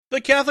The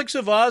Catholics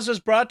of Oz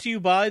is brought to you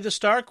by the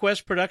Star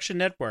Quest Production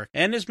Network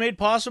and is made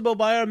possible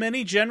by our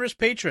many generous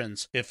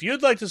patrons. If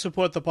you'd like to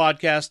support the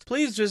podcast,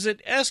 please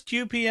visit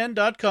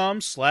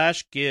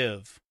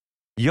sqpn.com/give.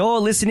 You're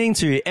listening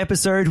to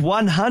episode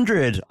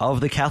 100 of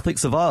The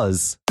Catholics of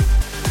Oz.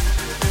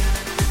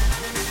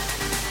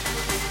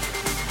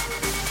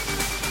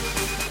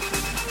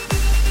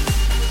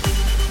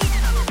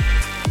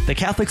 The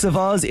Catholics of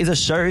Oz is a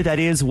show that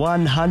is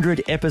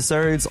 100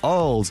 episodes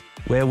old,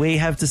 where we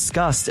have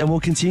discussed and will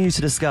continue to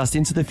discuss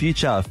into the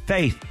future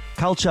faith,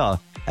 culture,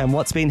 and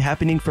what's been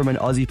happening from an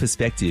Aussie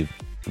perspective.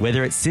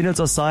 Whether it's synods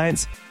or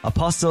science,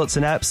 apostolates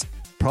and apps,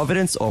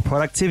 providence or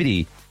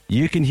productivity,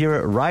 you can hear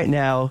it right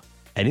now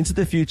and into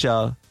the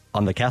future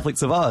on The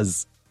Catholics of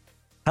Oz.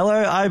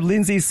 Hello, I'm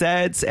Lindsay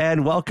Sands,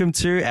 and welcome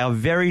to our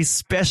very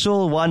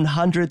special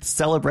 100th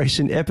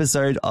celebration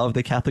episode of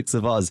The Catholics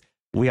of Oz.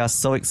 We are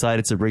so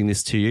excited to bring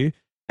this to you,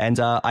 and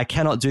I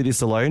cannot do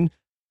this alone.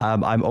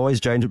 I'm always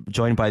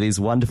joined by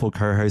these wonderful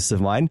co-hosts of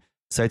mine.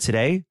 So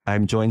today,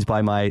 I'm joined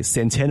by my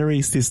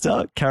centenary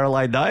sister,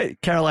 Caroline Knight.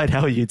 Caroline,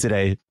 how are you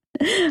today?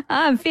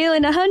 I'm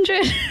feeling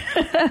 100.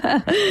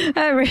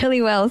 I'm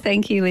really well,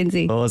 thank you,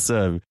 Lindsay.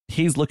 Awesome.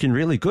 He's looking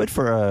really good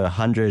for a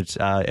 100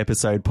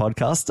 episode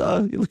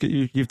podcaster. Look at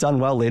you. You've done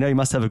well, Lino. You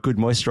must have a good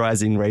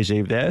moisturizing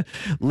regime there.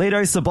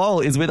 Lino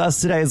Sabol is with us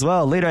today as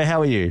well. Lino,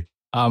 how are you?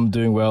 I'm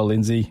doing well,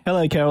 Lindsay.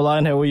 Hello,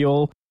 Caroline. How are you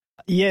all?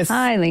 Yes.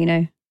 Hi,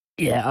 Lino.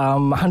 Yeah,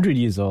 I'm 100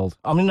 years old.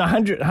 I'm in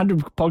 100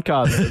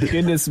 podcasts.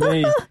 Goodness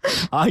me.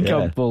 I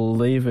can't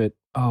believe it.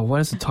 Oh, where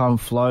has the time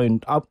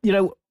flown?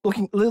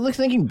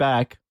 Thinking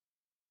back,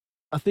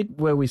 I think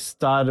where we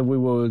started, we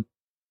were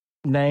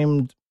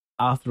named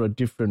after a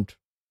different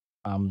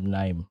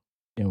name,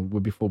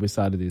 before we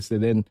started this.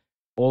 And then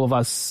all of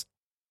us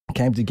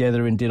came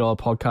together and did our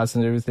podcasts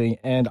and everything.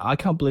 And I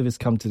can't believe it's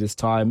come to this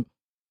time.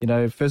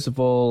 First of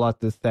all, I'd like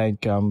to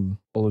thank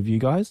all of you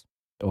guys,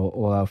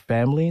 all our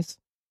families,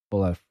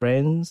 all our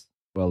friends,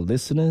 all our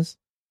listeners.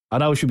 I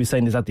know we should be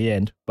saying this at the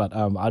end, but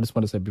I just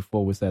want to say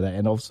before we say that.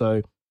 And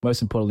also,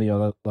 most importantly,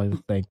 I'd like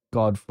to thank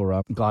God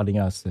for guiding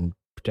us and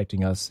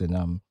protecting us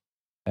and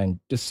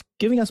just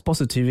giving us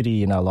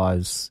positivity in our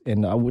lives.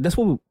 And that's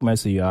what we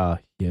mostly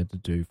are here to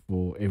do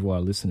for every one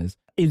of our listeners.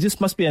 It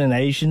just must be an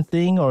Asian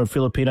thing or a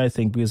Filipino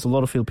thing because a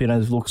lot of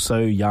Filipinos look so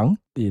young.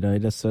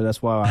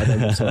 That's why I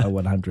don't also know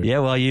 100. Yeah,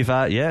 well, you've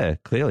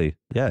clearly,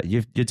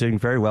 you're doing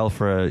very well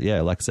for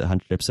like I said,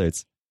 100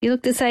 episodes. You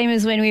look the same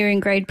as when we were in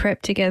grade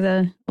prep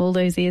together all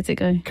those years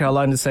ago.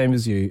 Caroline, the same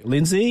as you.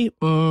 Lindsay,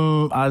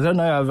 I don't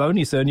know. I've known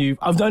you for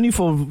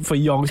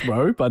yonks,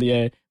 bro. But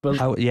yeah,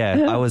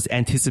 I was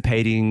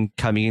anticipating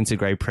coming into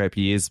grade prep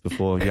years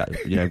before,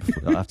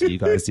 after you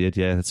guys did.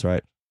 Yeah, that's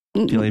right.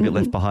 Feeling a bit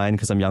left behind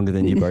because I'm younger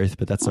than you both,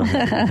 but that's all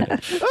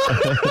right.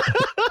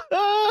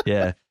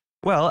 Yeah.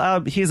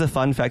 Well, here's a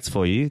fun fact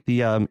for you.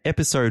 The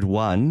episode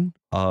 1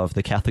 of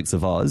The Catholics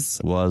of Oz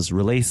was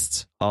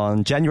released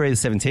on January the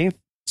 17th,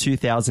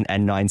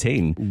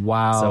 2019.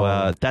 Wow.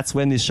 So that's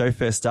when this show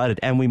first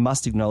started. And we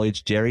must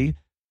acknowledge Jerry.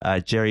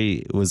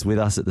 Jerry was with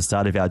us at the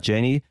start of our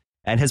journey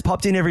and has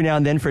popped in every now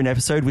and then for an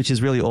episode, which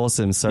is really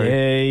awesome. So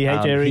hey,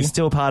 Jerry. He's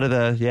still part of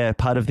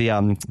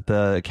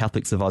the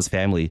Catholics of Oz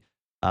family.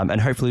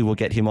 And hopefully we'll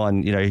get him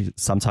on,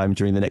 sometime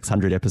during the next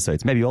 100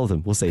 episodes. Maybe all of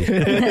them. We'll see.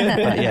 But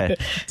yeah,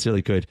 it's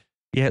really good.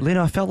 Yeah,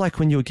 Lena, I felt like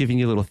when you were giving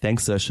your little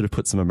thanks, I should have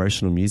put some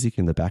emotional music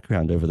in the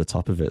background over the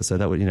top of it. So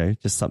that would,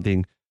 just some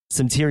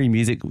teary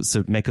music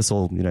to make us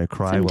all,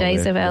 cry. Some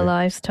days of our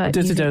lives type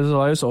music. Days of our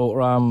lives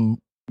or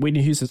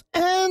Whitney Houston's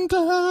And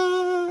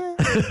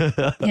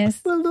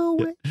yes.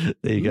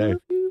 There you go.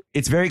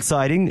 It's very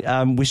exciting.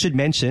 We should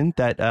mention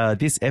that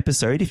this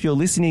episode, if you're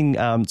listening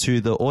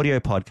to the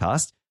audio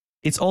podcast,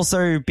 it's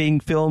also being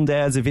filmed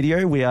as a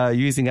video. We are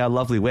using our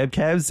lovely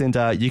webcams, and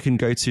you can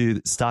go to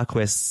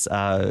StarQuest's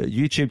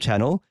YouTube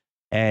channel,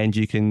 and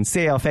you can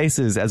see our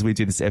faces as we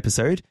do this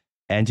episode,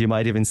 and you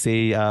might even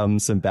see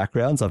some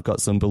backgrounds. I've got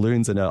some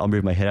balloons, and I'll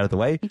move my head out of the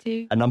way. You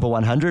do. A number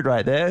 100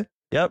 right there.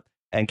 Yep.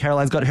 And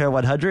Caroline's got her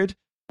 100.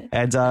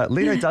 And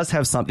Lino does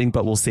have something,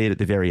 but we'll see it at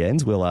the very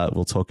end.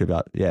 We'll talk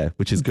about,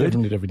 which is good.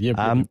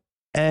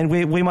 And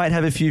we might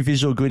have a few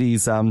visual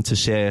goodies to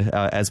share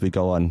as we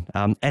go on.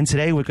 And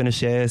today we're going to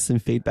share some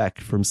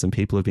feedback from some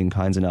people who've been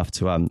kind enough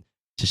to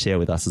share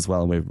with us as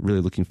well. And we're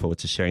really looking forward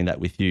to sharing that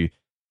with you.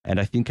 And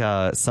I think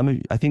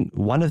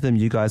one of them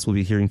you guys will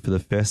be hearing for the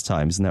first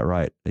time. Isn't that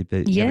right?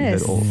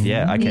 Yes.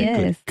 Yeah. Okay.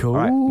 Yes. Good. Cool.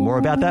 All right, more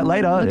about that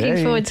later.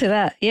 Looking forward to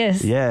that.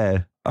 Yes.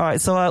 Yeah. All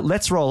right, so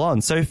let's roll on.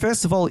 So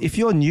first of all, if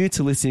you're new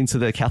to listening to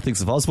the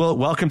Catholics of Oz, well,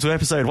 welcome to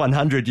episode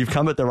 100. You've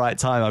come at the right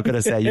time. I've got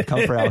to say, you've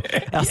come for our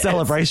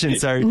celebration.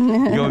 So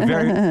you're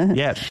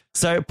very,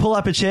 So pull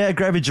up a chair,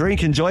 grab a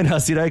drink and join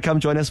us, come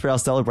join us for our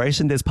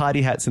celebration. There's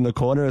party hats in the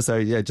corner.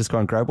 So just go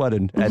and grab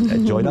one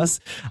and join us.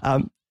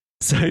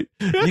 So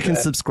you can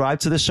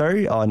subscribe to the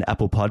show on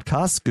Apple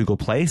Podcasts, Google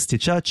Play,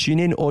 Stitcher,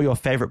 TuneIn, or your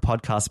favorite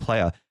podcast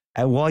player.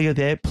 And while you're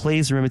there,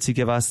 please remember to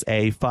give us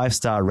a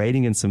 5-star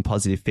rating and some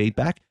positive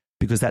feedback.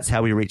 because that's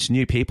how we reach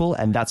new people.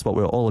 And that's what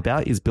we're all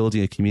about, is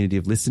building a community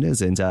of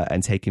listeners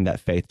and taking that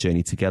faith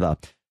journey together.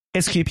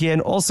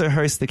 SQPN also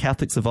hosts the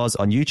Catholics of Oz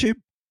on YouTube,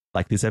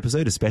 like this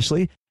episode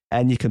especially.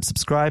 And you can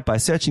subscribe by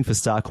searching for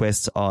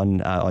StarQuest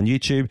on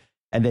YouTube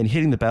and then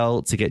hitting the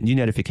bell to get new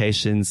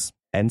notifications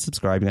and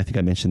subscribing. I think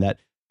I mentioned that.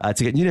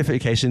 To get new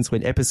notifications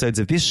when episodes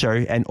of this show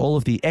and all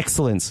of the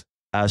excellent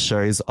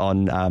shows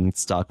on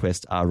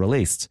StarQuest are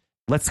released.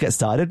 Let's get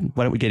started.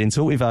 Why don't we get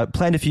into it? We've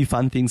planned a few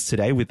fun things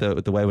today with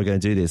the way we're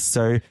going to do this.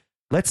 So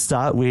let's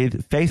start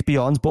with Faith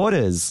Beyond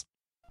Borders.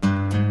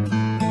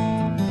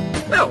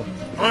 Well,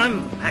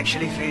 I'm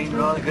actually feeling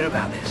rather good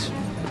about this.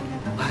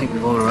 I think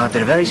we've all arrived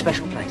at a very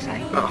special place,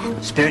 eh? Oh.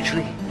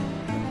 Spiritually,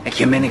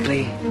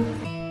 ecumenically.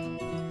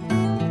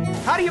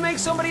 How do you make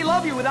somebody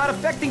love you without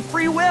affecting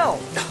free will?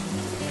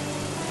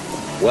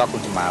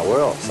 Welcome to my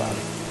world, son.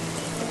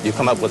 You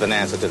come up with an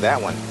answer to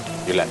that one,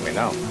 you let me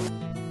know.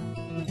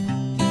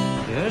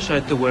 Yes, I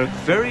had to work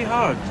very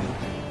hard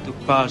to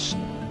pass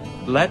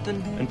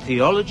Latin and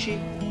theology.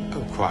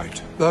 Oh,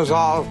 quite. Those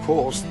are, of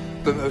course,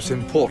 the most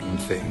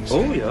important things.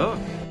 Oh, yeah.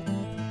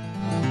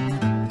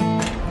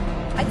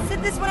 I'd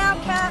sit this one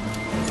out, Cap.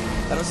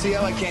 I don't see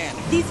how I can.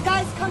 These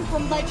guys come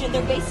from legend.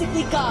 They're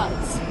basically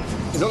gods.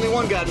 There's only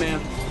one god, man.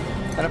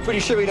 And I'm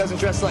pretty sure he doesn't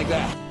dress like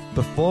that.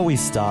 Before we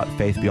start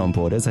Faith Beyond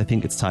Borders, I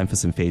think it's time for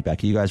some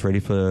feedback. Are you guys ready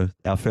for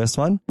our first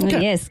one?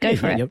 Yes, go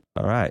for it. Yep.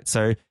 All right.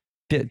 So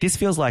this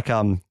feels like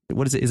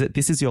what is it? Is it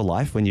This Is Your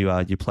Life when you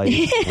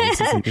play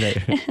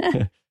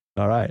voices?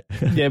 All right.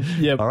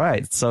 Yep. All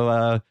right.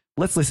 So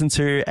let's listen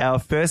to our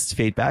first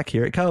feedback.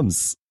 Here it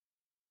comes.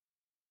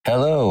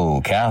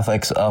 Hello,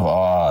 Catholics of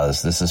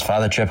Oz. This is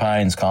Father Chip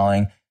Hines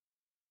calling,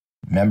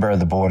 member of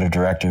the board of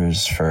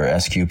directors for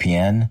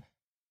SQPN.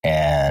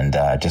 And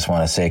just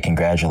want to say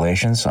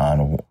congratulations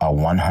on a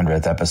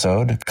 100th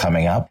episode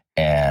coming up.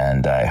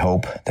 And I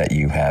hope that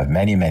you have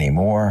many, many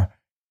more.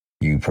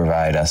 You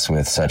provide us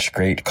with such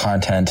great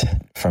content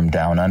from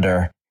down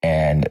under.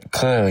 And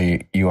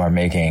clearly you are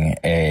making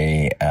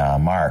a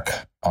mark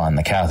on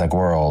the Catholic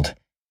world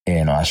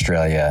in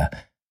Australia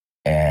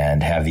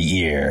and have the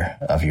ear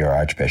of your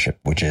Archbishop,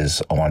 which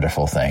is a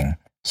wonderful thing.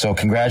 So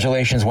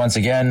congratulations once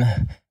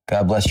again.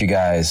 God bless you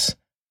guys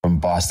from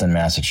Boston,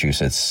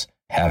 Massachusetts.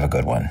 Have a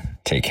good one.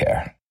 Take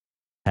care.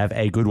 Have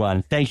a good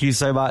one. Thank you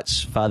so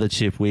much, Father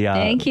Chip.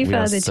 Thank you,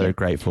 Father so Chip.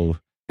 Grateful.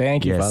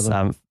 Thank you, yes,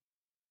 Father.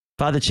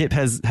 Father Chip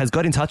has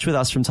got in touch with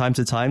us from time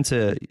to time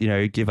to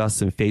give us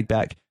some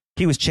feedback.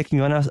 He was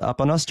checking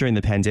up on us during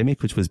the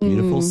pandemic, which was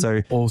beautiful.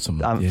 So awesome,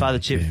 Father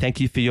Chip. Thank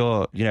you for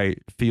your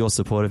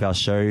support of our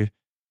show,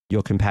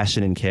 your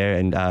compassion and care,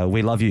 and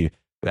we love you.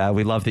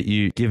 We love that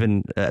you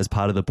given as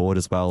part of the board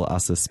as well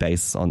us a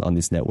space on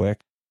this network,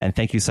 and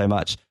thank you so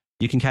much.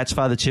 You can catch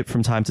Father Chip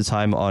from time to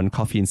time on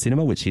Coffee and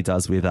Cinema, which he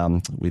does with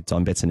Don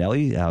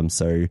Bettinelli.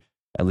 So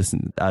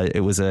listen,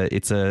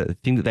 it's a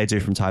thing that they do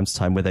from time to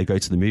time where they go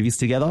to the movies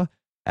together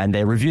and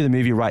they review the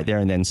movie right there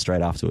and then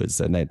straight afterwards,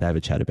 and they have a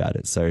chat about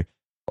it. So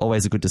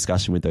always a good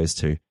discussion with those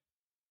two.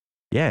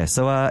 Yeah.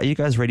 So are you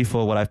guys ready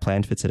for what I've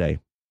planned for today?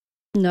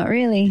 Not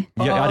really.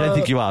 Yeah, I don't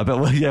think you are, but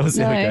we'll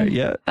see how we go.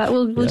 Yeah.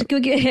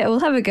 We'll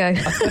have a go. I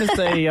was going to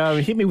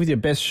say, hit me with your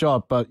best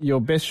shot, but your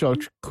best shot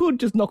could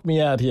just knock me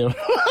out here.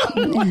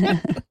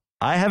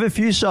 I have a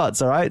few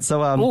shots, all right?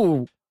 So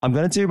I'm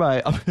going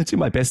to do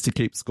my best to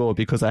keep score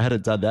because I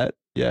hadn't done that.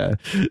 Yeah.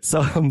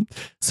 So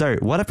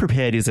what I've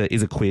prepared is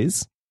a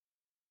quiz.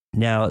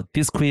 Now,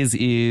 this quiz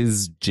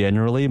is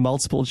generally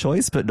multiple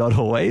choice, but not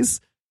always.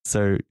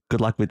 So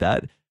good luck with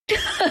that.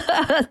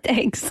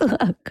 Thanks.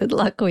 Good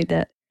luck with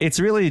that. It's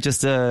really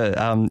just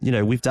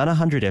we've done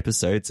 100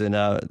 episodes and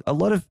a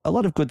lot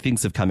of good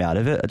things have come out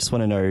of it. I just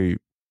want to know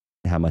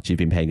how much you've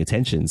been paying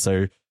attention.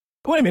 So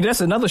wait a minute,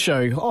 that's another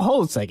show. Oh,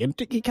 hold a second,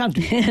 you can't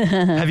do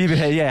that. Have you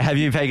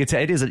been paying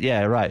attention? Is it?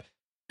 Yeah, right.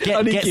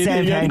 Get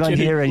Sam Pang on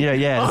here, and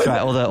that's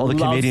right. All the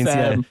comedians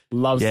Sam. here.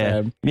 Love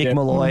Sam. Mick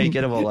Malloy,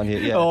 get them all on here.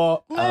 Yeah.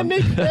 Oh,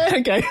 Mick.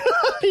 Okay.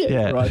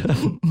 Yeah.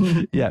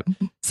 Right. Yeah.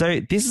 So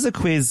this is a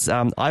quiz.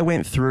 I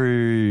went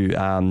through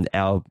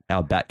our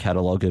back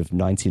catalogue of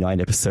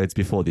 99 episodes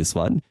before this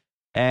one,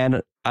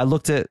 and I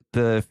looked at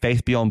the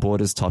Faith Beyond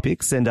Borders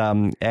topics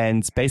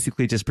and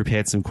basically just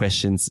prepared some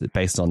questions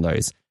based on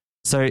those.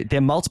 So they're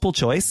multiple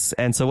choice,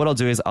 and so what I'll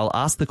do is I'll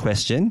ask the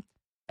question,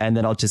 and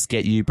then I'll just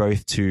get you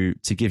both to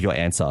give your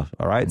answer.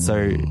 All right.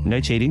 So no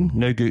cheating,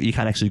 you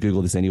can't actually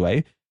Google this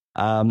anyway.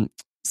 And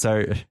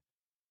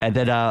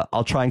then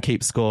I'll try and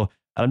keep score.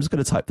 And I'm just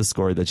going to type the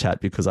score in the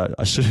chat because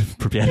I should have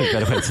prepared a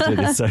better way to do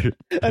this. So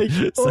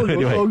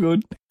anyway, all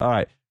good. All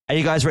right. Are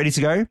you guys ready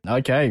to go?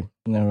 Okay.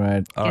 All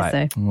right. All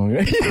right.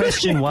 So.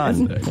 Question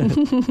 1.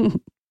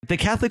 The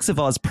Catholics of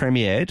Oz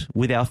premiered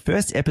with our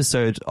first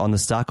episode on the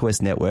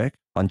StarQuest network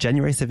on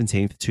January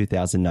 17th,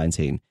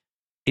 2019.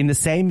 In the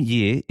same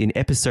year, in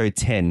episode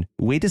 10,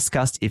 we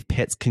discussed if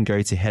pets can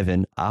go to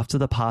heaven after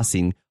the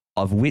passing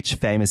of which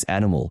famous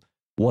animal.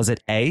 Was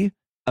it A,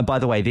 and by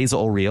the way, these are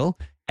all real,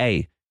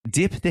 A,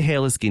 Dip the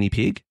hairless guinea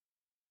pig,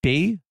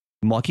 B,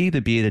 Mocky the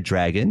bearded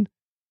dragon,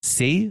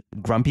 C,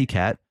 Grumpy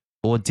cat,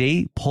 or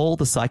D, Paul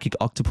the Psychic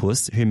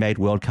Octopus, who made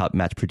World Cup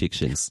match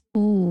predictions?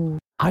 Ooh.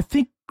 I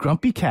think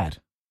Grumpy Cat.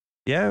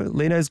 Yeah,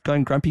 Leno's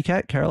going Grumpy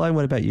Cat. Caroline,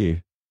 what about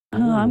you?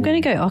 Oh, I'm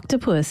going to go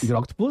octopus. You got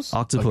Octopus?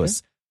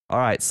 Octopus. Okay. All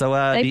right, so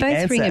They the both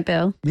answer, ring a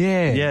bell.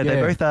 Yeah, they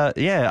both are.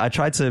 Yeah, I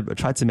tried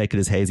to make it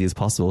as hazy as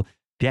possible.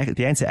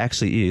 The answer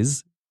actually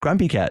is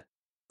Grumpy Cat.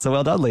 So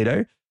well done,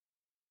 Leno.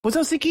 Was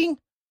I thinking?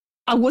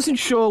 I wasn't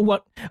sure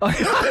what.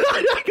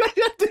 I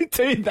didn't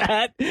do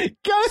that.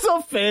 That's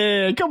not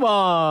fair. Come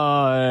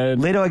on.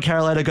 Leno and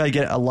Caroline are going to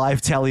get a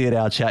live tally in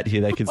our chat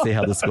here. They can see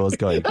how the score's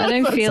going. I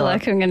don't feel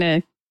like I'm going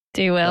to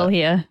do well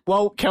here.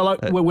 Well, Caroline,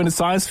 when the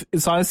science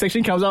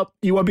section comes up,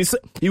 you won't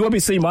be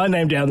seeing my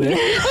name down there.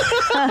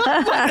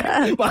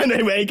 My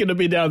name ain't going to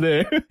be down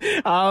there.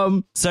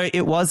 So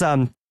it was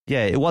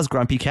it was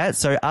Grumpy Cat.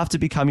 So after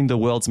becoming the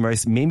world's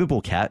most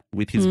memeable cat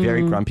with his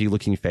very grumpy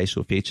looking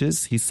facial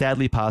features, he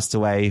sadly passed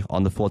away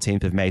on the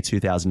 14th of May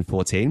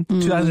 2014.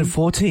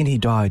 2014 he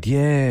died.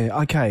 Yeah.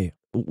 Okay.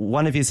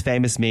 One of his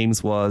famous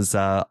memes was,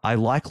 I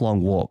like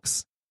long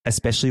walks,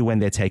 especially when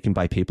they're taken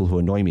by people who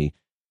annoy me.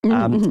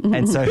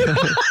 And so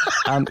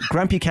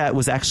Grumpy Cat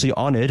was actually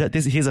honored.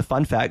 Here's a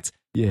fun fact.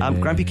 Yeah.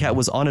 Grumpy Cat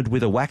was honored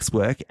with a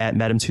waxwork at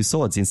Madame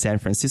Tussauds in San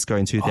Francisco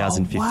in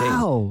 2015.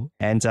 Oh,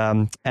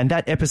 wow. And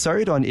that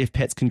episode on If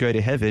Pets Can Go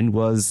to Heaven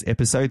was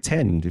episode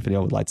 10, if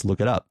anyone would like to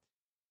look it up.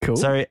 Cool.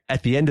 So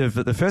at the end of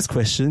the first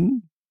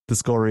question, the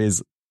score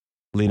is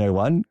Leno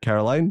 1,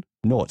 Caroline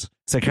 0.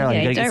 So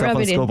Caroline, you're getting yourself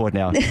on the scoreboard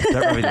now. Don't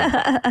rub it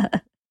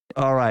in.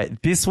 All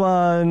right, this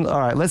one.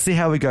 All right, let's see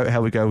how we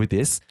go with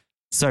this.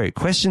 So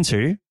question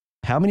 2,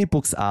 how many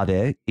books are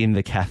there in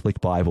the Catholic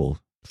Bible?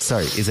 So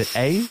is it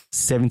A,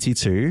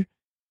 72,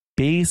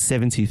 B,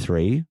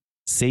 73,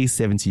 C,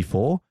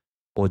 74,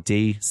 or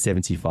D,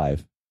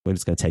 75? We're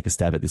just going to take a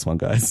stab at this one,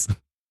 guys.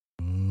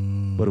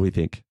 What do we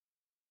think?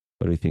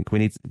 We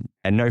need,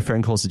 and no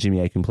phone calls to Jimmy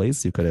Aiken,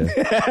 please. You've got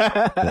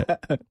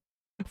to.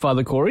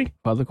 Father Corey?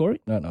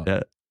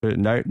 No.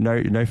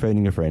 No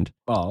phoning a friend.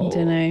 Oh. I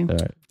don't know.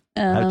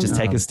 All right. Just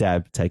take a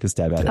stab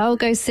at it. I'll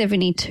go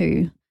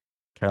 72.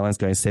 Caroline's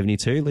going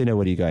 72. Leno,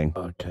 what are you going?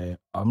 Okay.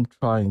 I'm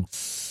trying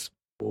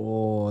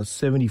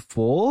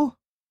 74.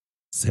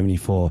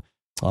 74.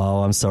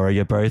 Oh, I'm sorry.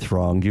 You're both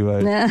wrong. You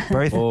were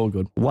both all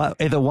good.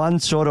 Either one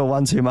short or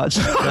one too much.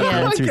 The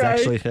answer is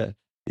actually, so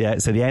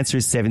the answer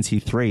is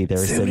 73. There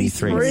is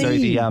 73. So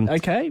the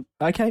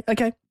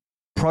Okay.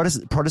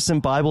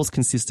 Protestant Bibles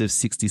consist of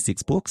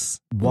 66 books,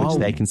 which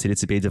they consider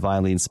to be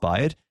divinely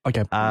inspired.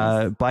 Okay.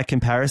 By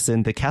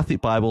comparison, the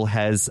Catholic Bible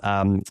has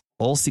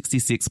all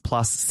 66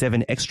 plus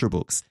 7 extra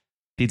books.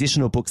 The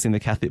additional books in the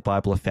Catholic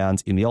Bible are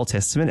found in the Old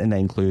Testament, and they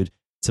include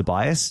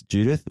Tobias,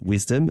 Judith,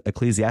 Wisdom,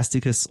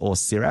 Ecclesiasticus or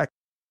Sirach,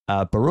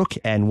 Baruch,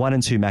 and 1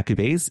 and 2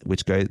 Maccabees,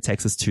 which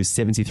takes us to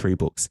 73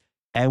 books.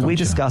 And we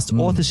discussed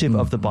authorship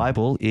of the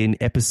Bible in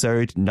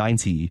episode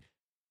 90.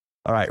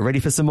 All right, ready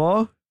for some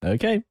more?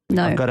 Okay.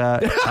 No. I've got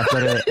a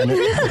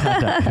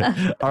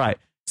all right.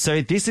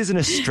 So this is an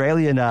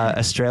Australian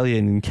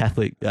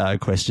Catholic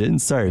question.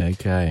 So,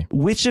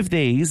 which of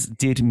these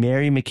did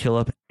Mary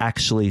MacKillop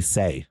actually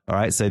say? All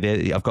right. So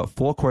I've got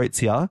 4 quotes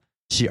here.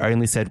 She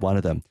only said one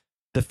of them.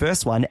 The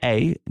first one,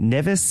 A,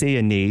 never see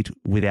a need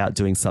without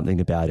doing something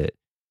about it.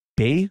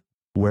 B,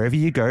 wherever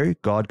you go,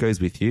 God goes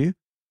with you.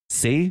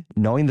 C,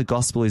 knowing the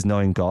gospel is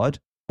knowing God.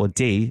 Or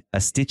D,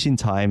 a stitch in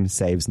time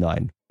saves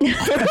 9.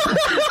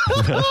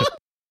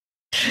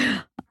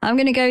 I'm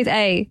going to go with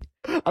A.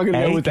 I'm going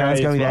to go with Karen's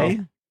A. Going with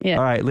A? Yeah.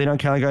 All right, Leno and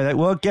Caroline go with that.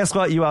 Well, guess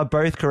what? You are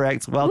both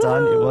correct. Well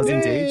done. It was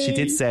indeed. She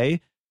did say,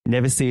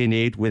 never see a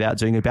need without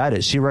doing about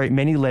it. She wrote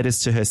many letters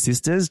to her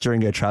sisters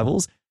during her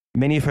travels.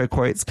 Many of her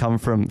quotes come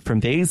from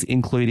these,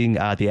 including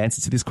the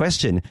answer to this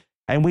question.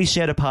 And we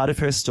shared a part of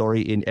her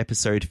story in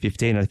episode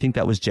 15. I think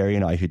that was Jerry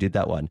and I who did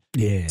that one.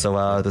 Yeah.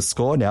 So the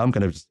score now,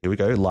 here we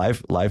go,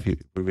 live. Here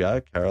we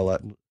are.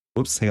 Caroline.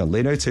 Oops, hang on.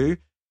 Leno 2,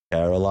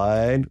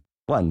 Caroline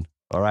 1.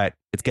 All right.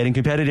 It's getting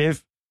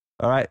competitive.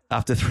 All right.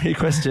 After 3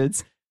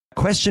 questions.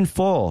 Question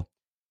 4.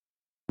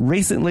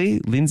 Recently,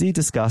 Lindsay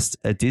discussed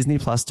a Disney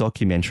Plus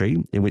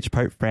documentary in which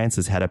Pope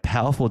Francis had a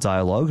powerful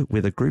dialogue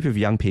with a group of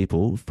young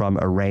people from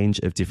a range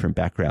of different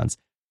backgrounds.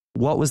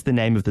 What was the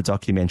name of the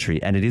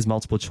documentary? And it is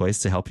multiple choice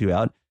to help you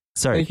out.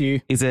 So, thank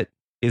you. Is it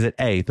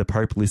A, the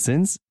Pope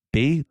listens,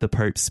 B, the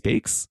Pope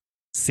speaks,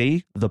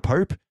 C, the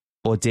Pope,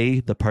 or D,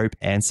 the Pope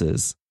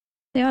answers?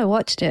 Yeah, I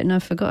watched it and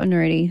I've forgotten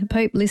already. The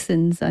Pope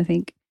listens, I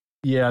think.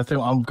 Yeah, I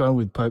think I'm going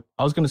with Pope.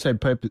 I was going to say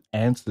Pope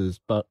answers,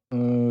 but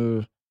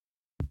I'm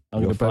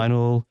going to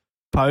final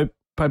Pope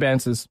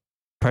answers.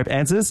 Pope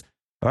answers?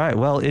 All right,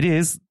 well, it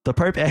is the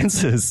Pope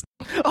answers.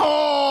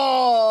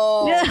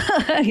 Oh!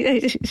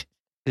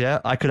 Yeah,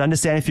 I could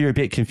understand if you're a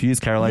bit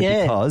confused, Caroline,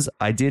 because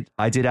I did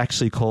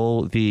actually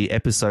call the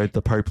episode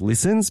The Pope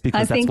Listens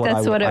because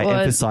that's what I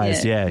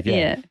emphasized.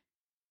 Yeah.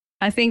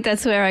 I think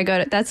that's where I got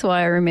it. That's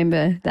why I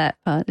remember that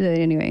part.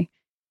 Anyway.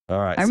 All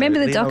right. I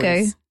remember the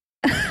doco.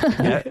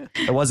 Yeah,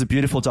 it was a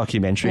beautiful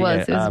documentary. It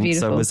was beautiful.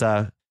 So it was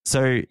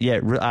So,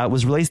 it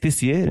was released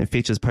this year, and it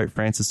features Pope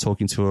Francis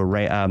talking to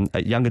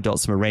young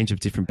adults from a range of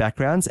different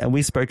backgrounds, and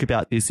we spoke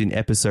about this in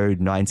episode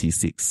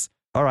 96.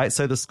 All right,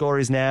 so the score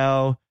is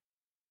now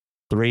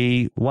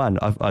 3-1.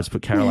 I just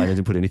put Caroline. I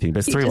didn't put anything,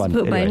 but it's 3-1. You just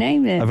put my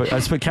name there. I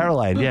just put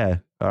Caroline, yeah.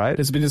 All right.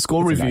 There's been a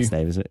score It's review. a nice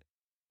name, isn't it?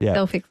 Yeah.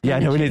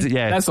 Self-explanatory. Yeah, no, we need to,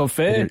 yeah. That's not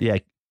fair. Yeah.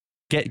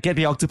 Get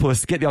the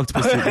octopus. Get the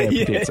octopus.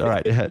 Yeah. All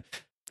right.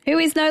 Who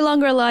is no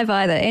longer alive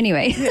either.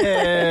 Anyway.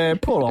 Yeah,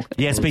 poor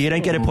octopus. Yes, but you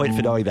don't get a point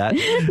for knowing that.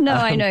 No,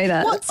 I know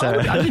that. What? So-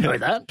 I didn't know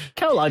that.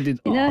 Caroline did.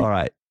 You know? All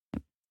right.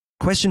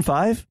 Question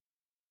 5.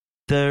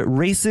 The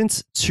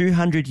recent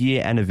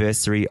 200-year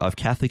anniversary of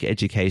Catholic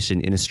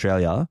education in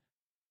Australia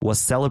was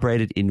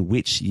celebrated in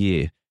which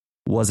year?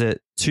 Was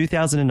it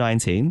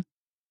 2019,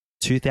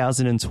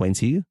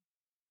 2020,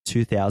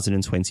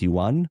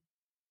 2021,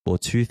 or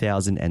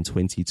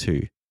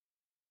 2022?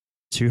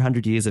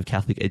 200 years of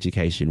Catholic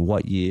education.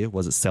 What year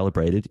was it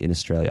celebrated in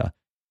Australia?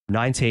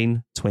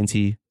 19,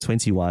 20,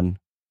 21,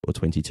 or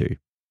 22?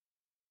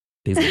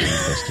 These are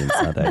the questions,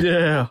 aren't they?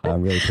 Yeah.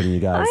 I'm really putting you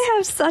guys. I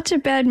have such a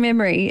bad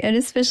memory, and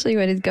especially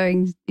when it's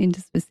going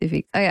into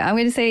specifics. Okay, I'm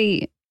going to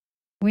say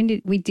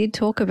we did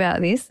talk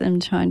about this. I'm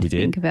trying to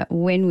think about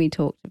when we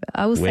talked about it.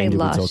 I will say When did we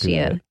last talk about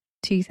year, it?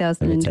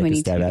 2022. Take a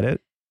stab at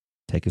it.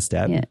 Take a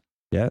stab. Yeah.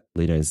 Yeah.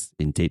 Lino's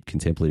in deep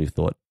contemplative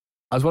thought.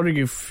 I was wondering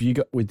if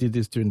we did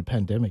this during the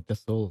pandemic.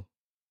 That's all.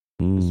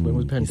 When was the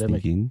He's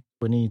pandemic? thinking.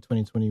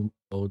 2020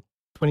 or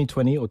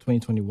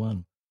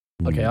 2021.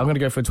 Okay, I'm going to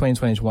go for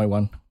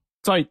 2021.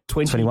 Sorry,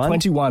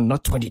 2021,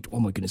 not 20. Oh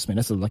my goodness, man,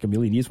 that's like a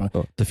million years from now.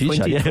 Oh, the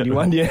future,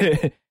 2021,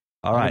 yeah.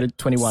 All right.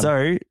 21.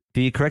 So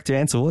the correct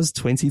answer was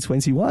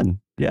 2021.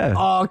 Yeah.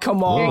 Oh,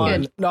 come on. Very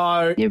good.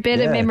 No. You're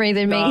better Yeah. memory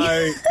than me.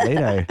 No.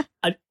 Lino.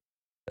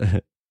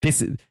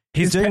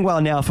 He's doing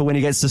well now for when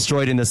he gets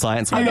destroyed in the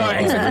science. I know,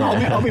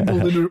 exactly. I'll be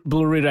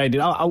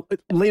obliterated.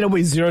 Lino will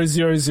be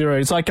 0-0-0.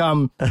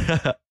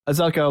 It's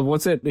like,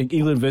 what's it? Like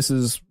England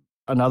versus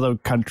another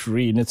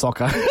country in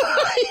soccer.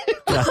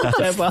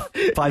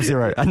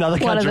 5-0. Another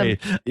One of country.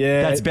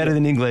 Yeah. That's better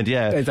than England.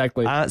 Yeah.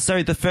 Exactly.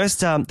 So the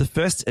first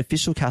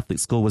official Catholic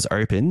school was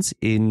opened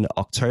in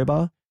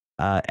October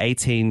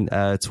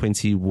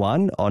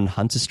 1821 on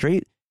Hunter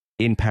Street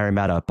in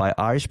Parramatta by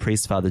Irish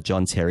priest Father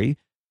John Terry.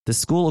 The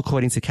school,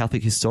 according to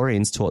Catholic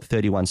historians, taught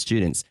 31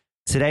 students.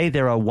 Today,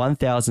 there are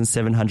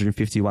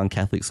 1,751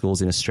 Catholic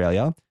schools in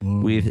Australia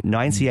with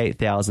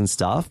 98,000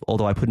 staff,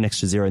 although I put an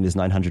extra zero and there's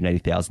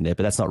 980,000 there,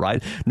 but that's not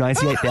right.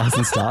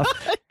 98,000 staff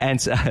and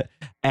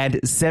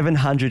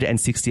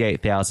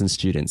 768,000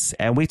 students.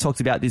 And we talked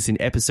about this in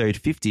episode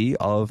 50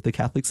 of The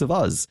Catholics of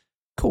Oz.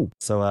 Cool.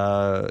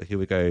 So here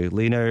we go.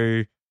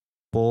 Lino,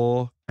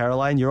 4,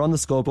 Caroline, you're on the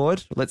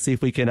scoreboard. Let's see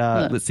if we can do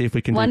One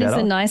better. is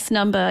a nice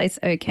number. It's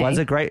okay. One's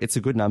a great, it's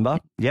a good number.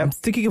 Yep. I'm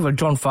thinking of a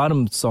John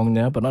Farnham song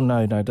now, but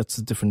no, that's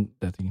a different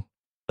thing.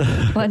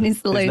 One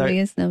is the There's no-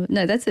 loneliest number.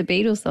 No, that's a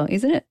Beatles song,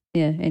 isn't it?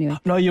 Yeah, anyway.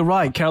 No, you're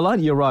right,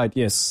 Caroline. You're right.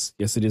 Yes,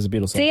 it is a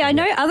Beatles song. See, I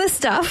know other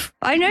stuff.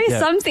 I know Yeah.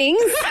 some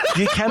things.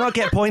 You cannot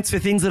get points for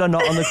things that are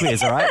not on the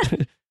quiz, all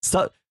right?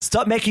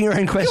 Stop making your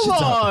own questions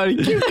Come up. on,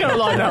 give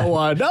Caroline that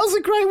one. That was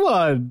a great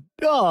one.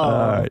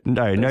 Oh,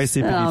 No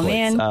sympathy Oh,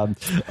 points. man.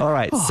 All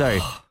right, so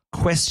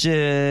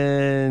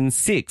question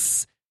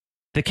 6.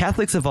 The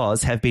Catholics of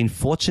Oz have been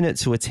fortunate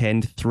to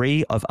attend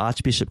 3 of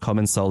Archbishop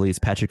Comensoli's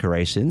Patrick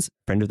Orations,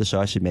 friend of the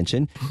show I should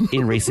mention,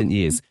 in recent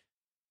years.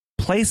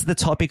 Place the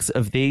topics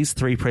of these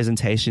 3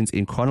 presentations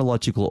in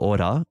chronological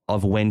order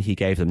of when he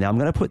gave them. Now, I'm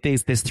going to put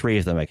there's 3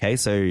 of them, okay?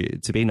 So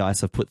to be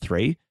nice, I've put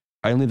 3,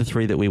 only the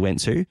 3 that we went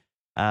to.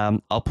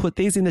 I'll put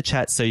these in the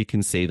chat so you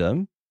can see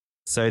them.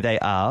 So they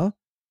are,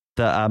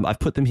 I've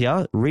put them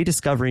here,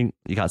 rediscovering,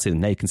 you can't see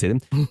them, now you can see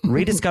them,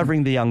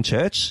 rediscovering the young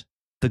church,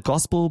 the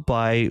gospel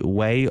by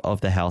way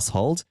of the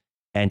household,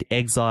 and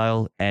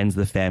exile and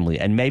the family.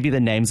 And maybe the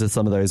names of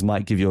some of those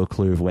might give you a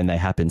clue of when they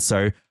happened.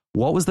 So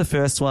what was the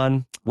first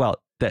one? Well,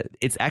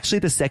 it's actually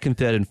the second,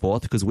 third, and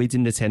fourth because we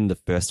didn't attend the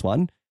first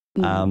one.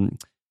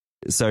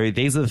 So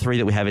these are the 3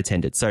 that we have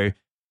attended. So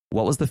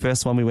what was the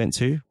first one we went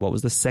to? What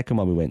was the second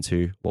one we went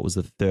to? What was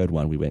the third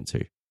one we went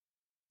to?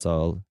 So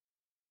I'll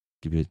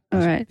give you. All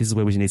right. This is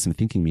where we need some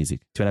thinking music.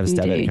 Do you want to have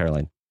a stab at it,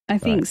 Caroline? I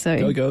think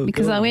so. Go,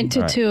 because I went to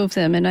All right. 2 of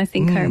them and I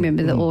think I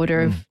remember the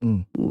order of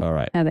All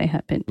right. how they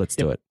happened. Let's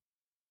do it.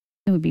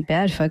 It would be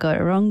bad if I got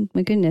it wrong.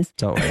 My goodness.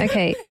 Don't worry.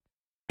 Okay.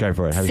 Go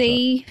for it. Have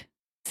a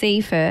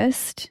C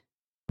first, shot.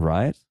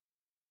 Right.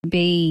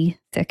 B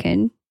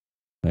second,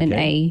 and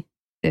A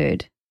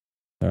third.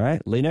 All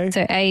right. Lino?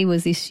 So A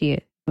was this year,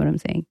 what I'm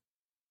saying.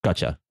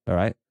 Gotcha. All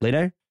right.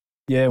 Lino?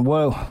 Yeah,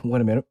 well,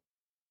 wait a minute.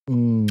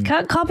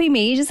 Can't copy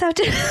me. You just have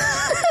to.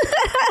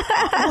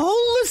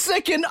 Hold a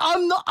second.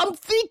 I'm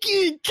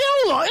thinking.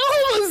 Caroline,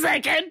 hold a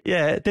second.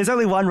 Yeah, there's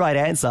only one right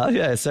answer.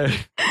 Yeah, so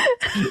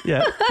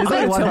yeah, there's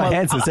only one right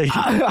answer. So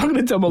I'm going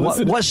to tell my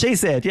listeners. what she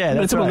said. Yeah, I'm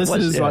going that's to tell my right.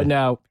 listeners right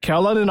now.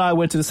 Caroline and I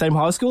went to the same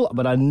high school,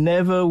 but I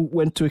never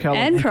went to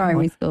Caroline. And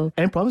primary school.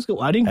 And primary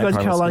school. I didn't And go to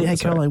primary Caroline. school, Hey,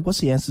 that's right. Caroline, what's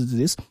the answer to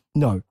this?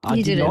 No, I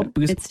You did didn't. not.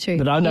 Because, It's true.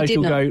 But I know You did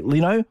she'll not. go,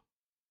 Lino,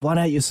 find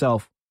out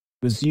yourself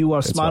because you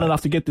are smart right.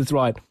 enough to get this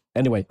right.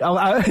 Anyway,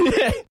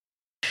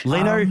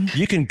 Lino,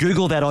 you can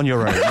Google that on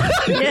your own.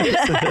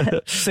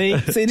 see,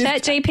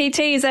 Chat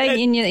GPT is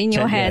in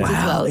your hands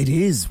as well. It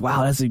is.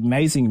 Wow, that's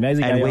amazing.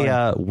 And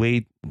AI.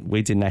 we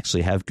didn't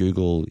actually have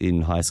Google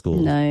in high school.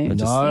 No, we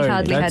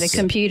hardly had a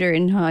computer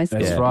in high school.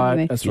 That's right.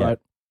 Anyway. That's right.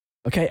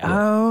 Okay.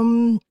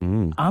 I'm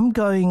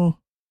going.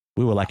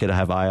 We were lucky to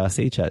have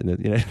IRC chat.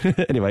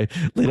 Anyway,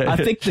 Lino. I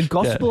think the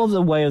Gospel of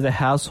the Way of the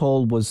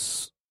Household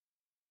was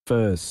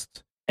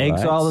first.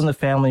 Exile in the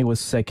Family was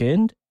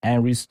second.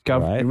 And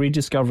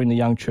Rediscovering the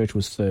Young Church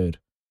was third.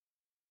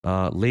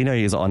 Lino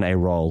is on a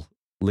roll.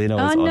 Lino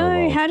is on a roll.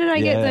 roll. How did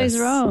I get those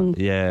wrong?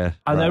 Yeah.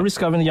 I know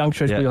Rediscovering the Young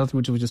Church,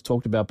 which we just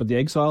talked about, but the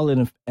Exile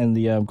and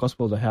the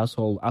Gospel of the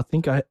Household, I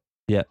think I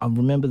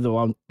remember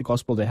the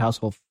Gospel of the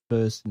Household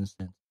first in a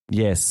sense.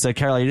 Yes. So,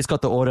 Carol, you just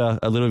got the order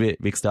a little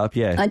bit mixed up.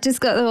 Yeah. I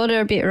just got the order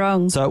a bit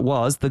wrong. So it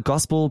was the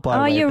Gospel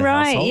by way you're of the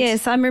right. Household.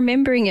 Yes, I'm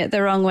remembering it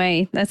the wrong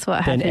way. That's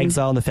what happened. Then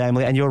Exile in the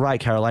Family. And you're right,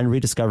 Caroline.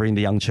 Rediscovering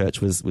the Young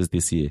Church was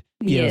this year.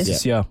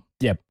 Yes. Yeah.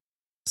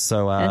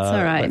 So that's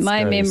all right.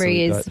 My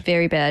memory is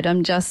very bad.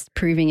 I'm just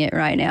proving it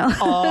right now.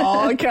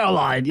 Oh,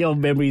 Caroline, your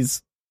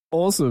memory's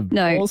awesome.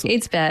 No, awesome.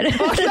 it's bad.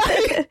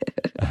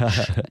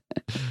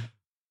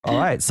 All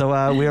right.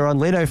 So we're on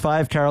Lino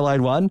 5,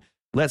 Caroline 1.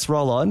 Let's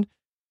roll on.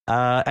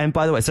 And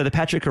by the way, so the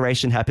Patrick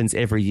Oration happens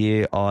every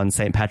year on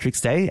St.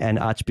 Patrick's Day, and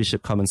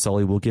Archbishop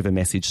Comensoli will give a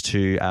message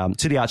to the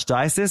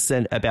Archdiocese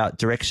and about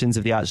directions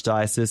of the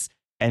Archdiocese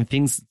and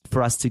things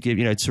for us to give,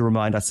 to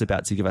remind us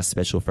about, to give us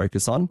special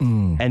focus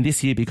on. And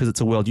this year, because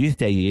it's a World Youth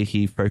Day year,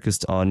 he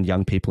focused on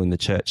young people in the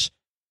church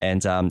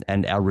and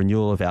our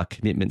renewal of our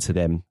commitment to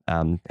them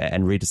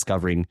and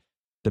rediscovering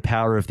the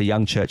power of the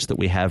young church that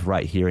we have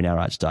right here in our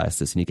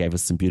Archdiocese. And he gave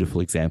us some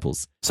beautiful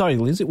examples. Sorry,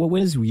 Liz,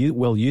 when is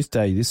World Youth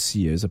Day this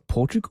year? Is it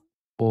Portugal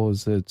or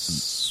is it?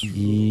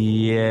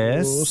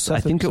 Yes, I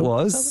think it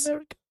was.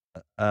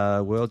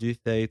 World Youth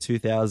Day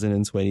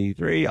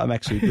 2023. I'm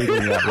actually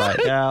Googling that right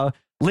now.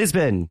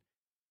 Lisbon.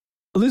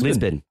 Oh,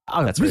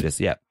 that's where it is.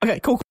 Yeah.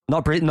 Okay, cool.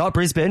 Not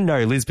Brisbane.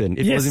 No, Lisbon.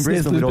 If it was in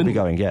Brisbane, we'd all be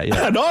going.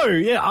 Yeah. No,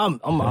 yeah. I'm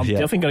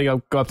definitely going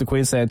to go up to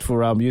Queensland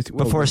for youth.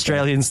 Before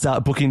Australians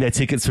start booking their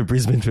tickets for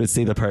Brisbane to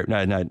see the Pope. No,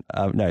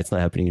 it's not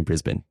happening in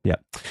Brisbane. Yeah.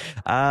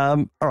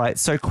 All right.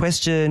 So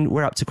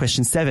we're up to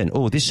question 7.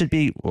 Oh, this should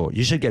be,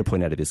 you should get a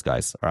point out of this,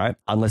 guys. All right.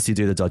 Unless you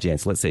do the dodgy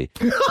answer. Let's see.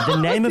 The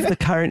name of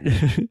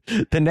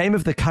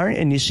the current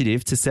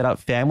initiative to set up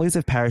families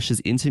of parishes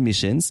into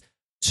missions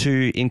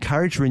to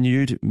encourage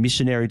renewed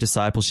missionary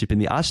discipleship in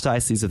the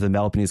Archdiocese of the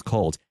Melbourne is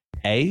called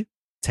A,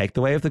 Take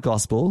the Way of the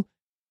Gospel,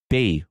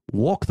 B,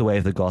 Walk the Way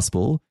of the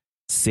Gospel,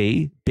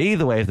 C, Be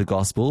the Way of the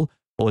Gospel,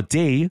 or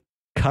D,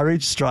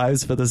 Courage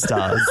Strives for the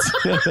Stars.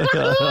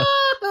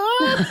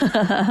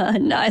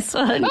 Nice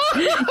one.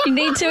 You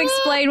need to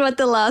explain what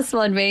the last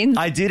one means.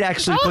 I did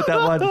actually put that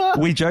one.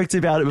 We joked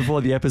about it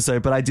before the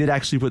episode, but I did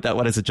actually put that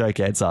one as a joke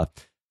answer.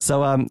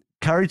 So,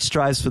 Courage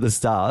Strives for the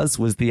Stars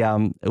was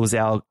it was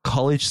our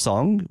college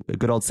song,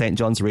 good old St.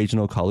 John's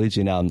Regional College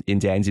in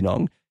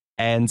Dandenong,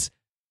 and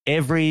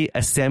every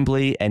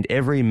assembly and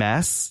every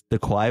mass, the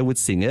choir would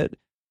sing it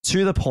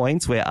to the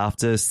point where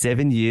after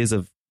 7 years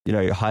of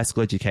high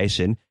school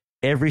education,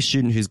 every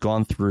student who's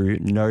gone through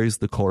knows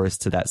the chorus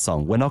to that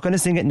song. We're not going to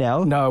sing it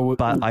now,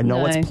 but I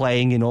know it's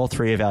playing in all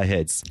 3 of our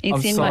heads.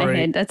 It's my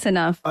head. That's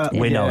enough.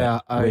 We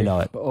know it. We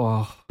know it.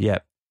 Oh. Yeah.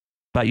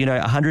 But,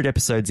 100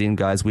 episodes in,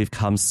 guys, we've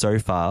come so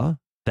far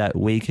that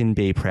we can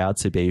be proud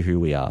to be who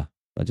we are.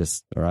 All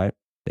right?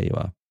 There you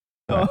are.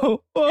 Right.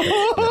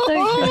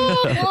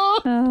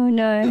 Oh,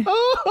 no.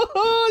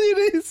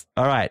 It is.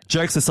 All right.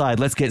 Jokes aside,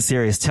 let's get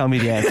serious. Tell me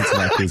the answer to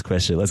my quiz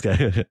question. Let's go.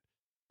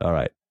 All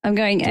right. I'm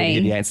going A.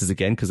 Give the answers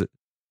again because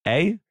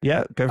A?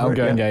 Yeah, go for it. I'm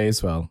going A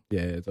as well.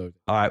 Yeah. It's okay.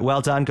 All right.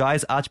 Well done,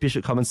 guys.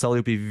 Archbishop Comensoli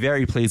will be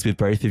very pleased with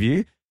both of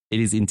you. It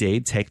is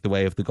indeed Take the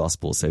Way of the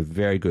Gospel. So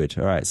very good.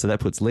 All right. So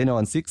that puts Lino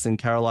on 6 and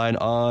Caroline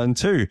on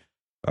 2.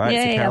 All right.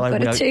 Yay, so Caroline,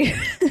 I've got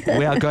a 2.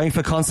 we are going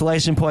for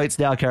consolation points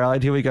now,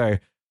 Caroline. Here we go.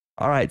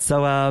 All right.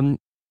 So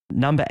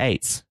number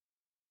 8.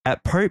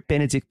 At Pope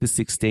Benedict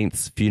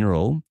XVI's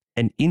funeral,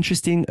 an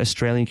interesting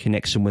Australian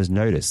connection was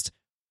noticed.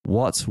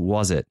 What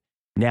was it?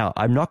 Now,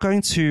 I'm not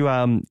going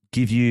to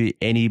give you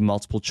any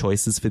multiple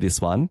choices for this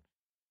one,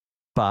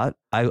 but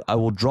I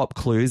will drop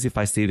clues if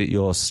I see that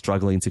you're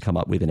struggling to come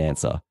up with an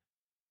answer.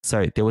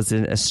 So there was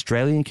an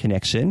Australian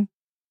connection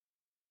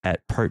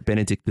at Pope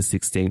Benedict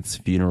XVI's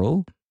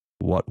funeral.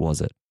 What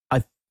was it?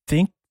 I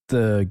think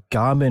the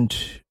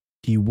garment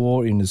he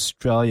wore in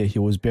Australia he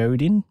was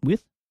buried in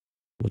with.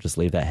 We'll just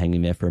leave that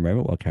hanging there for a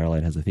moment while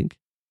Caroline has a think.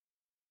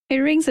 It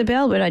rings a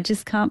bell, but I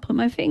just can't put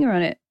my finger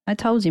on it. I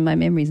told you my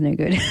memory's no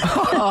good.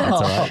 That's all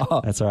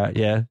right. That's all right.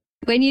 Yeah.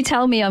 When you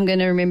tell me, I'm going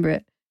to remember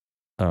it.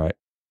 All right.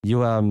 You,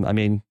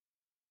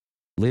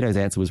 Lino's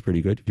answer was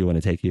pretty good if you want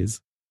to take his.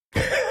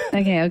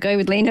 Okay, I'll go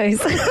with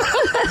Lino's.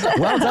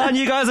 Well done.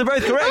 You guys are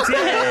both correct.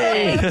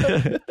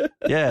 Yay!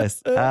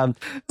 Yes. Pope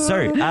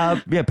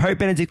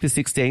Benedict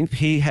XVI,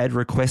 he had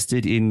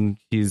requested in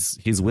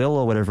his will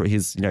or whatever,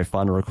 his,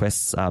 final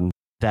requests,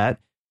 that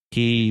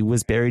He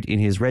was buried in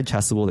his red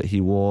chasuble that he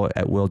wore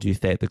at World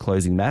Youth Day at the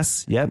closing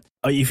mass. Yep.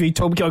 If you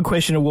told me a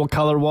question of what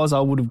color it was, I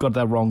would have got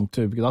that wrong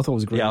too because I thought it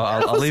was green. Yeah,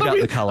 I'll leave out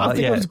the color. I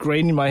think it was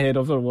green in my head.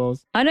 I thought it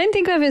was. I don't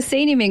think I've ever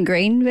seen him in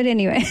green, but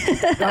anyway.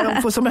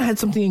 For someone had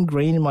something in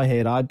green in my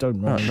head. I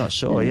don't know. I'm not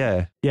sure.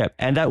 Yeah.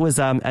 And that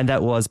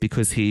was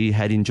because he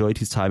had enjoyed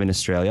his time in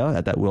Australia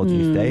at that World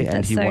Youth Day,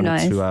 and he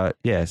wanted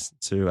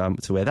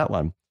to wear that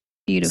one.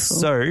 Beautiful.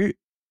 So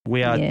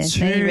we are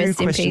 2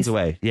 questions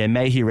away. Yeah,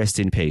 may he rest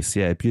in peace.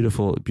 Yeah,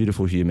 beautiful,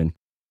 beautiful human.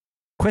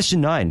 Question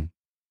 9.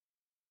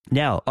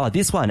 Now,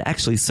 this one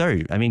actually. So,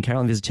 I mean,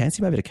 Caroline, there's a chance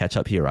you might be able to catch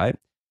up here, right?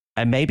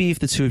 And maybe if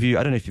the two of you,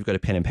 I don't know if you've got a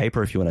pen and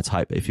paper, if you want to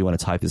type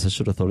this. I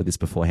should have thought of this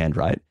beforehand,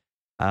 right?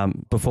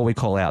 Before we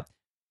call out,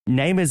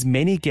 name as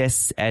many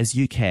guests as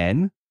you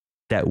can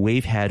that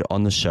we've had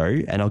on the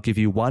show, and I'll give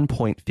you 1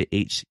 point for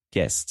each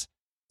guest.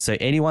 So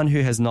anyone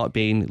who has not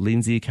been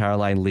Lindsay,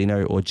 Caroline,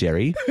 Lino, or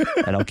Jerry,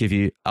 and I'll give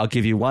you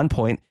 1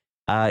 point.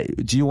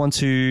 Do you want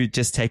to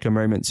just take a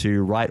moment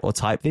to write or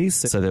type these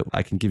so that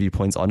I can give you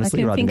points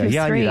honestly? I can think of 3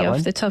 I knew that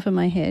off the top of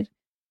my head.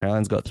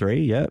 Caroline's got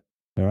 3. Yep.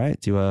 All right.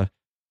 Do you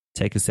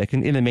take a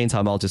second? In the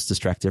meantime, I'll just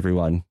distract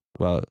everyone.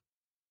 Well,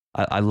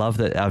 I love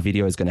that our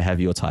video is going to have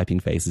your typing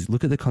faces.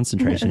 Look at the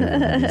concentration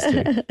everyone has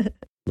too.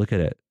 Look at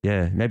it.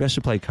 Yeah. Maybe I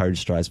should play Courage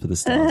Strides for the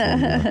Stars.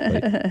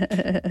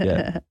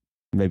 Yeah.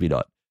 Maybe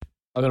not.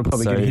 I'm going to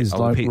probably get his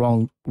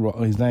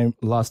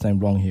last name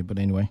wrong here, but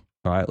anyway.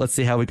 All right, let's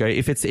see how we go.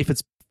 If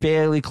it's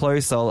fairly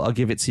close, I'll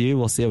give it to you.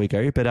 We'll see how we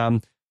go. But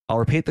I'll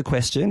repeat the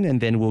question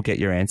and then we'll get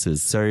your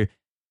answers. So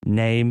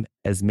name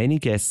as many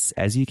guests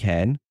as you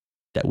can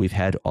that we've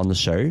had on the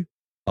show.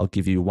 I'll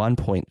give you 1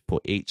 point for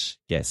each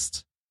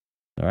guest.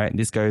 All right, and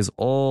this goes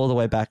all the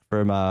way back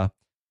from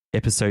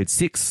episode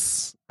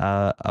 6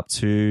 up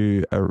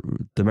to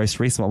the most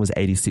recent one was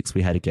 86.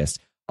 We had a guest.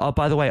 Oh,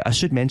 by the way, I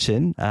should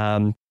mention,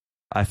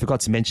 I forgot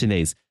to mention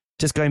these.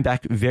 Just going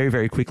back very,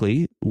 very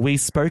quickly, we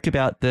spoke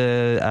about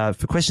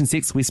for question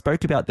 6, we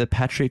spoke about the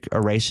Patrick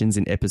orations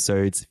in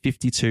episodes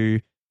 52,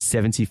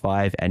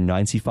 75, and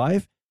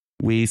 95.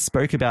 We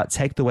spoke about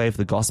Take the Way of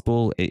the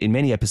Gospel in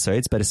many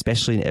episodes, but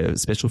especially a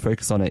special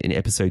focus on it in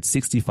episode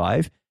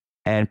 65.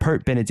 And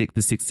Pope Benedict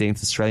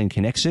XVI's Australian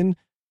Connection,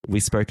 we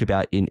spoke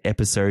about in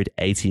episode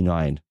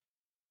 89.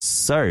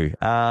 So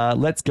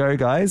let's go,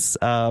 guys.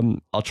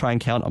 I'll try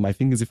and count on my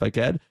fingers if I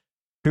can.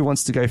 Who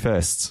wants to go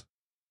first?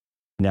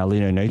 Now,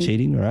 Lino, no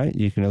cheating, all right?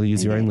 You can only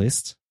use your own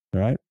list,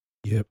 all right?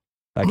 Yep.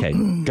 Okay,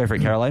 go for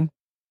it, Caroline.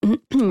 All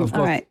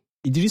right.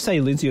 Did you say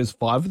Lindsay has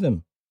 5 of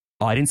them?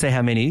 Oh, I didn't say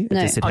how many. I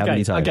just said how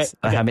many times. Okay.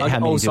 How many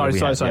Oh, sorry.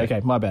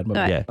 Okay, my bad.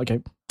 Yeah.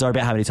 Okay. Sorry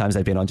about how many times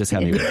they've been on, just how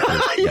many.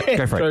 Yeah.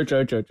 Go for it.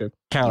 Go.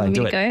 Caroline,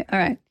 do it. Go? All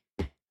right.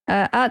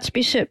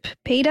 Archbishop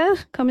Peter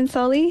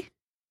Comensoli.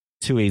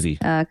 Too easy.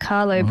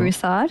 Carlo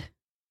Broussard.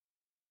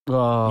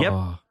 Oh. Yep.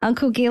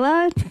 Uncle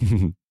Gillard.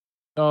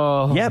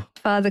 Oh. Yep.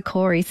 Father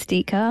Corey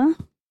Steaker.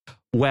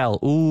 Well,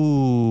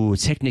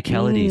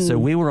 technicality. So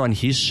we were on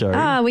his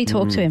show. We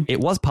talked to him. It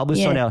was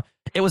published on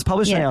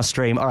our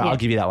stream. All right, I'll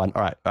give you that one.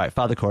 All right.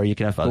 Father Corey, you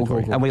can have Father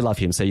Corey. Cool. And we love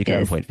him, so you can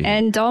have a point for him.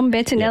 And Dom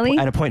Bettinelli.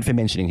 And a point for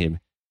mentioning him.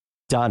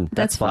 Done.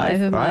 That's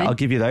 5. All right, I'll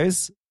give you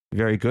those.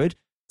 Very good.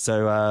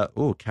 So,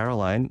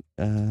 Caroline,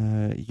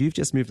 you've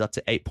just moved up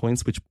to 8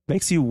 points, which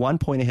makes you 1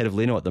 point ahead of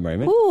Lino at the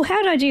moment. Ooh,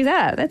 how did I do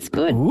that? That's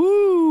good.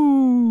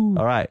 Ooh.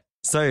 All right.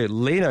 So,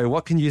 Lino,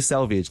 what can you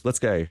salvage? Let's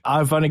go.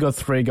 I've only got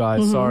 3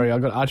 guys. Mm-hmm. Sorry.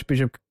 I've got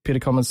Archbishop Peter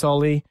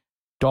Comensoli,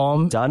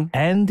 Dom, Done.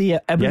 And the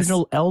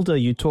Aboriginal elder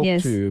you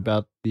talked to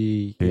about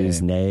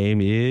whose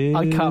name is...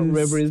 I can't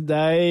remember his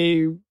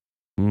name.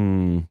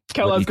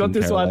 Caroline's got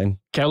this one.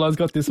 Caroline's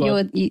got this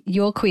one.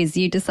 Your quiz,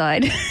 you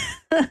decide.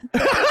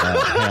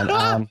 Hang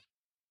on.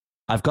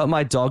 I've got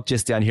my dog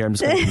just down here. I'm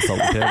just going to consult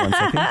with her 1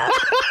 second.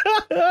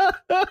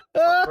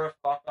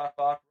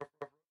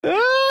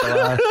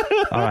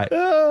 All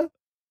right.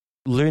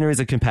 Luna is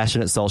a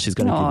compassionate soul. She's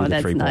going to give you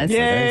the 3 points. Nice.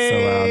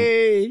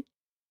 Okay? So,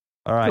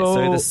 all right. Cool.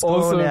 So the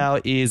score now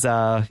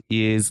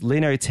is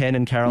Lino 10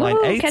 and Caroline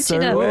 8. Catch so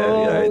it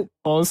up.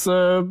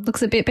 Awesome.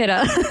 Looks a bit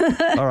better.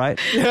 All right.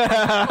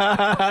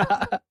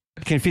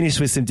 Can finish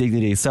with some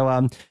dignity.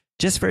 So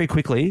just very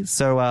quickly,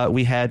 so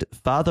we had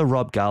Father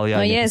Rob Gallia.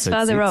 Oh, yes,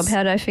 Father 6. Rob.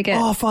 How did I forget?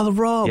 Oh, Father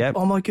Rob. Yep.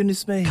 Oh, my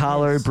goodness me.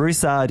 Carlo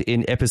Broussard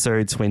in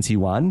episode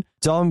 21.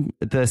 Dom,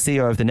 the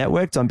CEO of the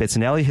network, Dom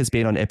Bettinelli, has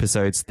been on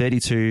episodes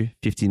 32,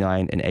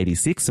 59, and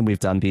 86. And we've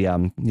done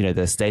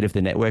the state of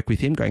the network with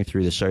him, going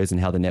through the shows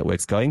and how the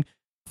network's going.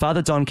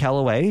 Father Don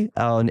Calloway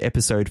on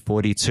episode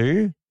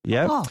 42.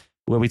 Yep.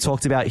 Where we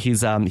talked about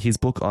his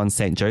book on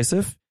St.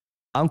 Joseph.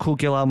 Uncle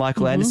Gillard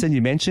Michael Anderson,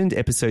 you mentioned,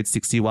 episode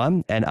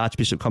 61, and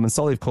Archbishop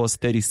Comensoli, of course,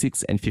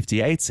 36 and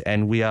 58.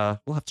 And we'll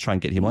have to try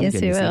and get him on again.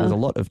 There's a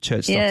lot of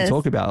church stuff to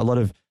talk about.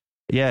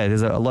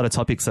 There's a lot of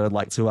topics that I'd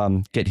like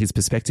to get his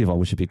perspective on,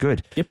 which would be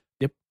good.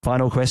 Yep.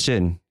 Final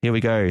question. Here we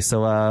go.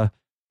 So, all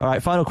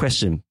right, final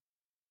question.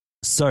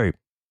 So,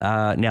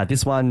 now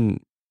this one,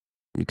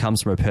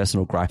 comes from a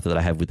personal gripe that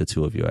I have with the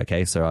two of you.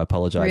 Okay, so I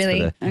apologize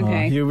Really? for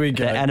Okay. Here we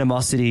go. the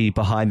animosity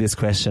behind this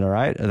question. All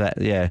right,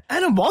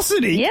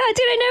 Animosity? Yeah, I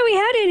didn't know we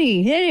had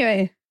any.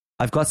 Anyway.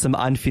 I've got some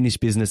unfinished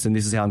business, and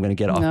this is how I'm going to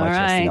get it off All my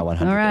chest in right. our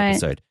 100th All right.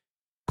 episode.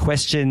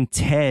 Question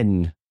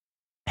 10.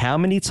 How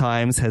many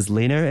times has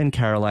Lino and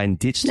Caroline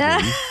ditched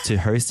me to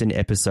host an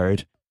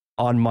episode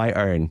on my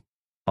own?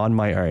 On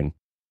my own.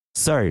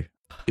 So,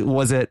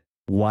 was it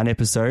 1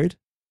 episode?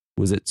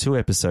 Was it 2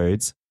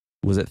 episodes?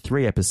 Was it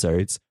 3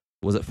 episodes?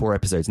 Was it 4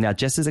 episodes? Now,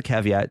 just as a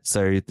caveat,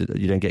 so that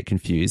you don't get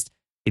confused,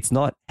 it's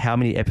not how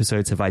many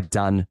episodes have I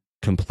done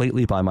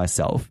completely by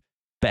myself,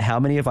 but how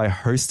many have I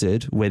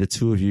hosted where the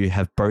two of you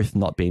have both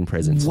not been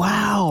present?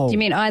 Wow. Do you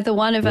mean either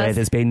one of Where us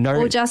there's been no,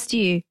 or just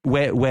you?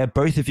 where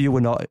both of you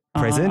were not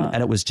present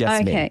and it was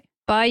just me. Okay.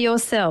 By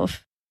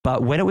yourself.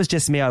 But when it was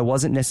just me, I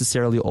wasn't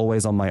necessarily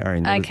always on my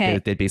own.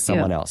 There'd be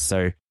someone Yeah. else.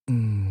 So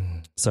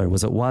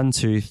was it 1,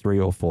 2, 3,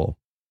 or 4?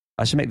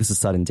 I should make this a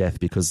sudden death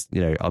because,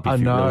 I'll be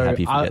really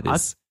happy if you get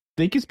this.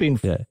 I think it's been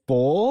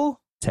 4.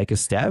 Take a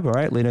stab, all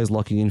right? Lino's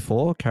locking in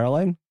 4.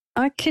 Caroline?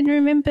 I can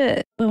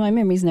remember, well, my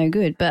memory's no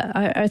good, but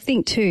I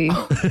think 2.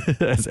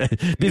 This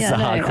is a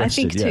hard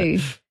question. I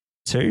think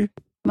 2. 2?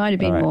 Might have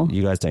been All right. more.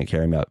 You guys don't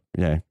care about,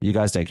 you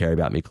guys don't care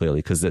about me clearly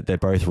because they're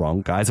both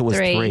wrong. Guys, it was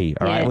 3.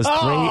 All right, yeah. it was 3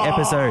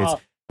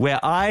 episodes where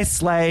I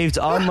slaved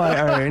on my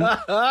own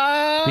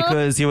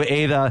because you were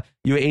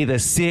either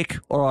sick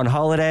or on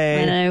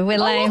holiday. I know, we're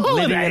lame.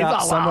 Living it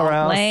up somewhere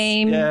else.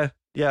 Lame. Yeah.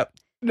 Yep.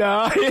 No.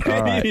 All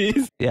right.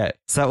 Yeah.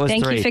 So it was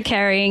Thank 3. you for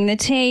carrying the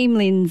team,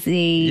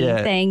 Lindsay.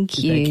 Yeah. Thank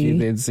you. Thank you,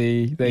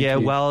 Lindsay. Thank you.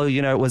 Well,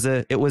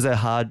 it was a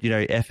hard,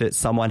 effort.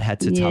 Someone had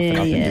to toughen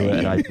up and do it,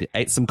 and I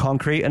ate some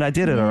concrete and I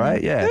did it. All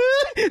right. Yeah.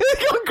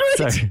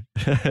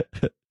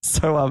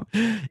 So,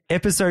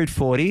 episode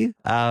 40,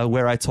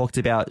 where I talked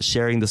about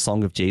sharing the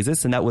song of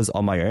Jesus, and that was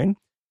on my own.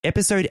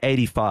 Episode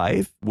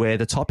 85, where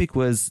the topic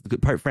was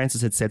Pope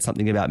Francis had said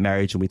something about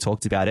marriage, and we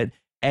talked about it.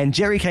 And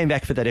Jerry came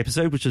back for that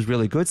episode, which was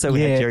really good. So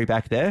we had Jerry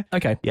back there.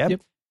 Okay.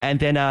 Yep.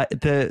 And then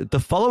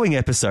the following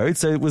episode,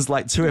 so it was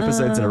like 2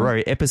 episodes in a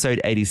row,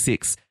 episode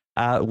 86,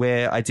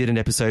 where I did an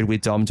episode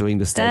with Dom doing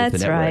the state of the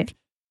network. Right.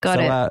 Got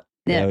it.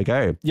 There we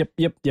go. Yep.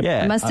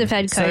 Yeah. I must have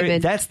had So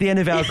COVID. that's the end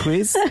of our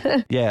quiz.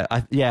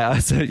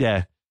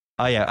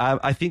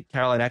 I think,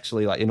 Caroline,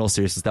 actually, like in all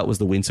seriousness, that was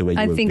the winter where you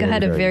I were think I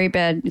had a very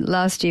bad,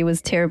 last year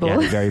was terrible.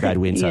 Yeah, very bad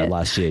winter Yeah.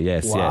 last year.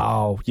 Yes.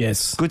 Wow.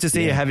 Yes. Good to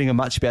see you having a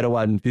much better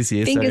one this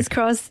year. Fingers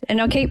crossed. And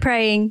I'll keep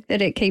praying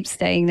that it keeps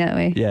staying that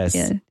way. Yes.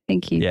 Yeah.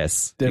 Thank you.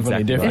 Yes.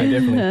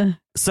 Definitely.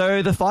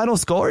 So the final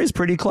score is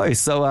pretty close.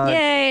 So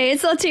Yay,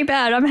 it's not too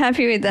bad. I'm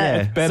happy with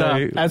that. yeah,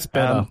 Better. So, That's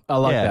better. I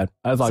like that.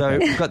 I like so that.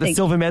 we've got the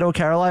silver medal,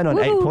 Caroline, on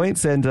 8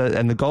 points, and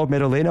the gold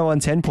medal, Lino, on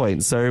 10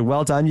 points. So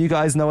well done. You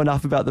guys know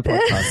enough about the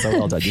podcast. So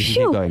well done. You can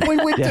keep going.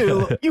 We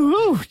do.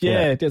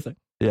 Yeah. Definitely.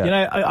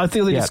 Yeah. I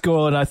feel like a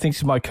score, and I think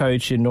to my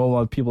coach and all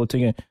my people are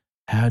thinking,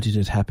 how did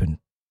it happen?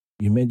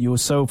 You meant you were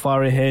so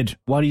far ahead.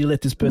 Why do you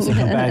let this person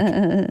come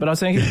back? But I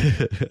was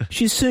thinking,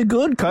 she's too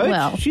good, coach.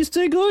 Well, she's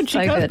too good. She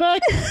so comes good.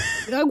 back.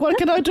 What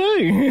can I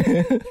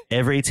do?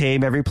 Every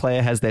team, every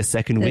player has their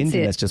second wind,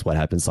 and that's just what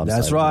happens sometimes.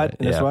 That's right. isn't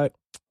it? That's right.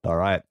 All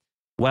right.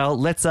 Well,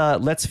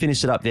 let's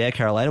finish it up there,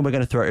 Caroline, and we're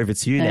going to throw it over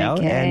to you now.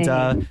 Okay.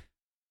 And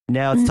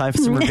now it's time for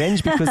some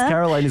revenge because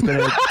Caroline is going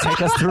to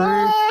take us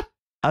through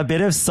a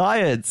bit of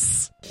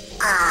science.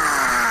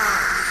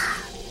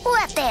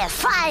 What a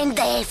fine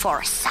day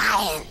for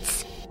science.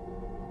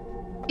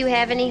 You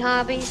have any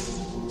hobbies?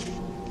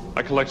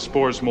 I collect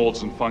spores,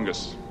 molds, and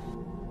fungus.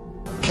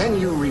 Can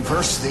you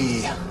reverse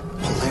the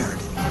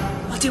polarity?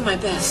 I'll do my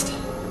best.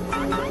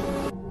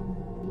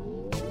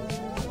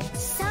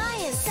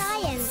 Science,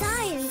 science,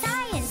 science,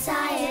 science,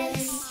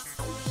 science.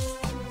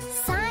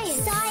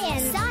 Science,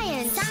 science,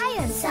 science,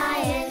 science,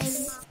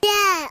 science.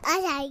 Yeah,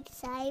 I like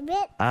science.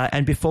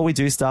 And before we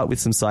do start with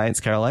some science,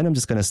 Caroline, I'm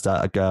just going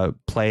to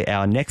play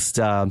our next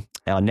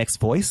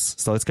voice.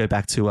 So let's go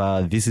back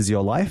to This Is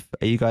Your Life.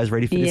 Are you guys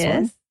ready for this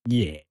one?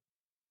 Yeah.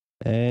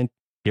 And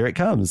here it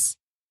comes.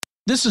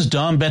 This is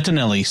Dom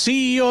Bettinelli,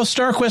 CEO of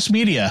StarQuest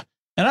Media,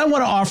 and I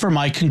want to offer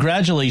my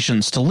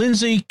congratulations to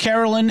Lindsay,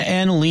 Carolyn,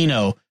 and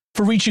Lino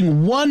for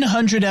reaching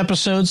 100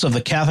 episodes of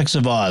the Catholics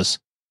of Oz.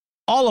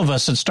 All of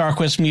us at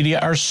StarQuest Media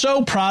are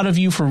so proud of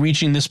you for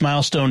reaching this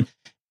milestone,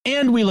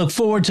 and we look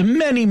forward to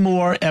many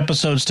more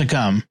episodes to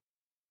come.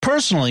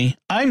 Personally,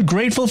 I'm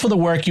grateful for the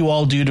work you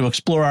all do to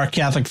explore our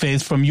Catholic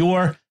faith from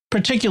your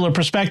particular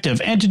perspective,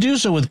 and to do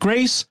so with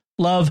grace,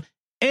 love,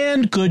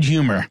 and good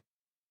humor.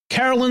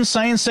 Carolyn's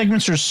science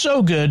segments are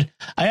so good,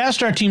 I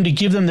asked our team to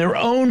give them their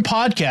own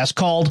podcast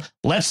called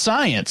Let's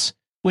Science,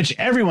 which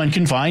everyone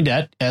can find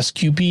at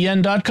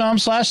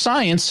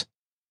sqpn.com/science.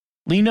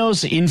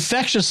 Lino's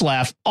infectious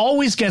laugh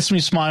always gets me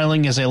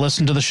smiling as I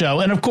listen to the show.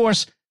 And of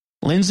course,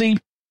 Lindsay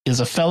is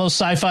a fellow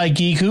sci-fi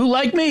geek who,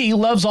 like me,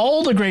 loves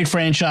all the great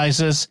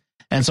franchises.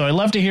 And so I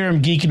love to hear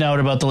him geeking out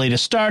about the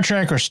latest Star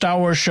Trek or Star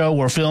Wars show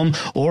or film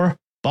or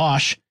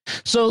Bosch.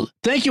 So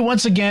thank you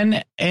once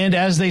again. And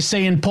as they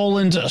say in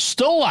Poland,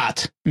 100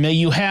 lat. May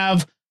you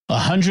have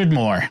 100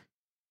 more.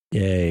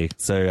 Yay.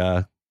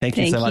 So thank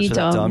you so much for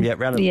that, Dom. Yeah,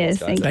 round of applause,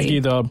 guys. Thank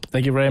you, Dom.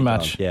 Thank you very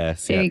much.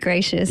 Yes. Very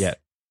gracious. Yeah.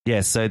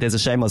 Yeah, so there's a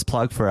shameless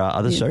plug for our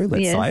other show,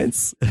 Let's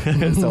Science.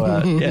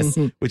 So yes,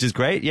 which is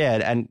great. Yeah,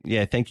 and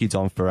thank you,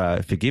 Dom,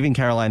 for giving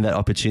Caroline that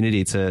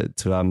opportunity to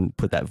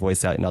put that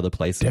voice out in other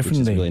places, which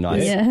is really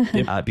nice.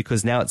 Yeah.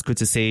 Because now it's good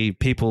to see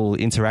people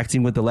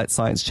interacting with the Let's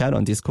Science chat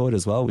on Discord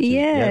as well. Which is,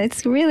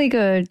 it's really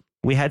good.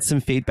 We had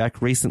some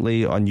feedback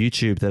recently on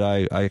YouTube that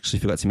I actually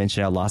forgot to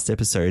mention in our last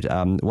episode.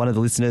 One of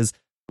the listeners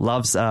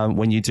loves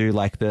when you do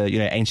like the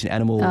ancient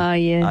animal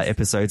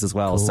episodes as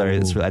well. Cool. So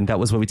and that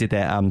was where we did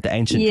the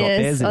ancient drop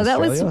bears in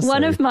Australia, that was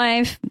one of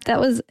my. That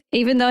was,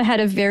 even though I had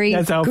a very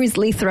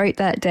grisly throat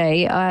that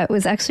day, it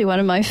was actually one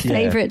of my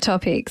favorite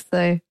topics.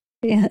 So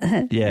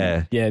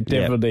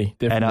definitely.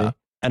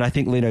 And I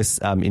think Lino's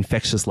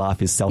infectious laugh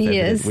is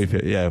self-evident.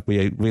 Yes.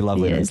 We love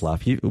Lino's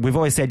laugh. We've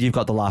always said you've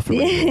got the laugh for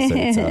radio, so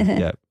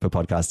it's, for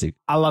podcasting.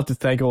 I love to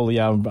thank all the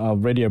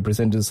radio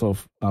presenters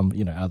of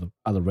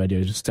other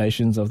radio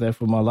stations out there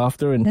for my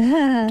laughter and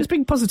just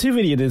bring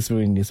positivity in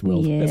this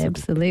world. Yeah,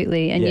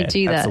 absolutely. And you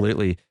do that.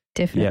 Absolutely.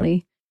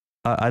 Definitely.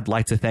 Yeah. I'd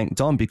like to thank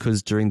Dom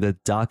because during the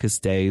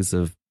darkest days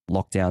of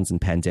lockdowns and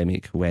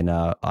pandemic, when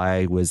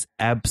I was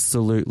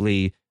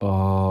absolutely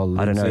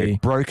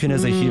broken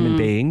as a human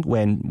being,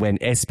 when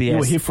SBS, you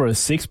were here for a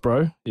 6,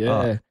 bro.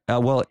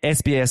 Well,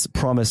 SBS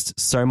promised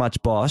so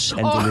much Bosch and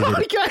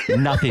delivered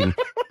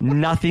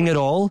nothing at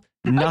all.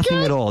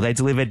 Nothing at all. They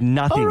delivered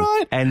nothing.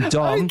 Right. And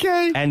Dom,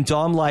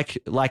 like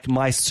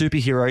my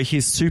superhero,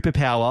 his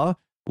superpower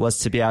was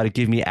to be able to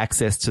give me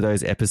access to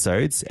those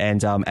episodes,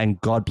 and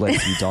God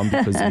bless you, Dom,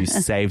 because you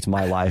saved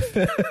my life,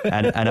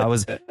 and I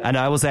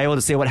was able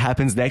to see what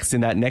happens next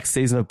in that next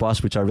season of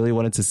Bosch, which I really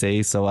wanted to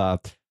see. So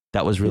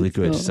that was really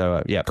good.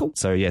 So cool.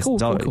 So yes, cool,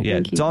 Dom,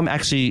 cool. Dom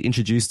actually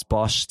introduced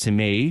Bosch to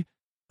me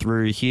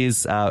through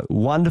his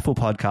wonderful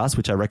podcast,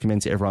 which I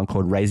recommend to everyone,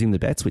 called Raising the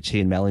Bets, which he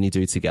and Melanie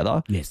do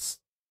together. Yes,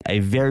 a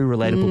very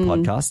relatable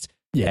podcast.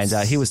 Yes,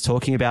 and he was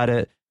talking about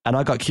it. And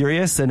I got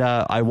curious and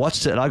I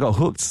watched it and I got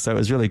hooked. So it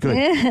was really good.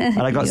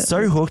 And I got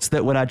so hooked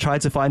that when I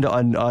tried to find it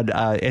on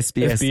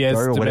SBS Go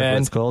or whatever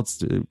it's called,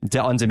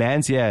 on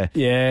demand, and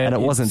it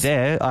wasn't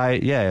there.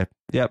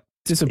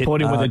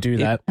 Disappointing when they do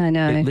that. I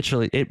know.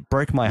 It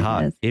broke my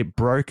heart. It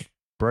broke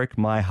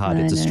my heart.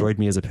 It destroyed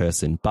me as a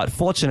person. But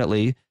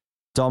fortunately,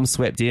 Dom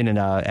swept in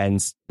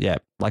and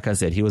like I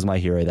said, he was my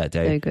hero that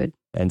day. So good.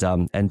 And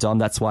Dom,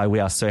 that's why we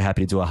are so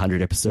happy to do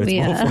 100 episodes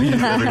more for you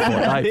every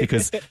fortnight,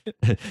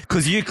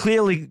 because you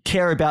clearly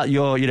care about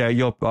your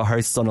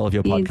hosts on all of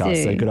your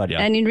podcasts. So good on you.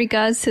 And in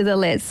regards to the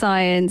Let's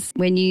Science,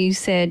 when you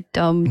said,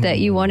 Dom, that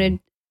you wanted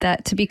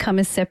that to become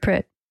a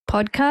separate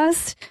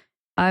podcast,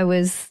 I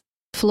was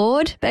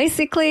floored,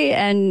 basically,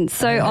 and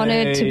so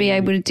honoured to be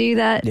able to do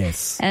that.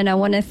 Yes. And I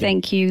want to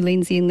thank you,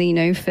 Lindsay and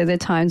Lino, for the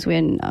times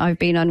when I've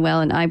been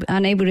unwell and I'm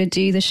unable to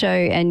do the show,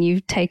 and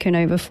you've taken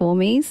over for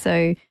me.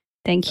 So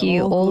thank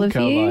you, all of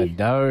you.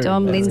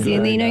 Dom, Lindsay,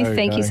 and Lino,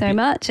 thank you so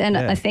much. And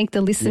I thank the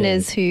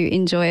listeners who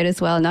enjoy it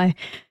as well. And I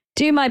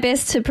do my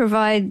best to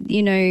provide,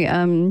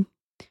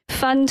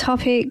 fun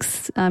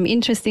topics,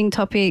 interesting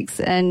topics.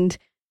 And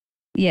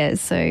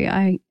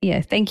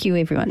thank you,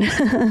 everyone.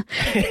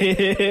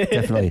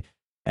 Definitely.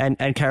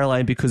 And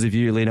Caroline, because of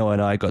you, Lino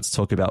and I got to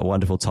talk about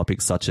wonderful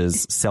topics such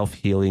as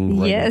self-healing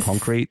robot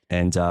concrete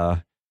and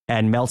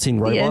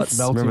melting robots.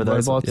 Remember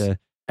those? Yeah.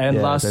 And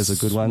those are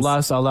good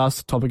ones. Our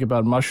last topic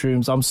about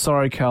mushrooms. I'm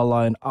sorry,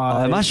 Caroline.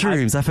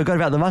 Mushrooms. I forgot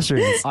about the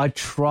mushrooms. I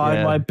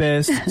tried my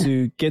best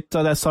to get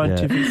to that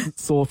scientific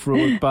thought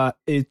through it, but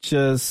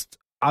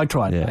I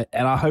tried,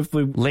 and I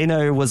hopefully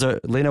Lino was a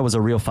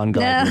real fun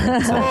guy.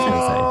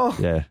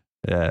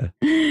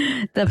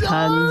 The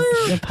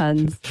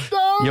puns.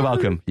 You're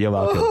welcome.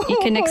 You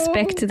can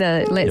expect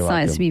the Let's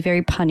Science to be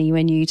very punny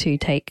when you two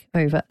take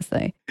over.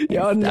 So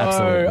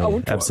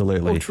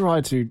absolutely. We'll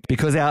try to,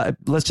 because our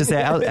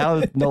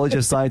knowledge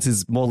of science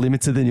is more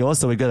limited than yours,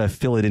 so we've got to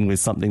fill it in with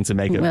something to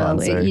make it fun.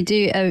 So you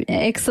do an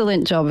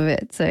excellent job of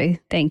it. So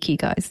thank you,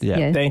 guys.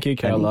 Yeah. Thank you,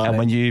 Caroline.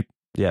 And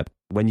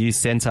when you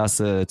sent us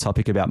a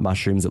topic about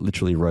mushrooms, it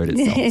literally wrote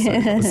itself. So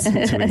it was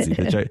too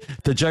easy.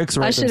 The jokes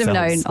wrote themselves. I should have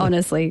known,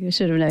 honestly. I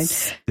should have known.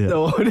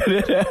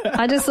 Yeah.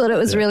 I just thought it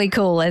was really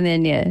cool. And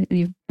then,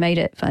 you made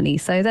it funny.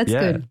 So that's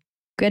good.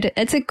 Good.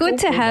 It's good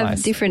to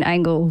have different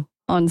angle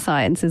on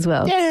science as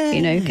well.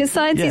 Yeah. Because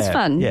science is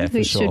fun. Yeah,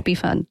 it should be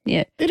fun.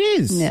 Yeah. It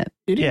is. Yeah.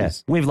 It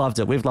is. We've loved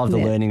it. We've loved the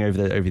learning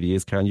over the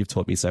years, Karen. You've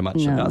taught me so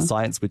much about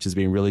science, which has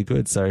been really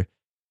good. So,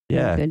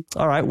 Good.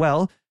 All right.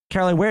 Well,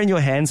 Caroline, we're in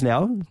your hands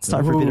now. It's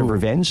time for a bit of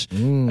revenge.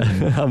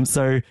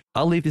 So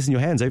I'll leave this in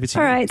your hands. Over to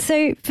you. All right.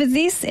 So for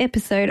this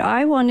episode,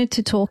 I wanted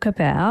to talk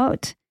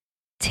about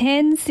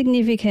 10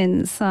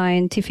 significant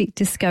scientific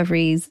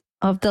discoveries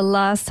of the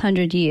last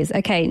 100 years.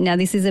 Okay. Now,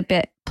 this is a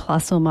bit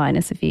plus or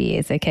minus a few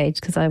years, okay,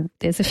 because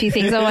there's a few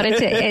things I wanted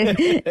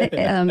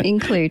to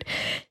include.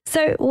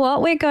 So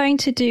what we're going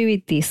to do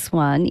with this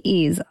one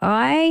is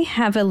I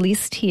have a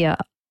list here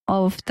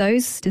of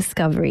those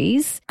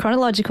discoveries,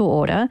 chronological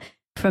order,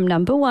 from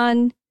number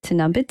 1 to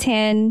number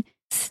 10.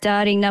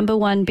 starting number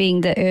 1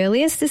 being the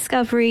earliest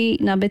discovery,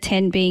 number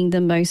 10 being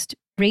the most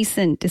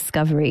recent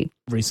discovery.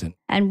 Recent.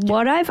 And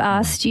what I've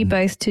asked you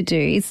both to do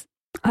is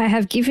I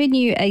have given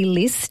you a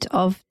list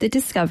of the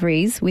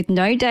discoveries with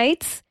no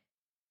dates.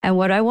 And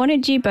what I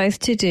wanted you both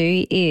to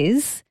do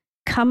is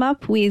come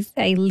up with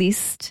a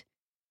list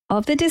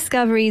of the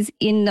discoveries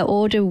in the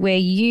order where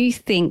you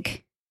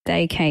think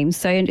they came.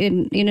 So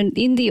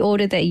in the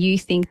order that you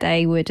think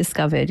they were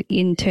discovered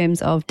in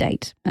terms of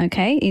date,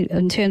 okay,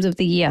 in terms of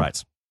the year.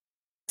 Right.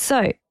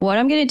 So what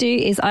I'm going to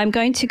do is I'm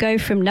going to go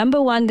from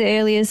number 1, the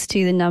earliest,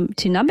 to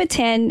number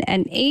 10,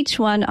 and each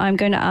one I'm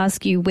going to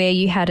ask you where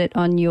you had it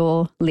on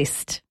your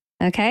list.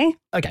 Okay?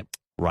 Okay.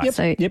 Right. Yep.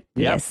 So,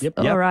 yes. Yep.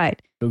 All right.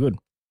 Good.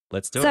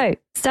 Let's do it. So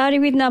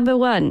starting with number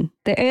 1,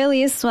 the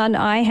earliest one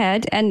I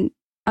had, and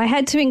I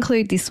had to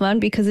include this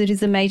one because it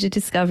is a major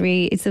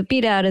discovery. It's a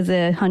bit out of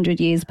the 100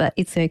 years, but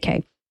it's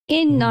okay.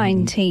 In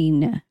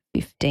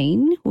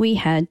 1915, we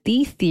had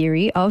the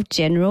theory of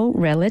general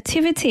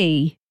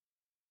relativity.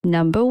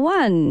 Number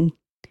 1.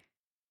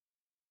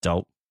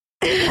 Dope.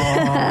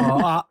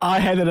 I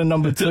had it at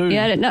number 2. You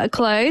had it not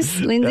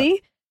close,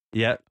 Lindsay?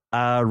 Yeah.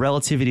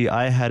 Relativity,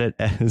 I had it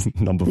as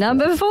number 4.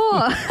 Number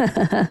 4.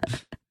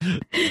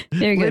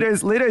 Very good.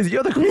 Litos,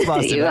 you're the quiz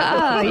master. You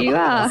are.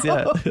 Yeah.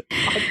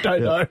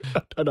 I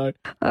don't know.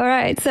 All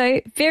right.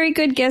 So very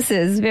good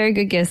guesses. Very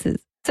good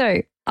guesses.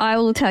 So I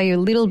will tell you a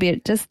little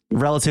bit, just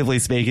relatively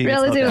speaking.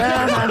 Generally.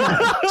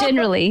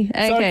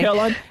 Okay. So,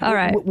 Caroline, all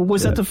right.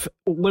 Was that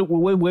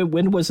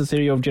when was the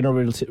theory of general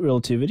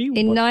relativity?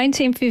 In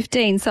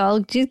 1915. So I'll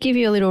just give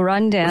you a little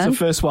rundown. What's the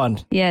first one?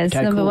 Yes,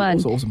 okay, number cool. 1.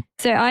 That's awesome.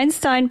 So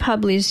Einstein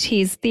published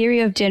his theory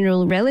of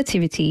general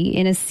relativity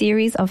in a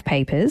series of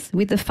papers,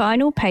 with the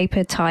final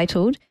paper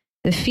titled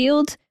The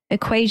Field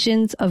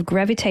Equations of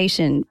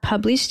Gravitation,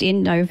 published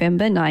in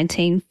November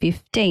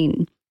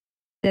 1915.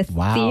 The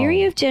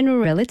theory of general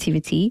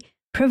relativity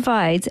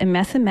provides a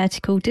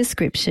mathematical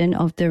description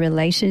of the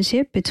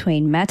relationship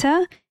between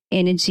matter,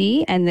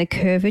 energy, and the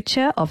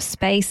curvature of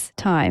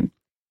space-time.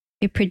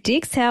 It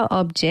predicts how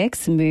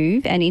objects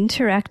move and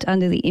interact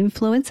under the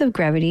influence of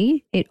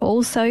gravity. It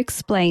also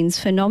explains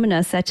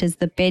phenomena such as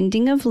the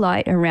bending of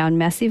light around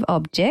massive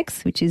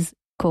objects, which is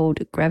called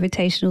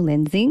gravitational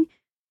lensing,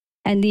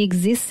 and the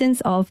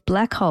existence of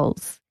black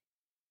holes.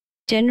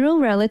 General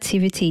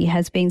relativity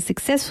has been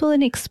successful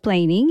in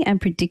explaining and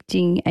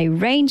predicting a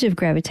range of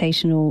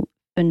gravitational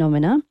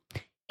phenomena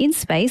in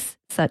space,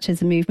 such as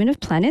the movement of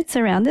planets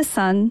around the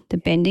sun, the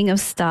bending of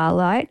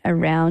starlight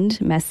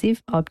around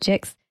massive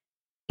objects,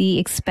 the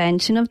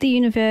expansion of the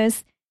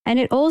universe, and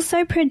it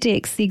also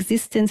predicts the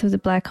existence of the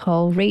black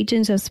hole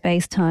regions of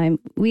space-time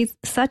with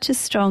such a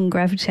strong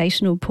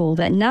gravitational pull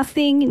that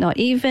nothing, not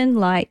even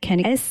light,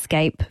 can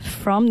escape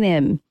from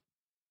them.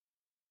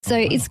 So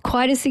it's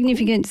quite a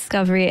significant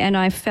discovery, and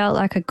I felt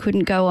like I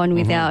couldn't go on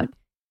without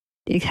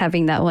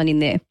having that one in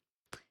there.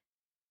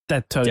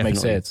 That totally makes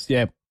sense.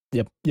 Yep.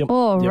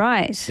 All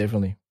right.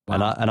 Definitely.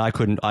 Wow. And I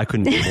couldn't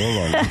be more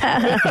wrong.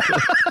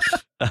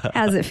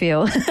 How's it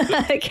feel?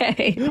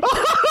 Okay.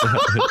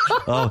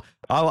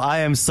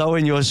 I am so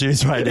in your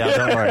shoes right now.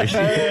 Don't worry.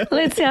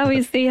 Let's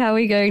see how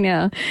we go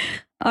now.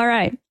 All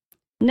right.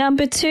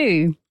 Number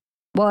 2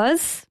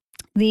 was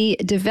the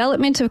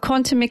development of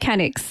quantum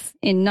mechanics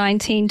in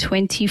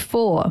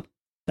 1924.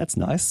 That's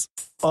nice.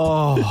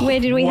 Oh, where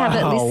did we have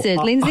it listed,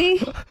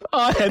 Lindsay?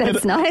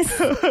 That's nice.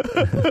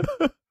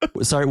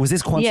 Sorry, was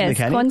this quantum mechanics?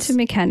 Yes, quantum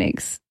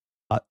mechanics.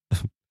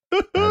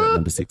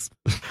 Number 6.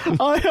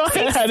 I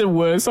had it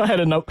worse. I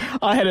had a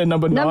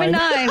number 9. Number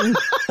 9.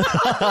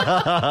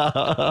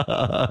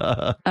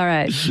 All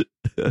right.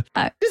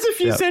 Just a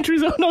few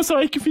centuries off. No,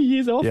 sorry, a few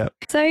years off. Yep.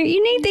 So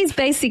you need these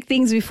basic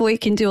things before you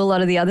can do a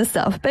lot of the other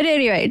stuff. But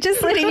anyway,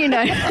 just letting you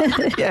know.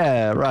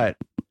 Yeah, right.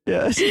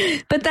 Yes.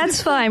 But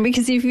that's fine,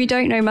 because if you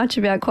don't know much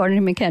about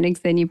quantum mechanics,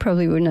 then you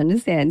probably wouldn't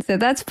understand. So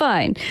that's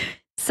fine.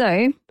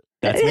 So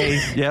that's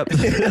me. Yep.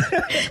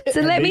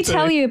 So let me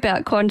tell you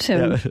about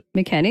quantum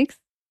mechanics.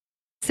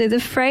 So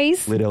the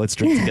phrase... let's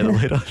drink together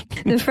later.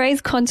 The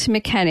phrase quantum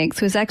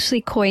mechanics was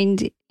actually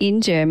coined in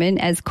German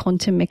as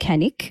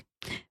Quantenmechanik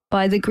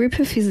by the group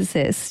of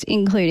physicists,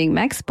 including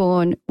Max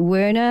Born,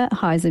 Werner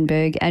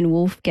Heisenberg, and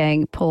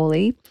Wolfgang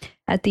Pauli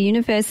at the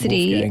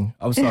University... Wolfgang.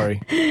 I'm sorry.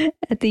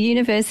 At the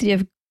University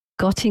of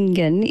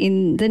Göttingen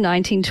in the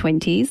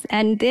 1920s,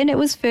 and then it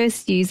was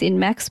first used in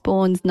Max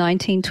Born's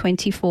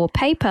 1924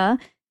 paper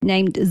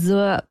named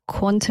Zur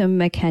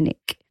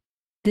Quantenmechanik.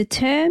 The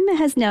term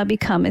has now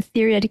become a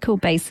theoretical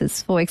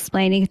basis for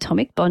explaining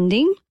atomic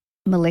bonding,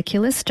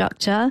 molecular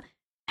structure,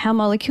 how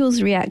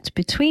molecules react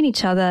between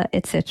each other,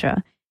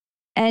 etc.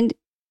 And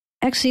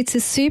actually, it's a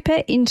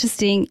super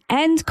interesting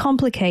and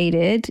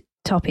complicated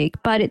topic,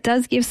 but it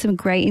does give some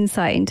great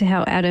insight into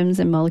how atoms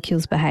and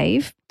molecules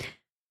behave.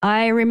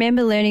 I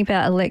remember learning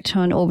about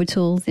electron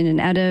orbitals in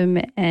an atom,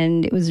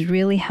 and it was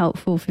really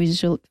helpful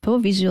for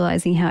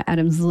visualizing how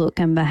atoms look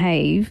and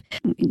behave,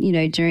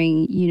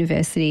 during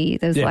university.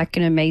 There was like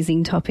an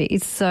amazing topic.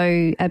 It's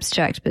so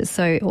abstract, but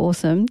so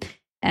awesome.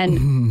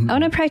 And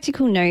on a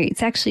practical note,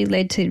 it's actually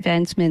led to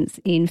advancements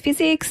in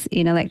physics,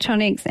 in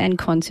electronics, and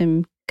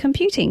quantum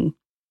computing.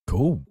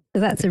 Cool.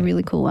 So that's a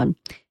really cool one.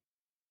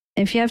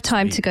 If you have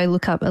time to go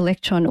look up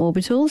electron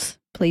orbitals,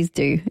 please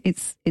do.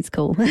 It's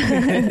cool.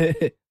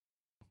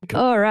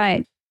 All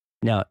right.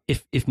 Now,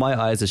 if my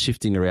eyes are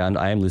shifting around,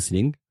 I am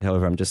listening.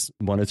 However, I'm just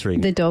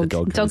monitoring the dog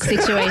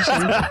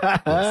situation.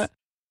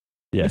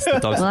 Yes, the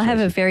dog Well, I have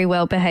a situation. very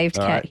well-behaved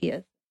cat right.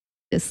 here,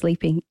 just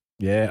sleeping.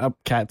 Yeah,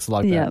 cats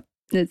like Yeah, that.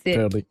 that's it.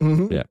 Totally.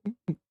 Yeah.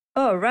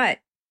 All right.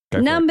 Go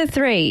for Number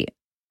 3,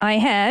 I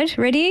had,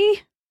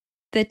 ready?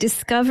 The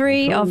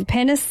discovery of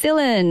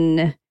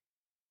penicillin.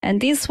 And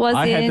this was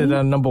I had it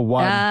on number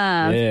 1.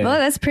 Yeah. Well,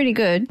 that's pretty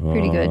good.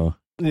 Pretty good. Oh.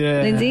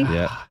 Yeah. Lindsay?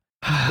 Yeah.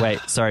 Wait,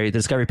 sorry. The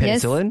discovery of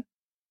Yes. penicillin?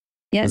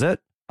 Yes. Was it?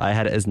 I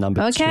had it as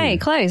number 2. Okay,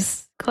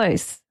 close. Okay.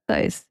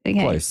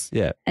 Close,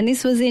 yeah. And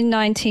this was in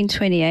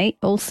 1928.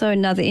 Also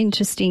another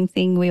interesting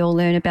thing we all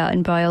learn about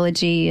in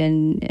biology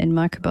and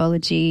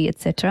microbiology,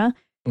 etc.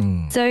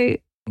 So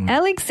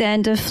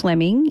Alexander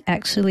Fleming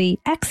actually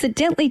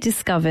accidentally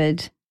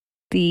discovered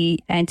the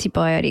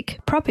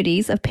antibiotic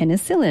properties of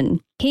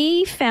penicillin.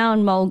 He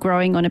found mold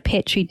growing on a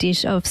petri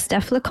dish of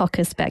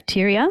Staphylococcus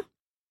bacteria.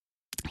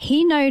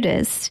 He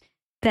noticed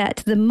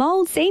that the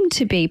mold seemed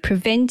to be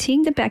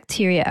preventing the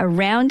bacteria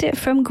around it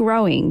from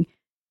growing.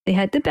 They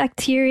had the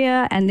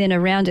bacteria and then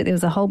around it there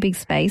was a whole big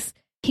space.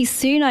 He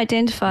soon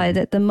identified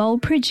that the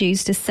mold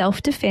produced a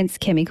self-defense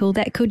chemical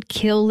that could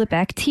kill the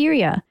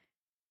bacteria.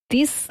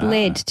 This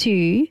led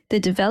to the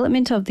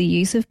development of the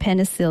use of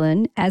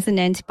penicillin as an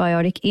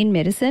antibiotic in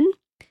medicine,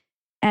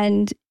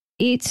 and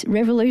it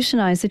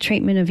revolutionized the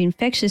treatment of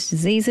infectious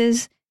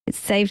diseases. It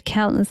saved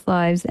countless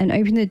lives and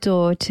opened the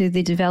door to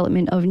the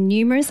development of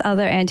numerous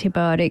other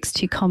antibiotics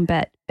to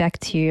combat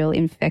bacterial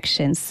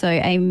infections. So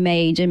a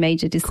major,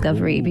 major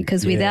discovery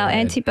because without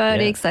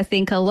antibiotics, I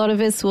think a lot of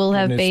us will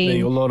have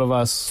been a lot of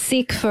us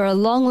sick for a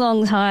long,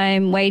 long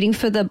time, waiting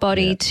for the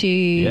body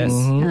to,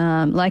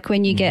 like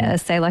when you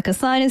get, say, like a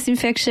sinus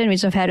infection,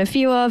 which I've had a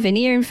few of, an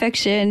ear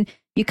infection,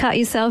 you cut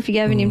yourself, you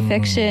have an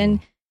infection.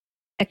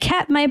 A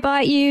cat may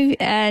bite you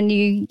and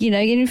you get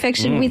an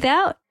infection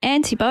without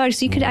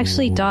antibiotics. You could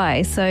actually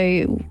die.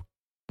 So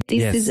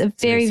this is a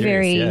very,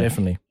 very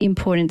definitely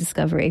important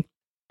discovery.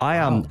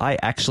 I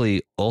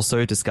actually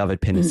also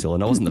discovered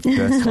penicillin. I wasn't the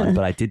first one,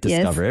 but I did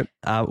discover it.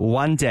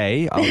 One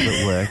day I was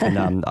at work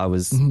and I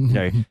was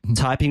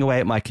typing away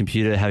at my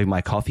computer, having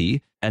my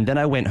coffee, and then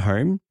I went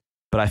home,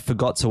 but I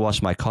forgot to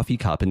wash my coffee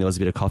cup and there was a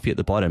bit of coffee at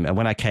the bottom. And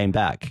when I came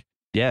back,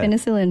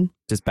 penicillin.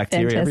 Just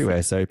bacteria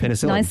everywhere. So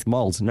penicillin, Nice-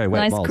 molds. No, wet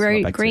Nice molds.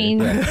 green,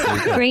 not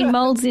bacteria. green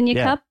molds in your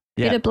Yeah. cup.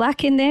 Bit of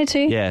black in there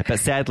too. Yeah, but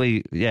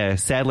sadly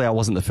I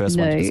wasn't the first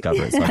one to No.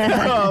 discover it. So I can't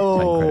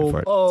claim credit for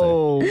it.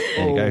 So,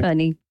 there you go.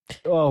 Funny.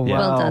 Oh, Yeah.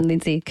 Well done,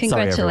 Lindsay.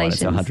 Congratulations.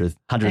 Sorry, everyone. It's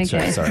 100th show.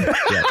 Okay. Sorry.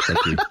 Yeah,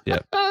 thank you. Yeah.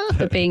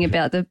 For being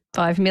about the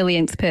 5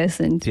 millionth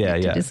person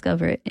to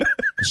discover it.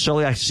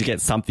 Surely I should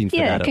get something for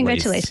Yeah, that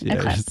congratulations.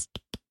 at least.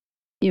 Okay.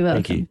 You're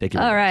welcome. Thank you.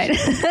 All right.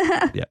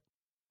 Yeah.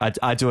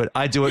 I do it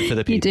for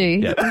the people. You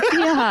do. Yeah.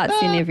 Your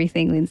heart's in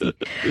everything, Lindsay.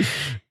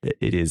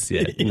 It is,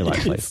 yeah, in the right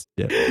place.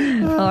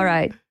 Yeah. All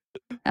right.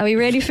 Are we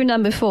ready for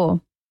number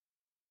 4?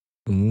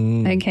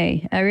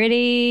 Okay. Are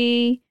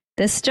ready?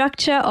 The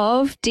structure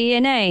of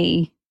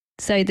DNA.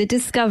 So the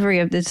discovery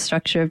of the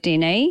structure of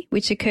DNA,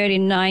 which occurred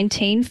in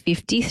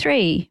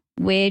 1953.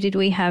 Where did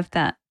we have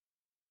that?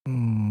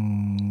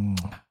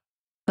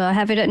 So I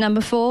have it at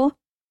number 4.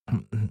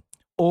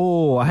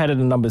 Oh, I had it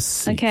at number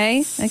 6.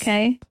 Okay.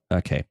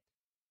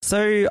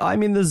 So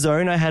I'm in the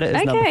zone. I had it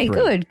as number 3.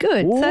 Good.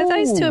 So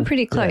those two are Ooh.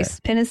 pretty close.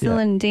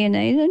 Penicillin and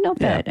DNA, they're not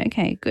bad.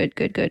 Okay, good.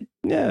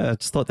 Yeah, I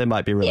just thought they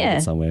might be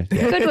related somewhere.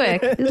 Yeah. Good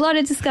work. There's a lot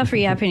of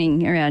discovery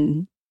happening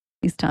around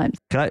these times.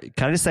 Can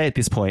I just say at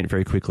this point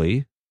very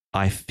quickly,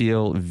 I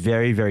feel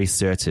very, very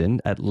certain,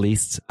 at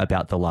least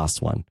about the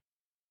last one.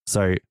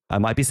 So I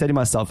might be setting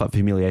myself up for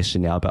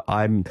humiliation now, but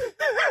I'm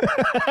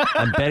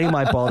betting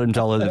my bottom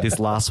dollar that this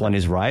last one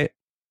is right.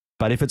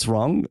 But if it's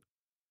wrong,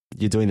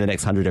 you're doing the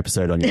next 100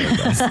 episode on your own,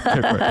 guys. Go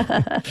for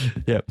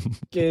it. Yep.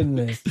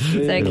 Goodness. It's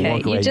okay.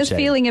 Walk away You're just shame.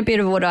 feeling a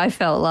bit of what I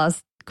felt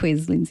last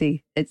quiz,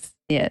 Lindsay. It's,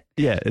 Yeah,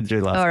 it's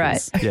your last All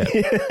right. quiz.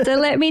 Yeah. So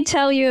let me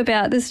tell you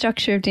about the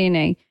structure of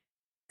DNA.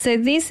 So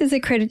this is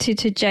accredited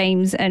to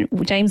James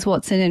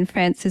Watson and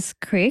Francis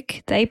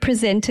Crick. They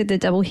presented the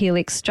double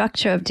helix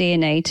structure of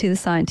DNA to the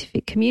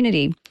scientific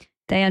community.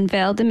 They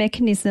unveiled the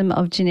mechanism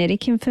of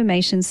genetic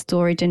information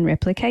storage and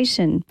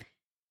replication.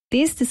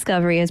 This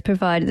discovery has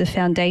provided the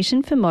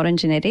foundation for modern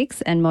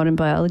genetics and modern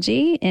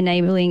biology,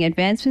 enabling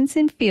advancements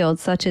in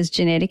fields such as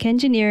genetic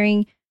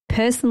engineering,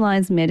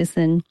 personalized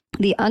medicine,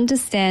 the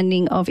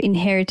understanding of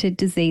inherited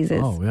diseases.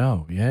 Oh,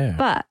 wow. Yeah.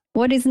 But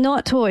what is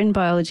not taught in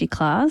biology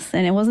class,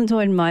 and it wasn't taught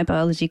in my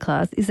biology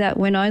class, is that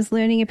when I was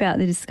learning about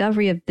the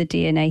discovery of the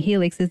DNA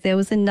helix, is there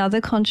was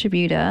another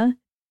contributor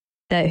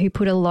who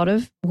put a lot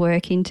of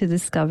work into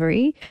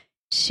discovery.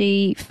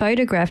 She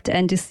photographed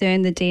and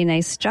discerned the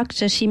DNA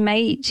structure. She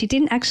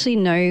didn't actually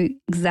know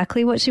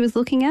exactly what she was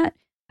looking at,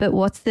 but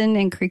Watson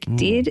and Crick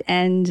did,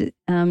 and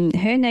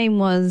her name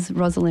was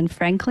Rosalind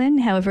Franklin.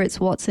 However, it's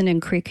Watson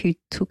and Crick who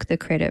took the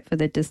credit for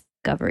the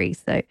discovery.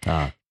 So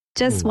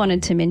just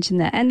wanted to mention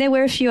that. And there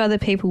were a few other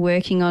people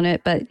working on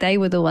it, but they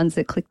were the ones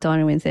that clicked on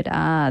and said,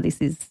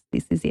 this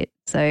is it.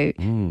 So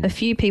a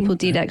few people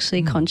did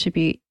actually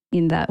contribute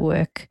in that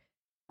work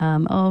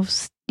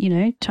of,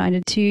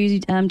 trying to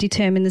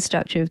determine the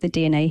structure of the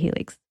DNA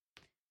helix.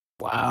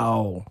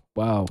 Wow.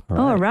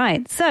 All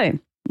right. So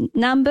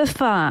number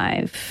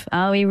 5.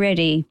 Are we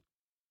ready?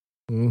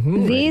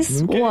 Mm-hmm.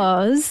 This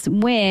was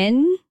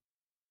when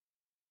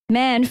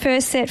man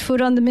first set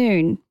foot on the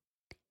moon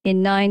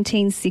in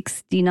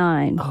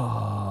 1969.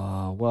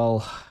 Oh,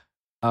 well,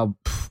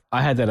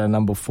 I had that at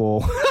number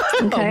 4.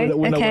 Okay. I know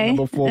what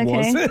number 4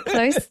 was.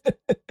 Close.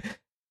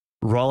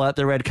 Roll out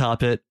the red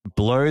carpet,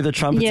 blow the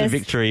trumpets of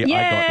victory. Yay,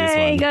 I got this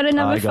one. Got a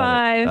number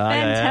 5. it.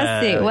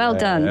 Fantastic. Well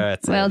done.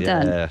 Well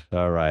done.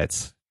 All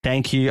right.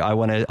 Thank you. I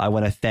want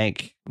to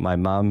thank my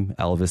mum,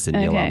 Elvis, and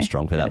Neil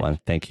Armstrong for that one.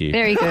 Thank you.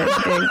 Very good.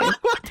 Very good.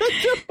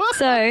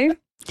 So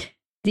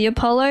the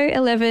Apollo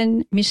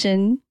 11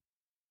 mission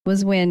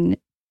was when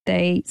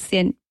they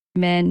sent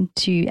men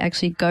to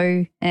actually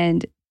go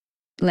and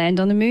land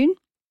on the moon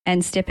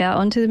and step out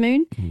onto the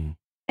moon.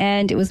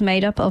 And it was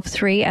made up of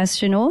 3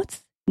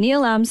 astronauts,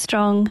 Neil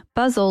Armstrong,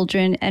 Buzz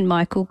Aldrin, and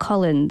Michael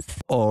Collins.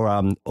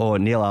 Or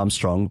Neil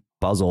Armstrong,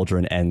 Buzz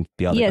Aldrin, and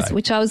the other guy.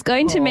 Which I was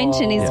going to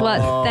mention is what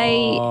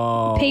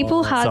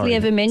people hardly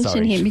ever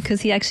mention him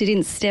because he actually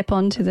didn't step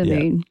onto the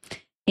moon.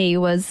 He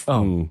was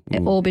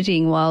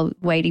orbiting while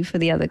waiting for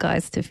the other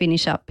guys to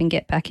finish up and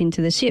get back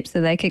into the ship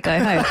so they could go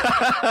home.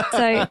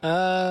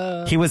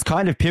 So he was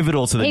kind of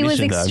pivotal to the mission. He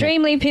was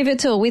extremely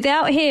pivotal.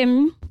 Without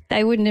him,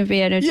 they wouldn't have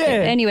been able to.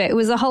 Anyway, it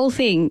was a whole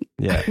thing.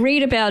 Yeah.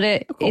 Read about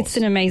it. It's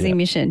an amazing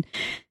mission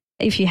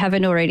if you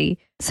haven't already.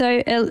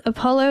 So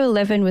Apollo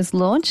 11 was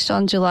launched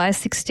on July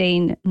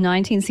 16,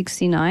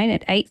 1969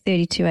 at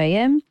 8:32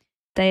 a.m.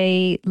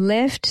 They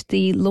left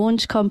the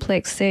Launch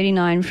Complex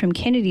 39 from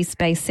Kennedy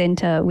Space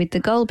Center with the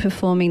goal of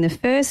performing the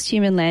first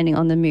human landing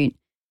on the moon.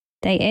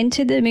 They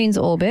entered the moon's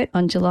orbit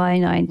on July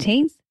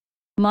 19th.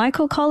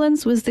 Michael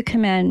Collins was the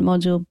command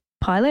module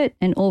pilot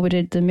and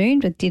orbited the moon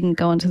but didn't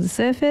go onto the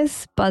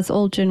surface. Buzz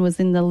Aldrin was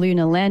in the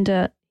lunar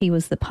lander. He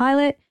was the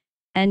pilot.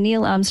 And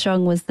Neil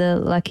Armstrong was the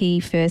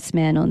lucky first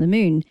man on the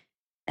moon,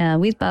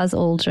 with Buzz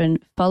Aldrin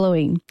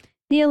following.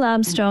 Neil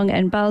Armstrong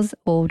and Buzz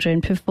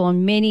Aldrin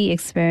performed many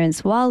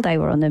experiments while they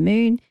were on the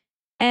moon,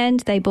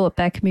 and they brought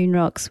back moon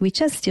rocks,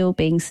 which are still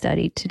being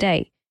studied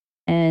today.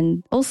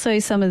 And also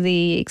some of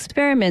the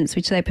experiments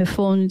which they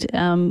performed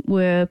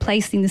were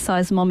placing the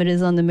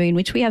seismometers on the moon,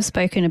 which we have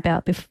spoken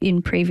about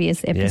in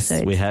previous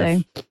episodes. Yes, we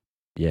have. So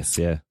yes,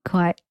 yeah.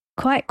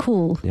 Quite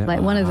cool. Yeah. Like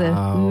one of the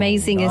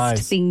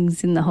amazingest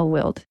things in the whole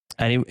world.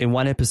 And in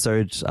one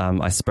episode,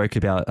 I spoke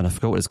about, and I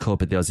forgot what it's called,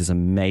 but there was this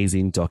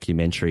amazing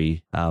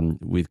documentary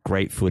with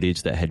great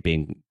footage that had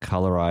been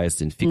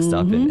colorized and fixed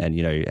up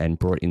and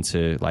brought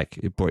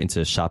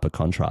into sharper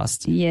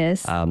contrast.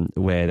 Yes.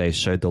 Where they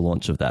showed the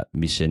launch of that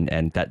mission,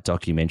 and that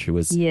documentary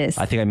was. Yes.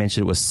 I think I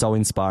mentioned it was so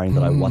inspiring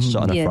that I watched it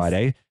on a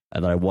Friday,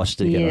 and then I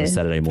watched it again on a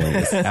Saturday morning.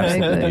 It was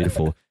absolutely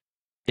beautiful.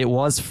 It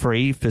was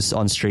free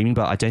on streaming,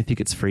 but I don't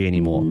think it's free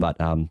anymore. But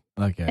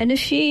okay. And a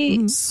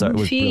few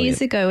years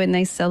ago when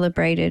they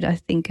celebrated, I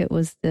think it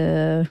was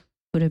the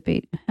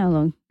 50th,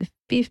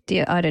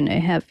 I don't know,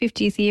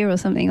 50th year or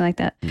something like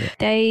that.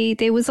 Yeah.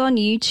 There was on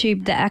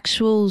YouTube the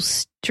actual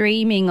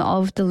streaming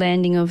of the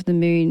landing of the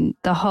moon,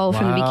 the whole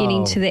from the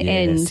beginning to the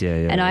end.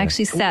 And I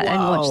actually sat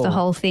and watched the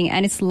whole thing,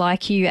 and it's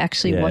like you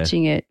actually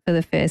watching it for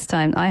the first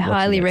time. I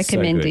highly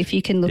recommend if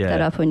you can look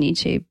that up on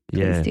YouTube,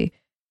 please do.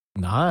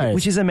 Nice.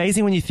 Which is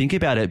amazing when you think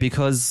about it,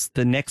 because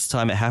the next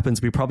time it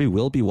happens, we probably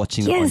will be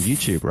watching it on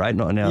YouTube, right?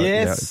 Not on our.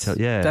 Yes.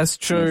 That's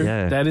true.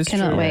 Yeah. That is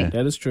Cannot true. wait.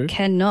 That is true.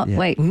 Cannot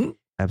wait. Mm-hmm.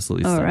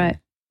 Absolutely. All stunning. right.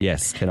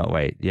 Yes, cannot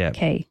wait. Yeah.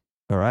 Okay.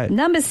 All right.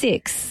 Number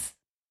 6.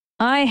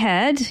 I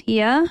had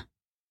here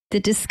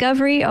the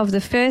discovery of the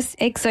first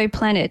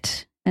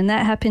exoplanet, and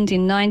that happened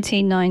in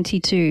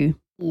 1992.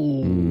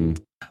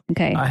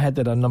 Okay. I had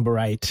that on number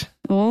 8.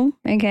 Oh,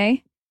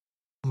 okay.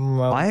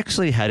 Well, I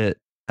actually had it.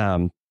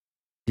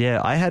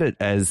 I had it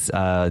as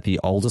the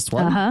oldest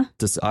one.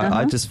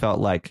 I just felt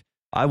like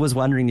I was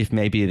wondering if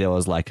maybe there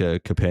was like a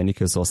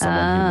Copernicus or someone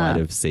who might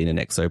have seen an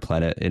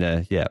exoplanet in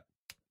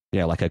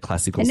like a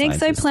classical. An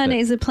scientist, exoplanet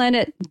is a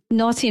planet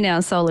not in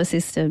our solar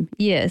system.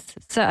 Yes.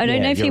 So I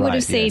don't know if you would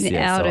have seen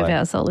out of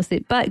our solar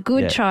system, but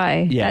good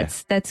try. Yeah.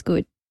 That's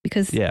good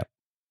because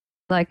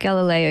like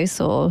Galileo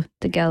saw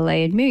the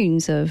Galilean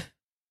moons of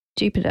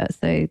Jupiter.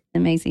 So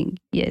amazing.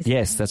 Yes.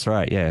 Yes, that's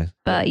right. Yeah.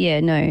 But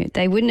no,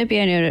 they wouldn't have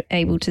been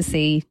able to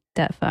see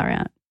that far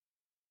out.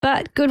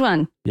 But good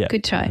one. Yeah.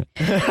 Good try.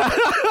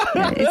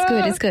 It's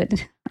good. It's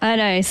good. I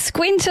know.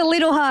 Squint a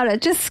little harder.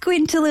 Just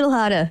squint a little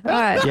harder. All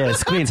right. Yeah,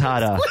 squint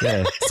harder.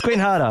 Yeah.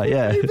 Squint harder.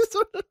 Yeah.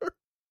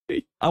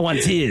 I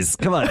want tears.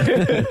 Come on.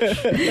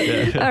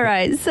 All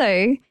right.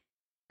 So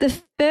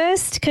The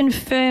first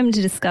confirmed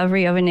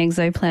discovery of an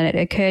exoplanet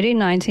occurred in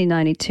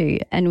 1992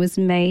 and was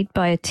made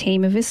by a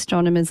team of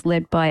astronomers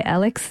led by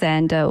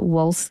Alexander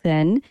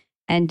Wolfson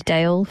and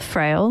Dale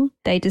Frail.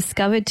 They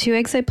discovered 2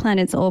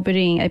 exoplanets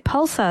orbiting a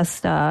pulsar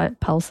star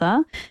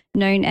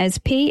known as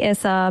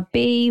PSR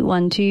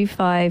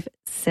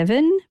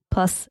B1257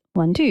 plus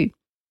 12.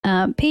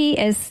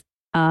 PSR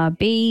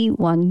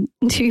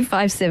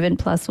B1257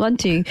 plus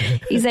 12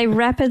 is a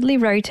rapidly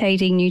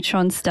rotating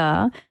neutron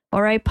star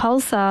or a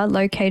pulsar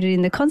located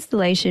in the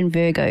constellation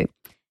Virgo.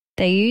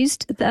 They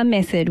used a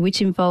method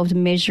which involved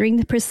measuring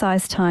the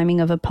precise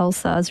timing of a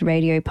pulsar's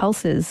radio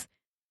pulses.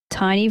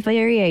 Tiny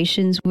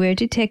variations were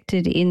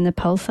detected in the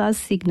pulsar's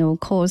signal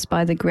caused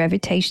by the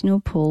gravitational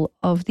pull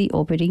of the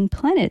orbiting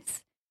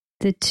planets.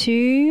 The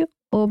 2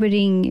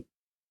 orbiting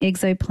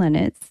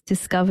exoplanets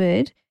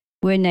discovered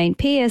were named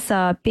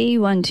PSR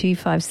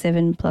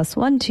B1257 plus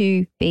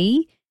 12b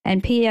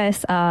and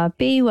PSR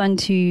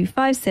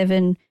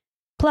B1257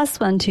 plus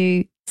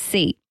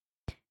 12c.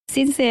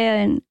 Since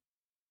then,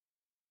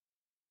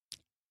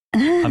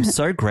 I'm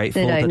so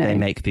grateful that they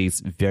make these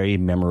very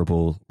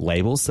memorable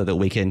labels so that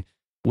we can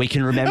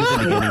remember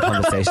them again in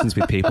conversations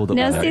with people that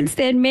we know. Since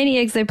then, many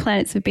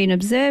exoplanets have been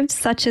observed,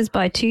 such as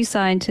by 2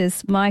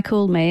 scientists,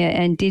 Michael Mayer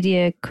and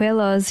Didier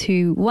Queloz,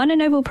 who won a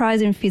Nobel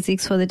Prize in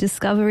Physics for the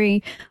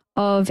discovery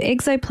of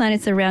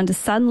exoplanets around a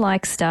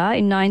sun-like star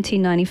in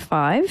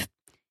 1995,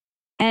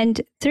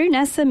 and through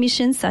NASA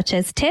missions such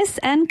as TESS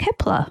and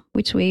Kepler,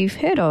 which we've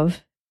heard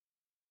of.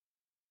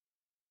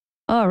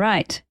 All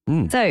right.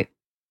 So,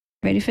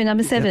 ready for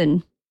number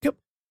 7? Yep.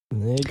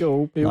 There you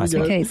go. Here we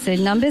go. Okay, so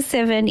number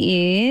 7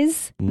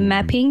 is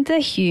mapping the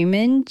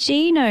human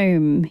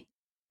genome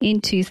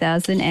in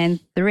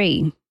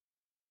 2003.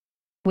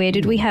 Where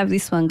did we have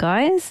this one,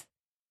 guys?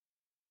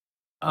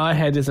 I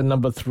had this at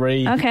number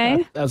 3.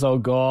 Okay. That's all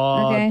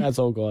God. Okay. That's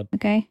all God.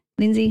 Okay.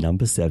 Lindsay?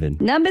 Number 7.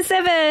 Number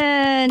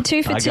 7.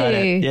 2 for 2. Got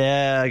it.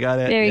 Yeah, I got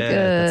it. Very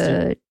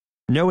good.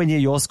 Nowhere near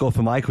your score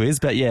for my quiz,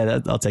 but yeah,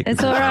 I'll take it.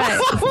 It's all right.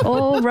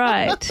 All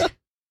right.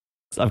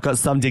 I've got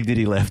some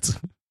dignity left.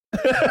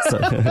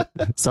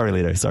 Sorry,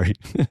 Lito. Sorry.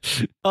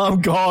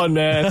 I'm gone,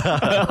 man.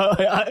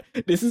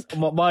 This is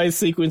my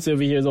sequence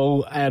over here is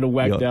all out of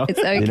whack now. It's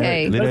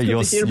okay.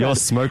 Lito, you're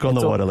smoke on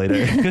the water,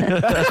 Lito.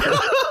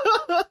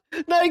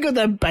 Now you got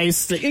that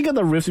bass thing. You got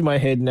the riff in my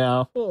head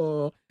now.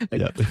 Oh.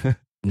 Yep.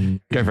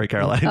 Go for it,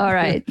 Caroline. All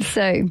right.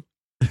 So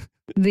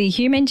the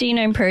Human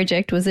Genome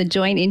Project was a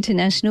joint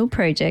international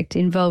project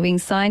involving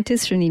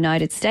scientists from the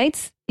United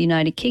States, the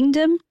United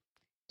Kingdom,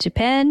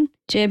 Japan,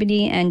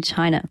 Germany, and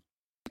China.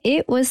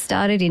 It was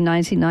started in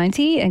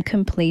 1990 and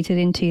completed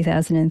in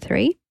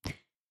 2003.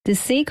 The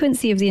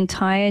sequencing of the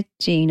entire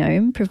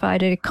genome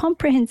provided a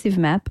comprehensive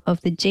map of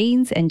the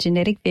genes and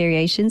genetic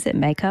variations that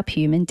make up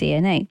human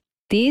DNA.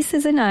 This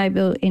has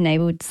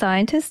enabled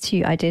scientists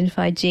to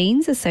identify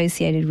genes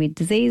associated with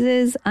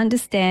diseases,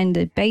 understand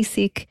the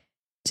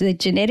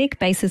genetic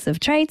basis of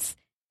traits,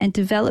 and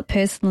develop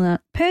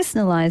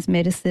personalized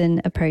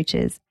medicine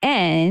approaches.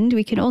 And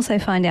we can also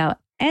find out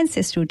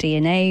ancestral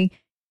DNA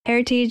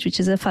heritage, which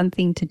is a fun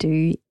thing to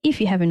do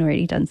if you haven't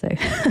already done so.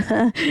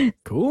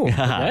 Cool.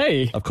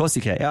 Hey. Of course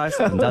you can. Yeah, I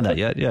haven't done that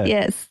yet. Yeah.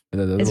 Yes.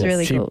 It's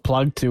really cool.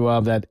 Plug to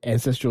that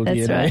ancestral That's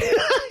DNA. Right.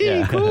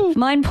 Yeah. Cool.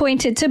 Mine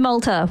pointed to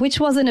Malta, which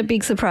wasn't a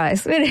big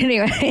surprise. But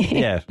anyway.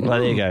 Yeah.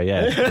 Well, there you go.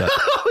 Yeah.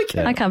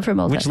 I come from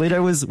Malta. Which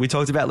Lito we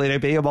talked about Lito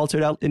being a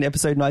Malta in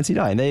episode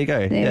 99. There you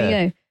go. There you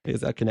go.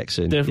 Here's our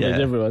connection.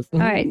 Definitely was. All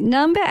right.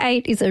 Number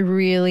 8 is a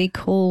really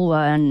cool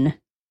one.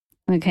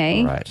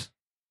 Okay.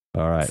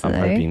 All right. So,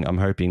 I'm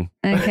hoping.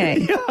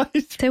 Okay.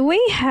 So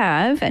we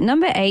have at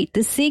number 8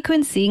 the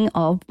sequencing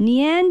of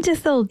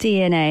Neanderthal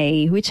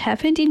DNA, which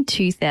happened in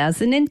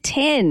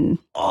 2010.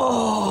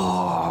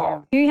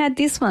 Oh. Who had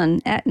this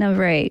one at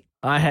number 8?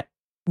 Did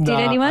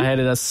anyone? I had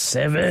it as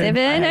 7.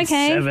 7?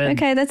 Okay. 7.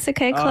 Okay, that's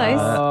okay. Close.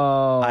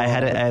 I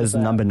had it as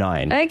number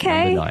 9.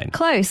 Okay. Number 9.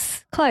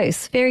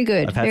 Close. Very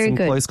good. I've had Very some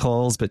good. close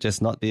calls, but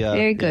just not the...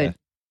 Very good.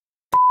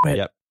 Yeah.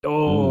 Yep.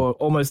 Oh,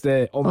 almost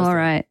there. All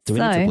right. Do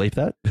we need to bleep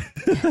that?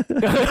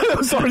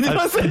 I'm sorry, did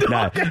I say that?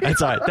 No,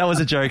 that's all right. That was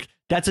a joke.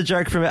 That's a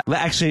joke from...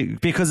 Actually,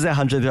 because it's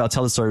our 100th, I'll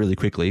tell the story really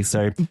quickly.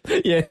 So,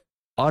 yeah.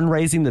 On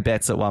Raising the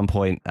Bets at one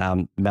point,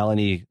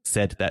 Melanie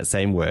said that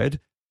same word.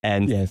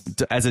 And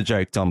as a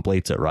joke, Dom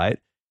bleeped it, right?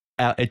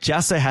 It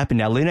just so happened.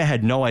 Now, Lena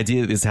had no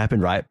idea that this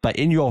happened, right? But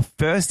in your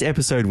first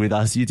episode with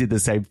us, you did the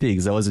same thing.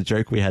 So it was a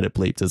joke. We had it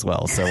bleeped as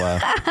well. So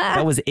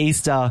that was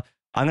Easter...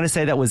 I'm going to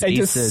say that was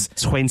Easter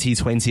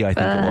 2020, I think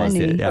it was.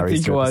 I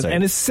think it was.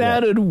 And it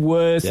sounded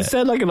worse. It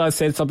sounded like I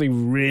said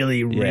something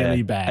really,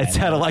 really bad. It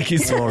sounded like you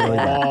saw really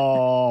bad.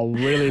 Oh,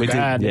 really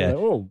bad.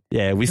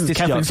 We stitched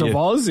Catholics of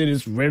Oz. It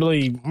is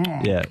really...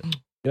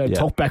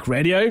 talk back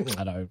radio.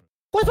 I know.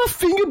 Why's my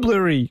finger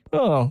blurry?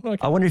 Oh,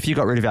 okay. I wonder if you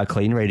got rid of our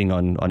clean rating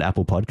on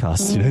Apple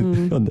Podcasts.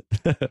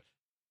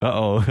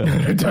 Uh-oh.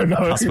 I don't know.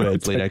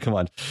 Passwords, Lino, come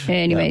on.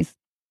 Anyways.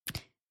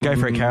 Go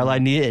for it,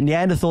 Caroline.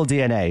 Neanderthal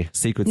DNA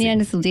sequencing.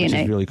 Neanderthal DNA, which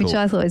is really cool. which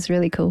I thought was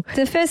really cool.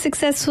 The first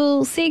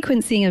successful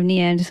sequencing of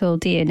Neanderthal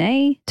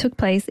DNA took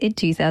place in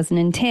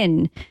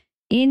 2010.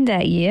 In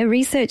that year, a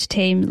research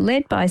team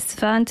led by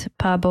Svante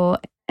Pääbo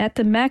at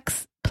the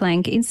Max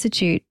Planck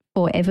Institute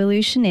for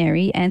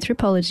Evolutionary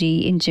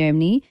Anthropology in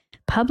Germany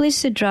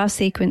published a draft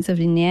sequence of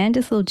the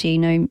Neanderthal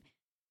genome.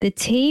 The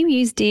team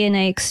used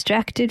DNA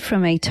extracted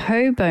from a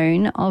toe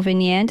bone of a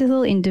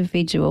Neanderthal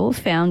individual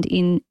found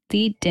in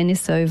the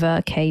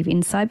Denisova cave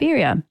in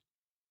Siberia.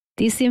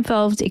 This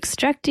involved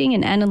extracting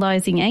and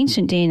analyzing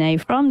ancient DNA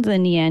from the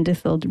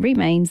Neanderthal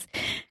remains,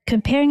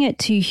 comparing it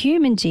to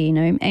human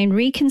genome, and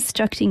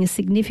reconstructing a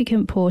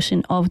significant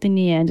portion of the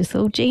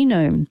Neanderthal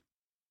genome.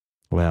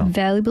 Wow.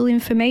 Valuable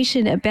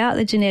information about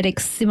the genetic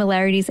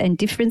similarities and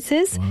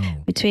differences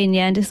between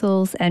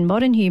Neanderthals and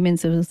modern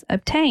humans was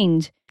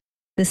obtained.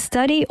 The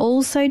study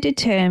also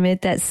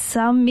determined that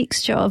some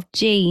mixture of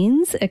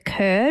genes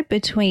occurred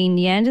between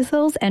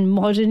Neanderthals and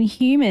modern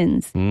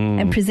humans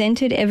and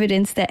presented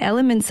evidence that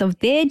elements of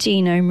their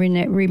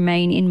genome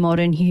remain in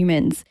modern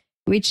humans,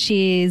 which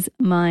is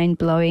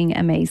mind-blowing,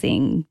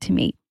 amazing to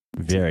me.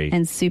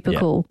 And super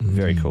cool.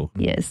 Very cool.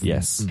 Yes.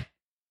 Yes.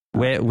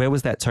 Where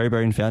was that toe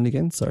bone found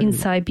again? Sorry. In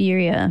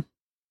Siberia.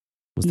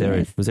 Was there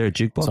a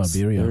jukebox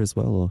Siberia. there as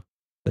well? Or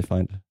they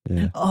find?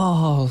 Yeah.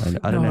 Oh,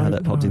 I don't know how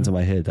that popped into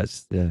my head.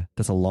 That's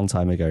a long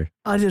time ago.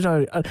 I don't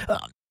know.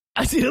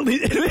 I didn't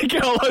let it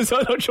go, so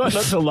I'm trying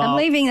not to laugh. I'm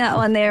leaving that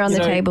one there on the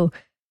table.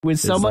 With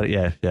someone,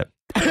 yeah.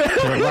 Put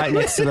it right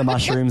next to the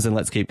mushrooms and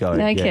let's keep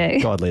going. Okay.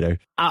 Yeah. Go on, Lito.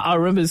 I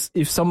remember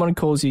if someone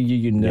calls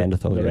you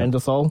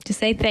Neanderthal, to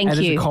say thank and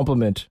you. It's a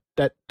compliment.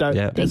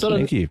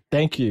 Thank you.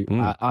 Thank you.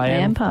 I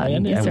am part.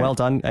 And well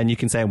done. And you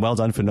can say well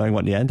done for knowing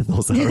what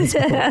Neanderthals are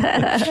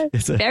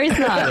as well. Very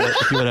smart.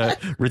 If you want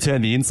to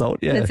return the insult,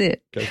 That's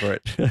it. Go for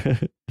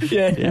it.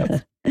 Yeah.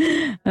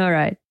 All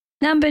right.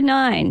 Number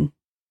 9.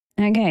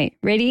 Okay,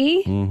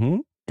 ready? Mm-hmm.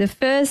 The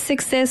first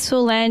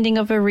successful landing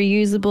of a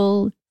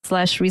reusable /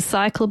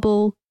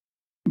 recyclable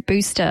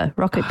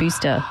rocket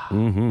booster,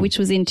 which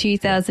was in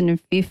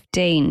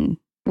 2015.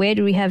 Where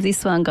do we have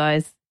this one,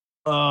 guys?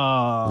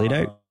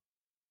 Lito?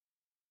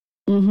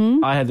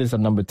 Mm-hmm. I had this at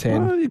number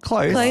 10.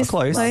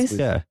 Close.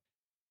 Yeah.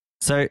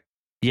 So,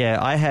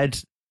 I had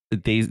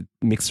these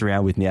mixed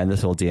around with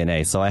Neanderthal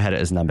DNA, so I had it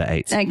as number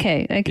 8.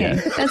 Okay.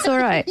 Yeah. That's all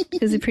right,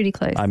 because they're pretty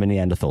close. I'm a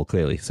Neanderthal,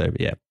 clearly. So,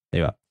 yeah,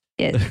 there you are.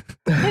 Yeah.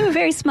 They were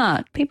very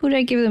smart. People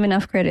don't give them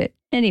enough credit.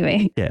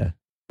 Anyway. Yeah.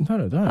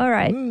 No. All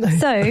right.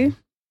 So,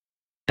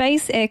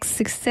 SpaceX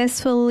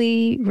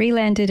successfully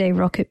relanded a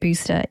rocket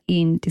booster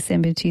in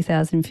December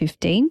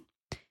 2015.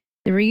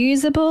 The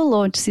reusable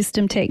launch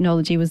system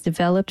technology was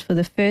developed for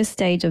the first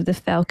stage of the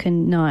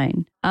Falcon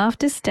 9.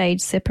 After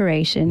stage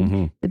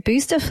separation, the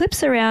booster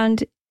flips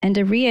around and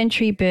a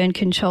re-entry burn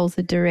controls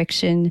the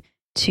direction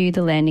to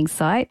the landing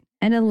site,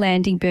 and a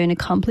landing burn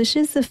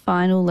accomplishes the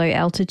final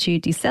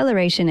low-altitude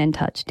deceleration and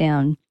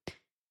touchdown.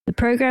 The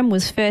program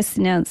was first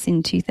announced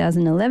in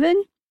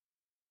 2011.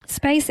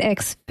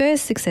 SpaceX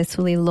first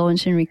successfully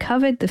launched and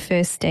recovered the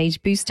first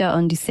stage booster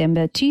on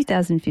December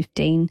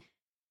 2015.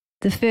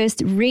 The first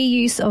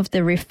reuse of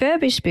the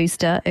refurbished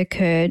booster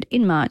occurred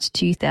in March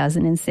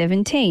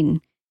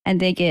 2017, and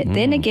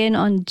then again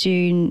on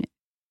June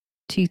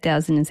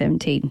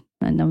 2017.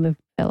 My number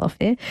fell off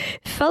there.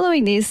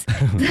 Following this,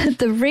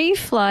 the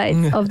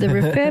reflight of the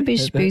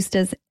refurbished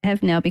boosters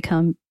have now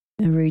become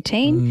a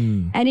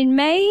routine. And in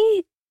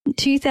May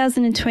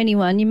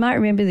 2021, you might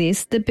remember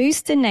this, the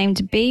booster named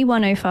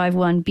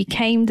B1051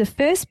 became the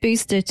first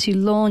booster to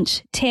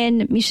launch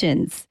 10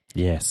 missions.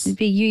 Yes. It'd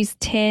be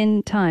used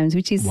 10 times,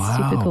 which is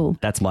super cool.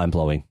 That's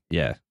mind-blowing.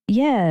 Yeah.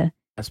 Yeah.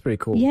 That's pretty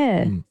cool.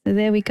 Yeah. So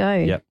there we go.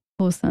 Yep.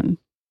 Awesome.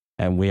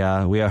 And we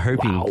are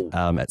hoping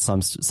at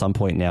some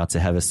point now to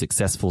have a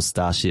successful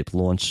Starship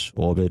launch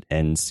orbit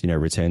and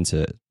return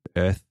to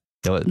Earth.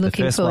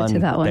 Looking forward to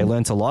that one. They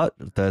learnt a lot.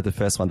 The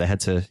first one they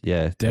had to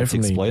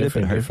exploit it,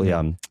 but hopefully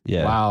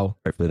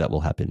hopefully that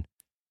will happen.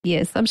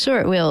 Yes, I'm sure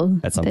it will.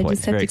 At some they point.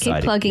 just have to keep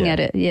plugging at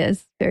it.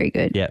 Yes, very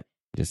good. Yeah.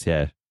 Just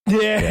Yeah,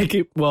 That's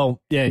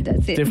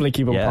it. Definitely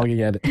keep on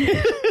plugging at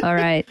it. All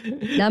right.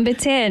 Number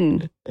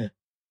 10.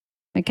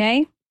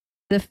 Okay.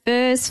 The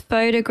first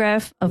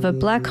photograph of a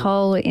black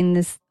hole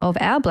of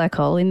our black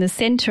hole in the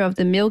center of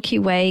the Milky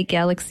Way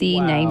galaxy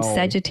named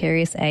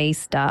Sagittarius A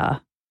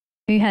star.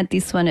 Who had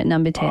this one at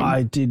number 10?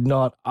 I did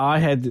not. I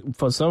had,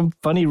 for some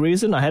funny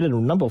reason, I had it at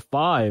number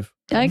 5.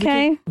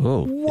 Okay.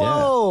 Oh,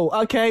 whoa. Yeah.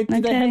 Okay.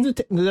 Did they have they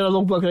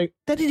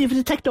didn't have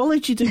the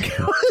technology to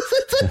go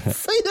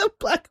see the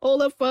black hole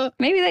that far.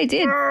 Maybe they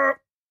did.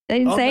 They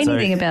didn't say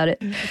anything about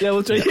it. Yeah,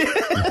 well,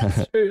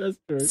 that's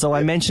true. So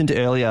I mentioned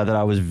earlier that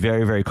I was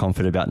very, very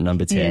confident about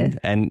number 10. Yeah.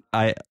 And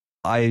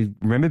I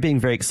remember being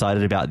very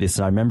excited about this,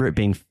 and I remember it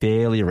being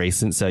fairly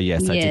recent. So,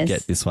 yes, I did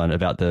get this one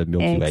about the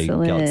Milky Way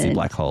galaxy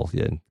black hole.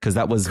 Yeah, because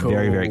that was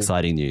very, very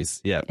exciting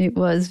news. Yeah. It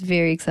was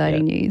very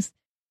exciting news.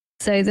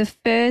 So the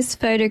first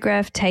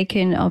photograph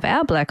taken of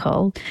our black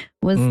hole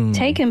was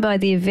taken by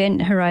the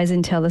Event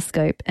Horizon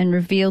Telescope and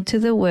revealed to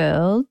the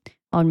world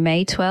on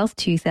May 12th,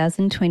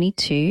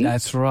 2022.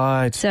 That's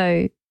right.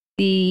 So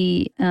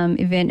the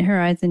Event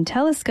Horizon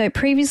Telescope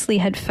previously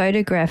had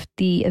photographed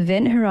the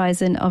event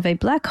horizon of a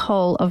black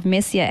hole of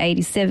Messier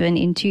 87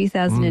 in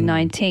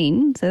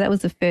 2019. So that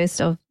was the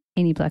first of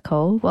any black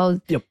hole,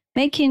 while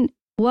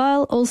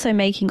also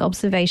making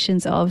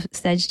observations of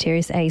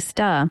Sagittarius A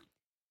star.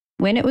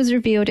 When it was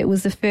revealed, it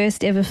was the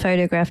first ever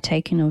photograph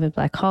taken of a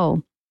black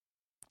hole.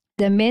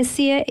 The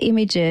Messier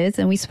images,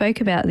 and we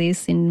spoke about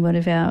this in one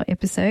of our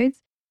episodes,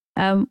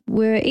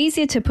 were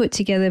easier to put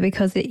together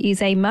because it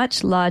is a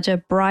much larger,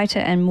 brighter,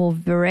 and more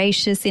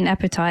voracious in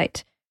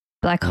appetite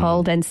black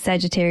hole than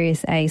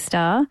Sagittarius A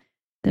star.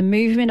 The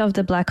movement of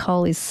the black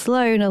hole is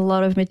slow and a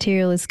lot of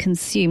material is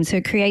consumed, so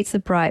it creates a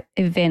bright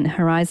event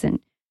horizon.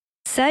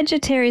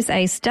 Sagittarius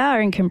A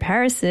star, in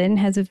comparison,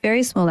 has a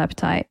very small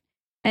appetite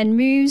and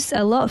moves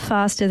a lot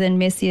faster than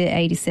Messier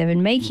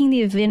 87, making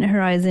the event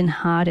horizon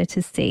harder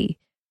to see.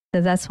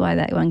 So that's why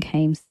that one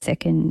came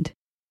second.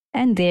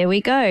 And there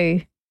we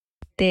go.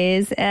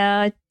 There's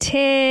our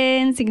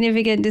 10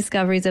 significant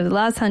discoveries of the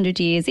last 100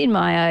 years in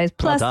my eyes,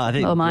 plus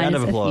or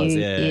minus a few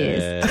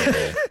years.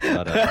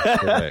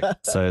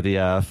 Correct. So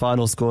the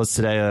final scores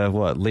today are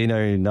what?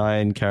 Lino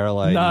 9,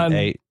 Caroline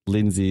 8,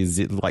 Lindsay's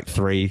like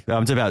 3.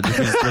 I'm talking about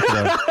just looking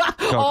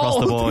across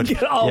the board.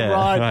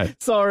 Right.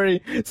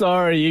 Sorry.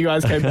 You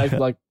guys came back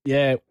like,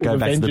 go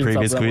back to the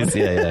previous quiz.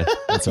 Yeah.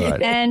 That's all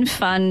right. And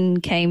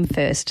fun came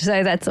first,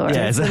 so that's all right.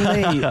 Yes.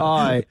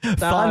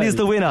 Fun is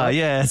the winner.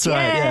 Yeah, that's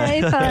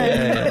right. Fun.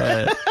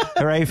 Yeah.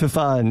 Hooray for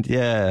fun.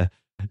 Yeah.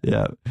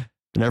 And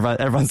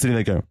everyone's sitting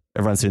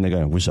there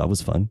going, wish I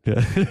was fun.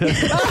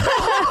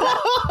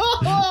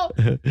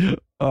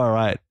 All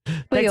right.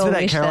 Thanks for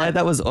that, Caroline.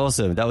 That was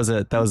awesome. That was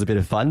a bit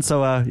of fun.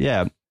 So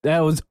that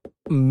was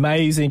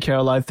amazing,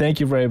 Caroline. Thank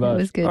you very much. It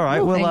was good. All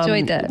right. Well, I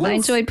enjoyed that. I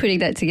enjoyed putting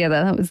that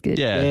together. That was good.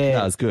 Yeah.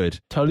 That was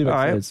good. Totally makes all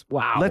right. sense.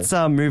 Wow. Let's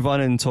move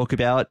on and talk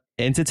about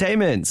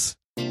entertainment.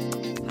 I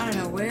don't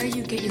know where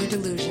you get your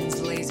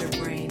delusions, laser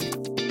brain.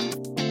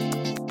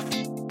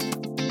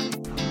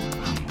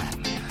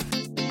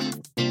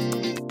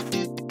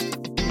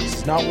 This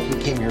is not what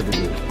we came here to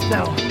do.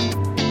 No,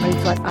 but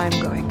it's what I'm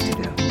going to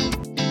do.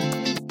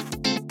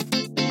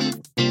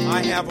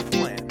 I have a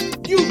plan.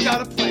 You've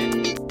got a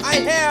plan. I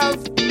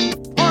have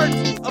part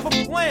of a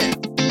plan.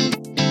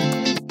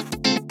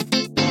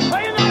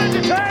 Are you not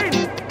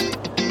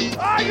entertained?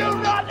 Are you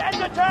not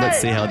entertained?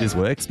 Let's see how this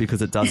works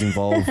because it does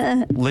involve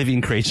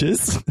living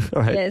creatures,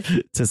 right? Yes.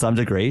 To some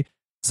degree.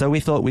 So we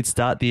thought we'd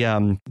start the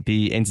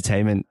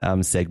entertainment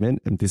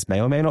segment, and this may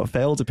or may not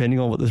fail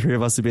depending on what the three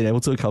of us have been able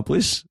to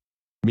accomplish.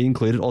 Me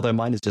included, although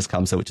mine has just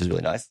come, which is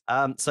really nice.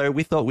 So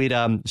we thought we'd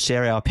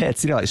share our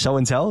pets, like show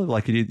and tell,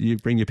 like you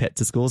bring your pet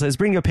to school. So it's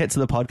bring your pet to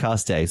the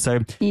podcast day. So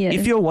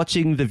if you're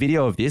watching the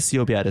video of this,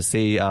 you'll be able to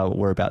see what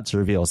we're about to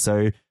reveal.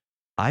 So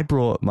I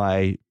brought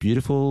my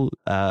beautiful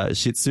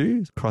Shih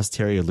Tzu cross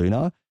terrier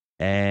Luna,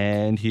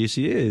 and here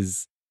she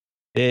is.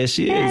 There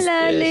she is.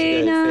 Hello, Luna.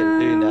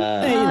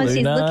 Hey, Luna. She's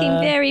Luna. Looking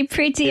very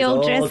pretty,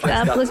 all dressed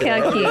up. Look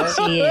how cute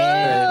she is.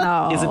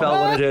 Oh. Isabel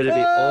wanted her to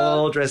be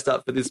all dressed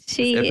up for this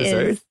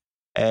episode. Is.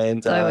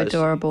 And so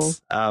adorable.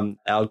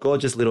 Our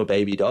gorgeous little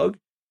baby dog.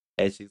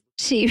 And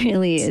she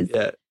really is.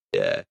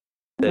 Yeah.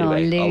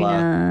 Anyway,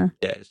 Luna.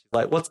 She's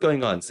like, what's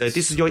going on? So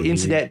this is your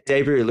internet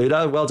debut,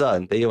 Luna. Well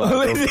done. There you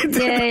are.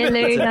 Yay,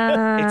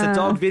 Luna. It's a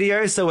dog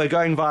video, so we're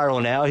going viral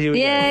now. Here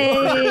we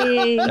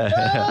Yay. go.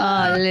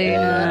 Oh,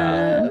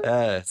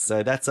 Luna.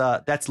 So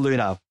that's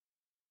Luna.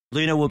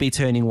 Luna will be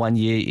turning 1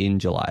 year in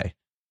July.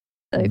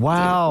 So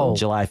wow.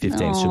 July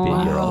 15th should be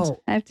a year old.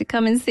 I have to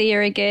come and see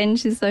her again.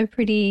 She's so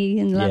pretty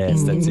and loving.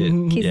 Yes, that's it.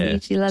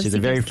 Kissy. She loves She's a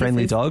very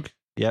friendly dog.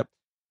 Yep.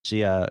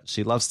 She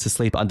loves to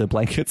sleep under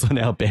blankets on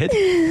our bed.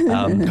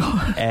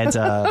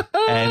 And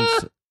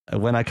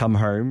when I come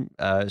home,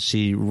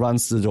 she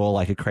runs to the door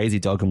like a crazy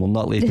dog and will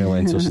not leave me alone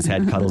until she's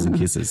had cuddles and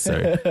kisses.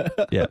 So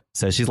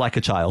so she's like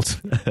a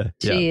child.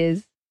 She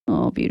is.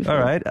 Oh, beautiful. All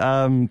right.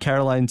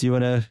 Caroline, do you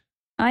want to?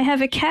 I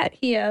have a cat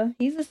here.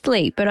 He's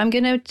asleep, but I'm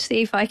going to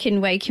see if I can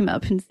wake him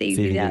up and see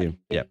him.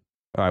 Yeah.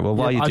 All right. Well,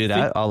 while you do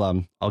that,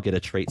 I'll get a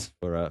treat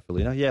for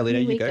Luna. Yeah, Luna,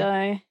 you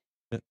go.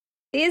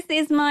 This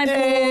is my boy.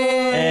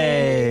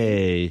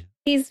 Hey.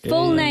 His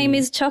full name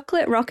is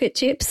Chocolate Rocket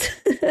Chips.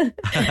 Rocket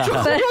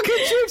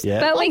Chips.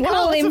 Yeah. But we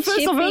call him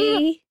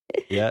Chippy.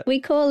 Yeah.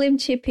 We call him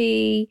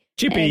Chippy.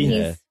 And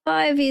he's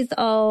 5 years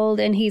old,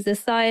 and he's a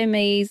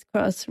Siamese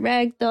cross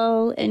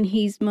ragdoll, and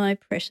he's my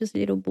precious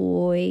little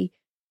boy.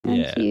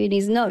 And cute.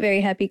 He's not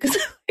very happy because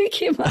I woke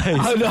him up.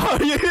 Oh, no.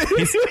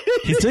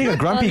 he's doing a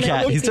grumpy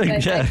cat. He's doing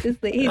He's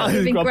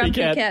giving grumpy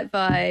cat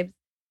vibes.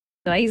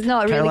 So he's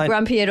not really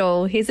grumpy at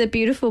all. He's a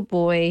beautiful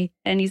boy,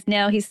 and he's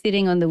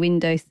sitting on the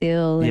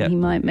windowsill, and he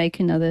might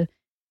make another.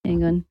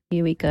 Hang on,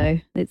 here we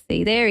go. Let's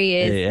see. There he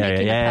is.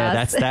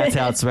 That's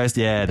how it's supposed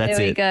to. Yeah, that's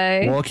it.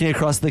 There we go. Walking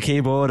across the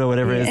keyboard or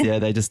whatever it is. Yeah,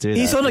 they just do that.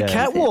 He's on a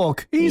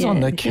catwalk. He's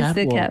on the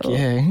catwalk.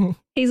 Yeah.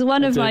 He's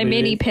one of my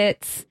many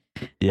pets.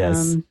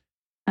 Yes.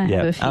 I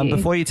have a few.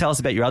 Before you tell us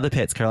about your other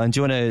pets, Caroline,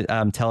 do you want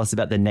to tell us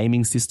about the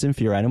naming system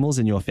for your animals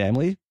in your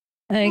family?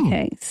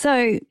 Okay,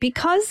 so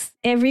because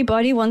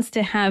everybody wants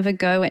to have a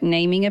go at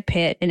naming a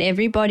pet and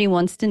everybody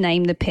wants to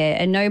name the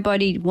pet and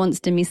nobody wants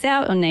to miss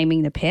out on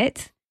naming the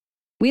pet,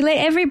 we let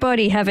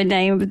everybody have a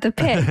name of the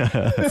pet.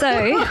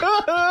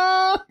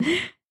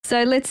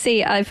 So let's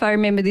see if I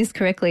remember this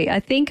correctly. I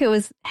think it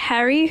was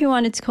Harry who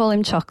wanted to call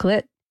him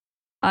Chocolate.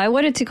 I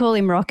wanted to call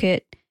him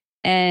Rocket,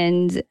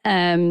 and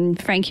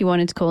Frankie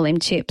wanted to call him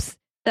Chips.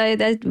 So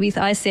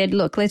I said,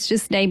 look, let's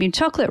just name him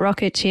Chocolate,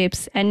 Rocket,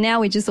 Chips, and now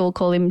we just all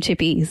call him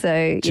Chippy.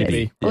 So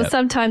Chippy, Or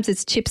sometimes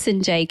it's Chips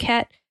and J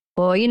Cat,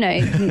 or and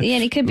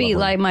it could be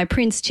like my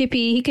Prince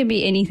Chippy. He can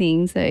be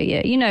anything. So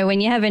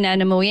when you have an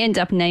animal, you end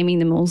up naming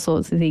them all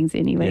sorts of things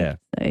anyway. Yeah.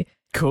 So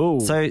cool.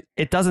 So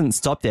it doesn't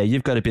stop there.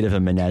 You've got a bit of a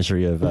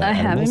menagerie of I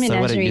have a animals. So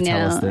why don't menagerie you tell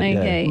now. us that,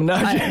 Okay,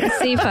 let's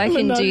see if I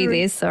can do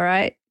this. All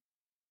right,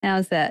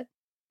 how's that?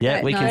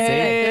 Yeah, we can see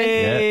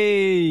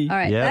it. All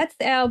right, that's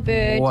our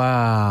bird.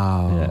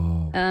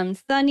 Wow.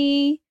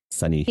 Sunny.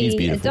 Sunny, He he's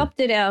beautiful.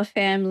 adopted our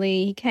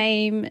family. He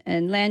came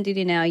and landed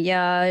in our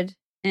yard,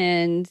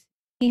 and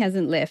he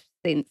hasn't left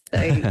since. So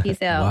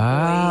he's our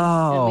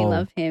boy, and we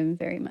love him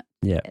very much.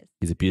 Yeah,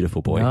 he's a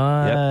beautiful boy.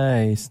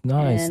 Nice.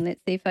 And let's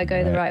see if I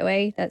go the right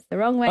way. That's the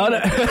wrong way. Oh,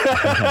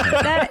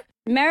 no.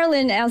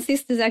 Marilyn, our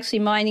sister's actually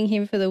minding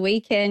him for the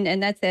weekend,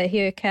 and that's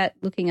her cat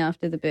looking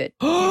after the bird.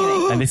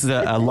 And this is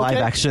a live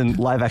action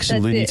That's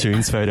Looney it.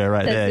 Tunes photo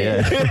right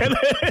That's there.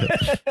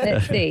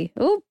 Let's see.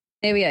 Oh,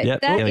 there we go.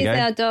 Yep, That there we is go.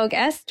 our dog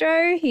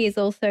Astro. He is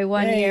also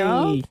 1 year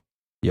old.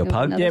 Your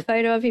pug? Another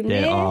photo of him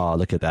Yeah. there. Oh,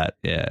 look at that.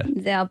 Yeah.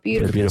 He's our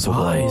beautiful, Beautiful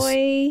boy.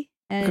 boys.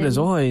 And Look at his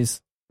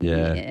eyes.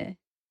 Yeah.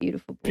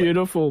 beautiful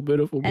boy.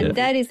 Beautiful. And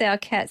that is our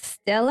cat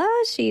Stella.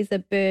 She's a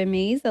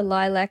Burmese, a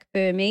lilac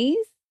Burmese.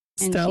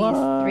 And Stella.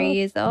 she's 3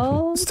 years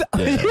old.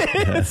 Sorry.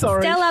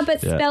 Stella,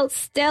 but Yeah. spelt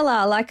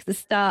Stella, like the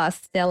star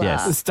Stella.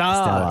 Yes. The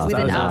star. Stella. With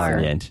an Stella R.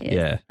 in the end.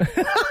 Yes.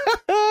 Yeah.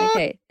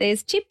 Okay,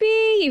 there's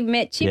Chippy. You've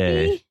met Chippy.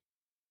 Yeah.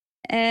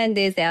 And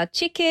there's our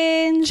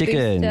chickens.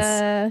 Chickens.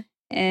 Booster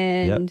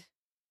and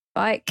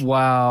Spike.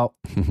 Wow.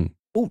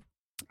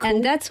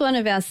 And that's one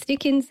of our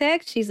stick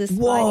insects. She's a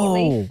spiny Whoa.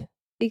 leaf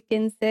stick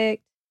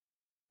insect.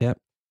 Yep.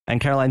 And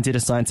Caroline did a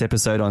science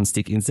episode on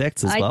stick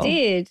insects as well. I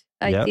did.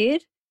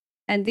 Yep.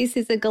 And this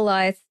is a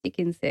Goliath stick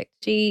insect.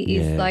 She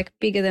is Yeah. like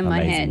bigger than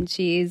my Amazing. hand.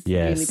 She is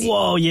Yes. really big.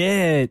 Whoa,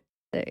 yeah.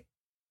 So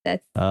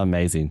that's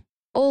Amazing.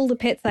 all the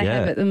pets I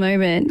have Yeah. at the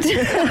moment.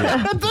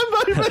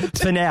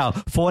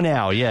 For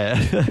now, yeah.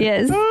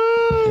 Yes.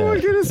 Oh, my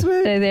goodness,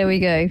 man. So there we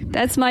go.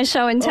 That's my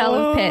show and tell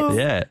of pets.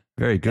 Yeah,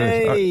 very good.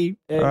 Hey.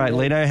 All right,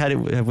 Lino,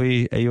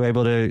 are you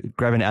able to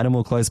grab an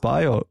animal close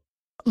by or?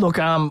 Look,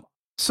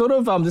 sort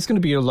of, this is going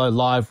to be a low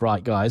live,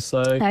 right, guys? So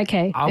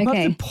Okay. I'm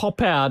going to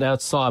pop out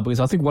outside because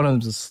I think one of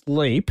them's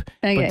asleep.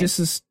 Okay. But this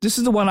is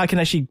the one I can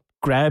actually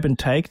grab and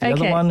take. The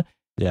other Okay. one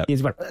Yeah.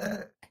 is about,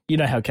 you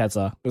know how cats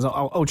are. Because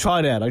I'll try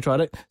it out. I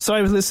tried it.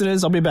 Sorry,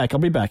 listeners. I'll be back.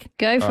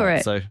 Go for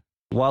it. So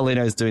while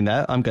Lino's doing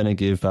that, I'm going to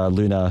give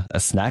Luna a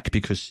snack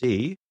because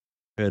she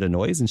heard a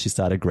noise and she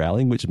started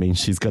growling, which means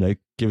she's going to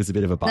give us a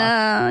bit of a bark.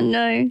 Oh,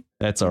 no.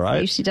 That's all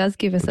right. She does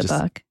give us We'll a just-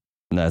 bark.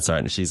 No, it's all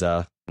right. She's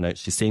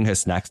she's seeing her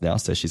snacks now,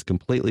 so she's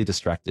completely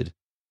distracted.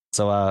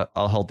 So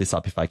I'll hold this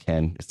up if I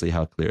can, see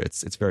how clear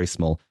it's very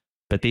small.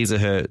 But this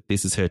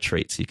is her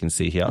treats you can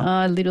see here.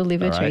 Oh, little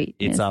liver All right. treat.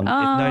 It's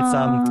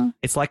yes.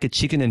 it's like a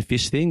chicken and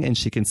fish thing, and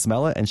she can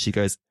smell it, and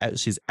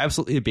she's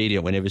absolutely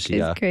obedient whenever she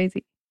It's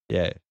crazy.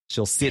 yeah,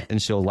 she'll sit and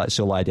she'll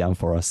lie down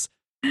for us.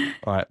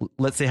 All right,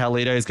 let's see how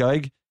Lito is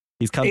going.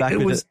 He's come back It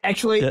with was it.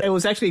 actually Yeah. it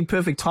was actually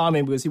perfect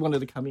timing because he wanted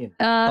to come in.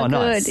 Oh, Oh, good.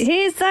 nice.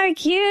 He's so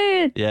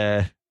cute.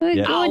 Yeah. We're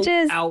Yeah.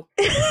 gorgeous. Ow.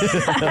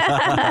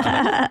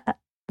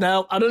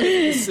 Now I don't know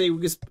if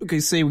you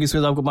can see because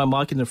I've got my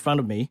mic in front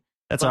of me.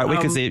 That's all right. We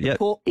can see it. Yeah.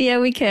 Yeah,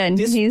 we can.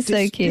 He's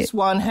so cute. This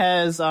one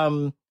has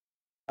sort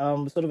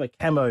of a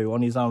camo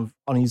on his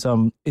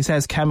it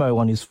has camo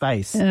on his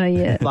face. Oh,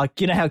 yeah.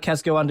 Like you know how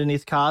cats go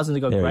underneath cars and they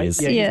got There he great.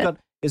 is. Yeah, Yeah.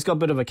 He's got a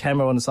bit of a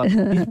camo on the side.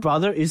 His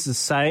brother is the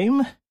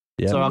same.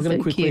 Yeah. So I'm So going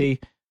to quickly.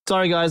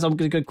 Sorry guys, I'm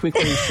going to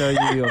quickly show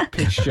you a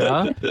picture.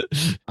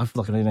 I've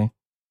looked at anything.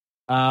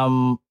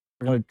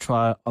 We're going to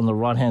try on the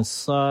right hand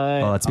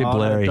side. Oh, it's a bit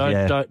blurry,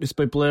 yeah. Don't, it's a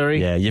bit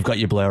blurry. Yeah, you've got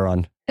your blur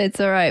on. It's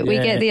all right. We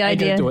get the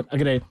idea. I'm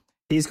gonna do it.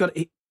 He's got.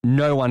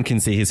 No one can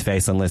see his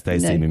face unless they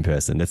No. see him in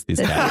person. That's this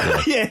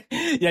cat. Yeah.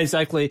 yeah,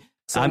 exactly.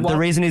 So The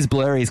reason he's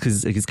blurry is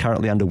because he's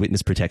currently under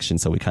witness protection,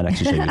 so we can't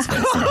actually show you his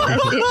face.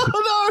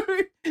 Oh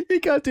no, he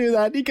can't do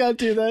that. He can't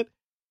do that.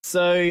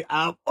 So,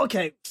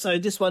 okay. So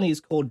this one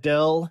is called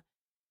Dell.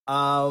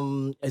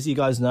 As you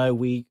guys know,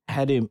 we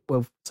had him.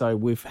 Well, sorry,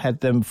 we've had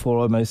them for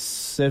almost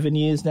 7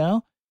 years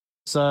now.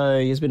 So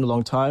it's been a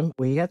long time.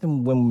 We had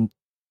them when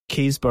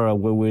Keysborough,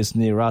 where was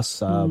near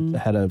us,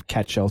 had a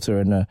cat shelter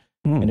and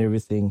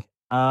everything.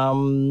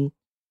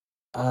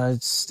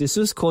 This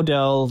is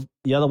Cordell.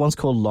 The other one's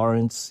called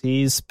Lawrence.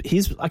 He's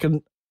like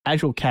an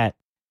actual cat.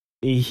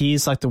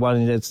 He's like the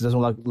one that doesn't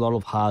like a lot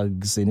of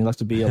hugs and he likes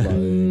to be alone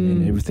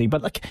and everything.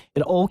 But like,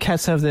 all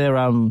cats have their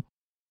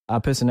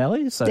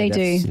personality. So They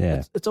do.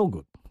 Yeah. It's all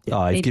good.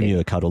 Oh, he's They giving do. you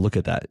a cuddle. Look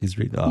at that. He's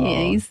really. Oh.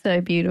 Yeah, he's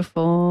so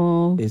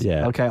beautiful.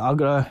 Yeah. Okay, I'll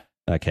go.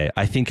 Okay,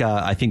 I think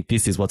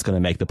this is what's going to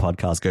make the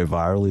podcast go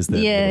viral. Is the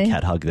Yeah. little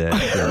cat hug there?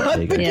 Yeah,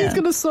 there you go. Yeah. He's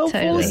gonna fall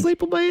totally.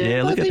 asleep on my head. Yeah,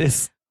 I look at think.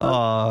 this.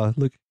 Oh,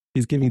 look,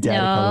 he's giving Dad a No,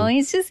 cuddle.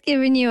 he's just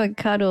giving you a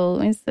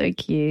cuddle. It's so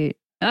cute.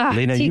 Ah,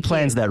 Lena, too you cute.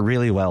 planned that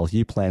really well.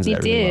 You planned You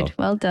that really did.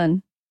 well. Well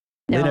done.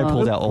 Leno No.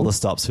 pulled out all the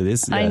stops for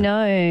this. I Yeah.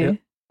 know. Yeah.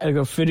 I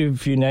got a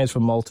few names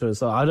from Malta,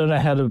 so I don't know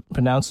how to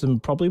pronounce them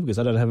properly because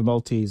I don't have a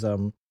Maltese.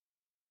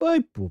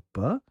 Bye,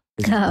 Poopa.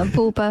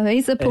 Poopa.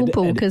 He's a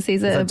poo-poo because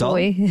he's a dog?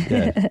 boy.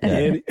 Yeah,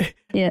 yeah.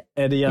 Yeah.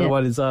 And the other Yeah.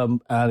 one is the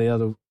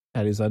other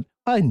cat is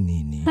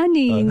Hanini.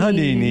 Hanini.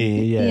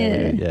 Hanini,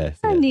 yeah.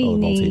 all the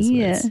Maltese Hanini,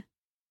 yeah. words.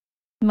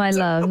 My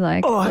love,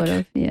 like, sort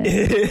of, yeah.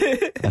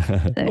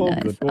 So All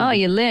nice. good, all Oh, good.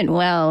 you learned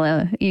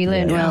well. You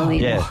learned well,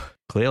 Lena. Yeah,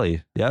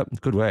 clearly. Yep,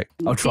 good work.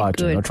 I'll try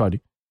to. good. I'll try to.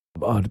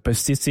 Oh, the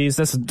pastisses,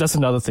 that's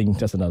another thing.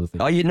 That's another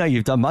thing. Oh,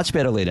 you've done much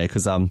better, Leno,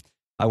 because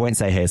I won't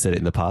say Hare said it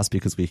in the past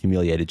because we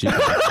humiliated you.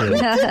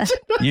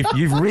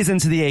 You've risen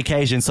to the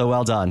occasion, so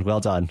well done. Well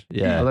done.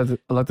 Yeah. I'd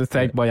like to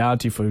thank my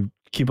auntie for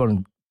keep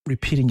on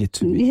repeating it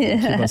to me.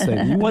 Yeah. Keep on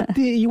saying,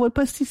 you want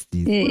pastisses?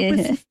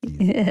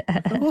 Yeah.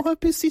 I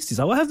want pastisses.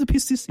 I will have the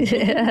pastisses.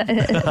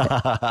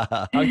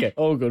 Okay,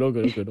 all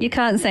good. You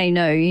can't say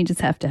no. You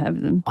just have to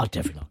have them. Oh,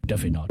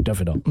 definitely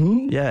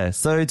not. Yeah.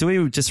 So do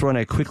we just want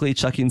to quickly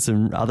chuck in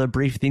some other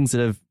brief things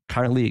that are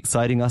currently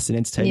exciting us and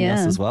entertaining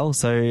us Yeah. as well?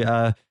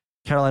 So,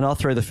 Caroline, I'll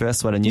throw the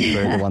first one and you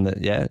throw the one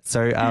that, yeah.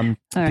 So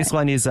this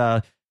one is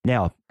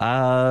now,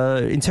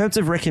 in terms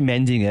of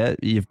recommending it,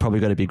 you've probably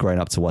got to be grown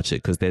up to watch it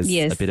because there's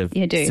Yes, a bit of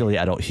you do. silly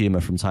adult humor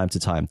from time to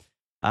time.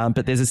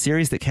 But there's a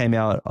series that came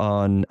out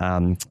on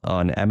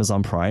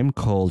Amazon Prime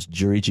called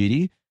Jury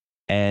Duty.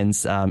 And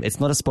it's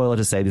not a spoiler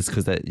to say this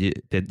because that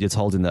you're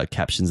told in the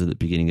captions at the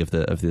beginning of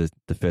the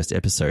first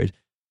episode.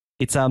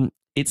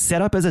 It's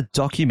set up as a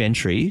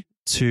documentary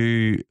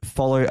to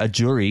follow a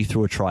jury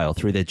through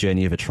their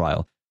journey of a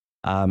trial.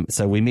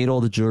 So we meet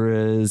all the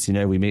jurors,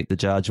 we meet the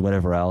judge and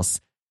whatever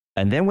else.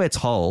 And then we're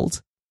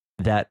told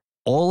that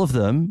all of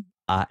them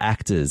are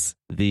actors.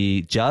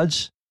 The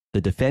judge,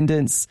 the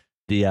defendants,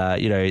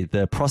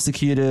 the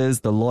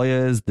prosecutors, the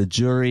lawyers, the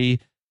jury,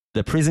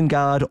 the prison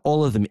guard,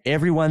 all of them,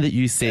 everyone that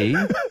you see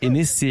in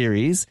this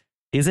series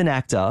is an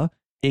actor,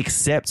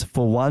 except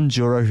for one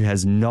juror who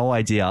has no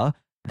idea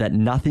that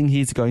nothing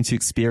he's going to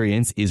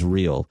experience is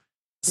real.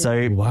 So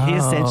he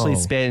essentially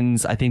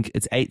spends, I think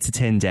it's 8 to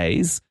 10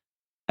 days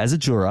as a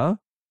juror.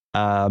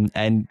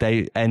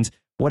 And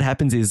what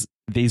happens is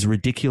these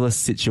ridiculous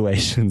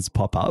situations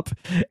pop up.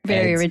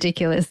 Very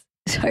ridiculous.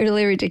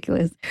 Totally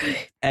ridiculous.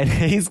 And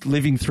he's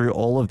living through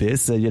all of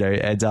this,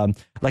 and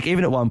like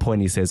even at one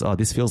point he says, "Oh,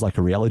 this feels like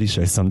a reality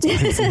show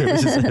sometimes," which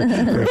is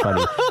very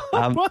funny.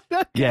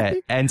 Yeah,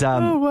 and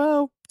oh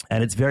wow,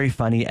 and it's very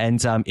funny, and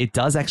it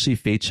does actually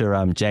feature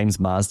James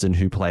Marsden,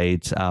 who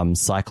played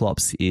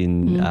Cyclops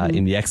in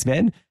the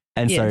X-Men,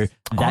 and so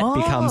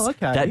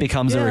that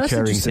becomes a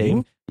recurring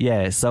thing.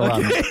 Yeah, so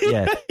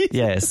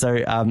yeah, so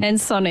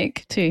and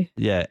Sonic too.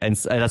 Yeah, and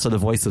that's the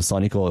voice of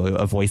Sonic or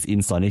a voice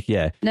in Sonic.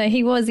 Yeah, No,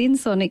 he was in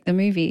Sonic the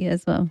movie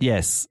as well.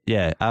 yes,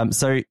 yeah.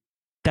 So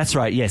that's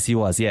right. Yes, he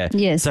was. Yeah.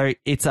 Yes. So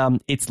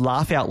it's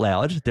laugh out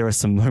loud. There are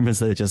some moments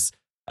that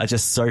are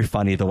just so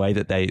funny the way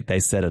that they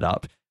set it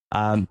up.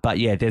 But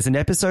yeah, there's an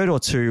episode or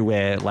two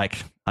where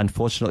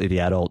unfortunately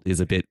the adult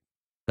is a bit.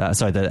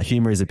 The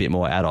humor is a bit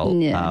more adult.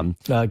 Yeah.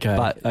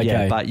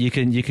 But you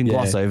can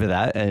gloss over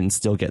that and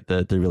still get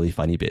the really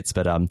funny bits.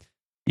 But I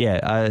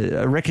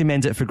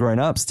recommend it for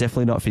grown-ups,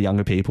 definitely not for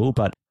younger people.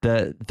 But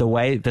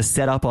the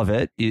setup of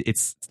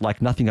it's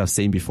like nothing I've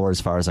seen before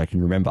as far as I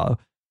can remember,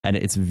 and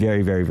it's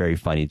very, very, very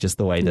funny. Just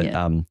the way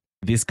that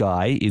this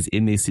guy is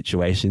in these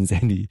situations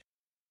and he.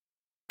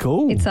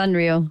 Cool. It's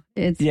unreal.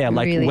 It's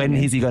really when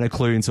good. is he going to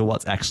clue into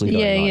what's actually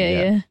going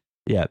on?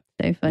 Yeah.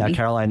 So funny. Now,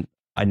 Caroline,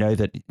 I know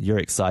that you're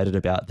excited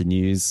about the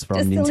news from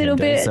Just Nintendo. a little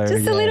bit. So,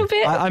 Just a little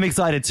bit. I'm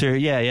excited too.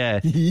 Yeah.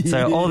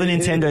 So all the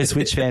Nintendo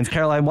Switch fans,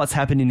 Caroline, what's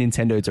happened in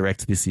Nintendo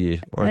Direct this year?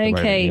 Or at the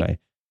moment, anyway?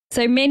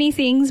 So many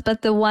things,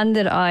 but the one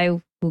that I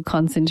will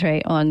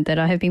concentrate on that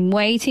I have been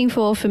waiting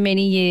for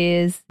many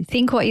years.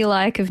 Think what you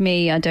like of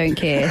me. I don't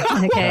care.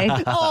 Okay.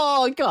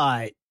 Oh,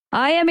 guy.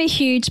 I am a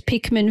huge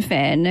Pikmin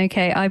fan.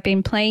 Okay. I've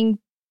been playing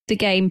the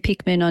game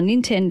Pikmin on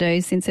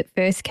Nintendo since it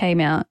first came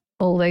out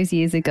all those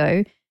years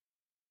ago.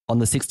 On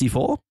the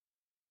 64?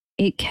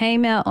 It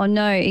came out on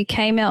the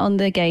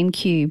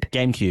GameCube.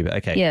 GameCube,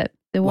 okay. Yeah,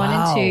 the 1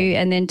 and 2,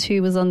 and then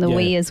 2 was on the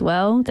Wii as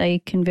well. They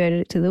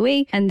converted it to the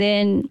Wii, and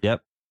then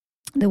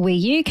the Wii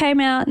U came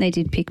out, and they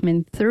did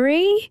Pikmin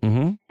 3,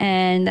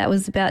 and that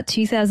was about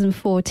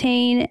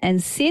 2014.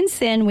 And since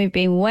then, we've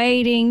been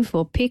waiting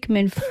for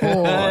Pikmin 4.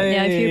 Now,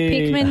 if you're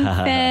a Pikmin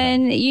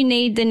fan, you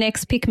need the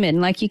next Pikmin.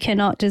 Like, you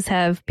cannot just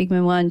have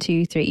Pikmin 1,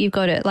 2, 3. You've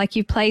got it. Like,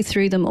 you play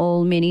through them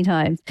all many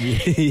times,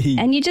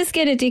 and you just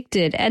get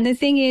addicted. And the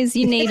thing is,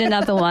 you need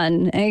another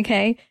one.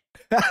 Okay.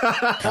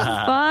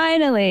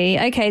 Finally,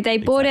 okay. They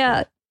brought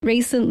out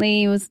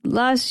recently. It was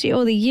last year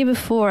or the year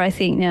before, I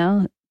think.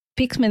 Now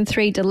Pikmin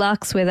 3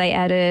 Deluxe, where they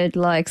added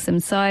like some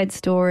side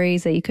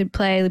stories that you could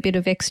play, a bit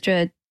of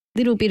extra,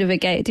 little bit of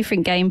a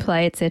different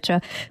gameplay,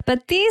 etc.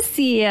 But this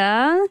year,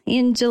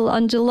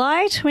 on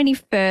July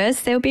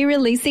 21st, they'll be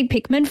releasing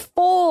Pikmin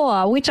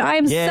 4, which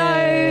I'm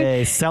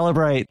so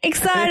celebrate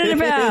excited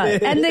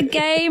about. And the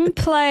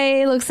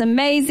gameplay looks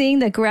amazing.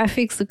 The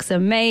graphics looks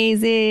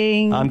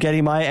amazing. I'm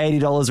getting my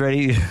 $80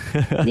 ready.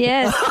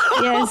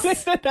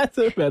 Yes. That's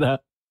better.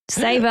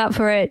 Save up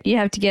for it. You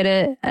have to get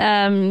it.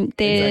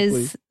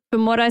 There's,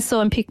 from what I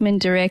saw in Pikmin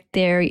Direct,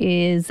 there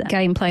is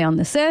gameplay on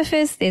the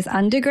surface. There's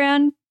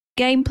underground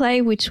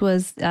gameplay, which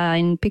was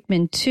in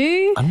Pikmin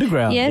 2.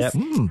 Underground. Yes.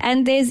 Yep.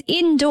 And there's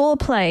indoor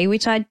play,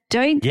 which I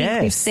don't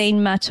think we've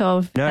seen much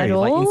of at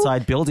all. Like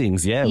inside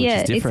buildings, which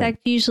is different. It's like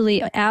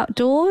usually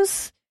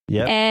outdoors.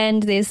 Yep.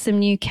 And there's some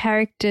new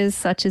characters,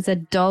 such as a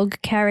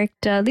dog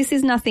character. This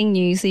is nothing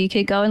new, so you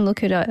could go and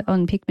look at it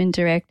on Pikmin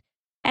Direct.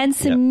 And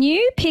some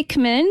new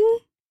Pikmin,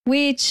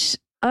 which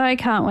I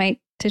can't wait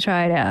to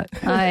try it out.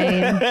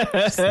 I'm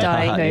just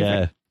dying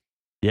over it.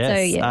 Yes.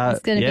 So,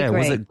 it's going to be great.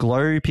 Was it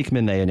Glow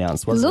Pikmin they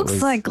announced?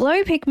 Looks like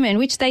Glow Pikmin,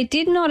 which they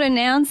did not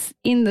announce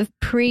in the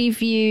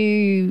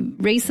preview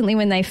recently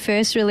when they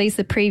first released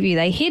the preview.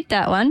 They hid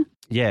that one.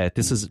 Yeah,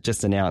 this is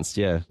just announced,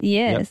 Yes.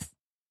 Yep.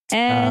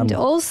 And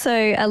also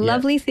a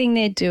lovely thing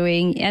they're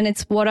doing, and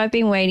it's what I've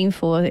been waiting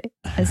for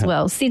as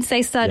well, since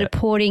they started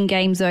porting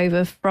games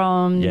over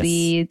from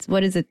the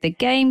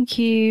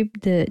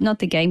GameCube, not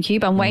the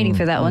GameCube, I'm waiting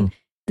for that one,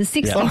 the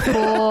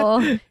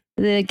 64,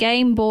 the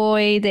Game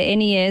Boy, the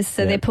NES,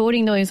 so they're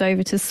porting those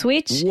over to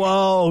Switch.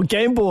 Whoa,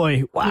 Game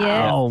Boy.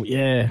 Wow.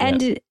 Yeah.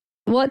 And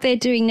what they're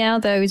doing now,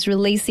 though, is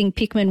releasing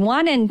Pikmin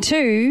 1 and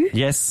 2.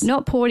 Yes.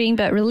 Not porting,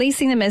 but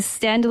releasing them as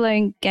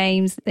standalone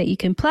games that you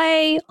can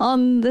play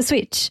on the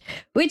Switch,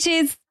 which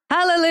is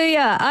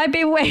hallelujah. I've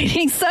been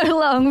waiting so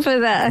long for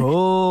that.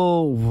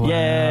 Oh, wow.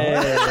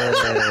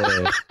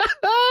 Yeah.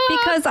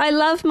 Because I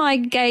love my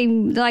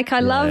game. Like, I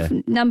love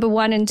number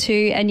 1 and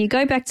 2, and you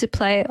go back to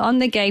play it on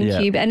the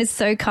GameCube, and it's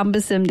so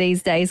cumbersome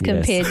these days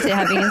compared to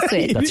having a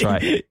Switch. That's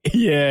right.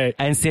 Yeah.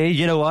 And see,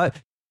 you know what?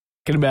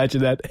 Can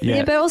imagine that.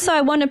 Yeah, but also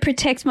I want to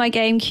protect my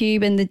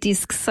GameCube and the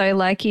discs, so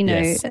like, you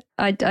know,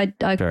 I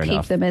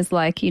keep them as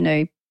like, you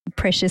know,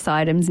 precious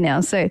items now.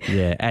 So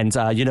and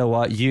you know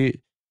what, you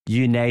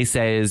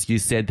naysayers, you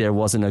said there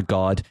wasn't a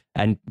god,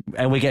 and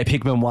we get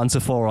Pikmin 1 to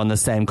 4 on the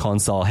same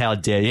console. How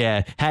dare?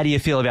 Yeah, how do you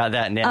feel about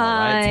that now?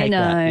 Right? I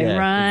know, that. Yeah,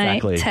 right?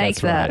 Exactly. Take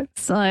That's that. Right.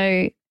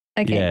 So.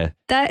 Okay,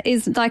 that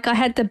is like I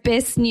had the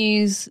best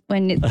news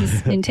when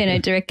this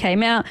Nintendo Direct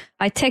came out.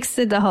 I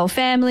texted the whole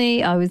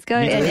family. I was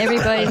going, and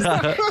everybody's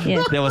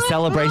There were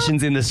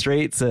celebrations in the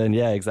streets, and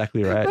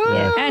exactly right.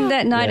 Yeah. And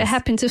that night, I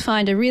happened to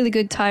find a really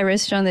good Thai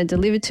restaurant that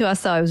delivered to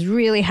us, so I was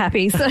really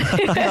happy. So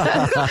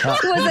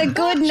it was a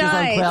good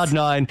night. She was on cloud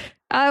 9.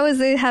 I was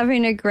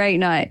having a great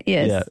night.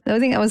 Yes, I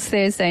think that was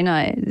Thursday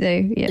night. So,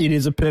 It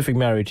is a perfect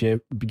marriage. Yeah,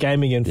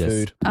 gaming and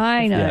food.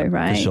 I know,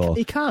 right? For sure.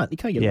 You can't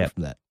get away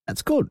from that.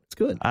 That's good. It's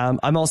good.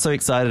 I'm also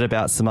excited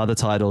about some other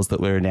titles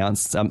that were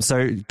announced.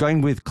 So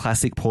going with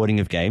classic porting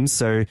of games.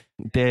 So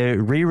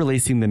they're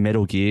re-releasing the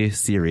Metal Gear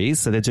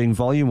series. So they're doing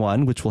Volume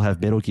 1, which will have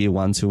Metal Gear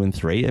 1, 2, and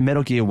 3. And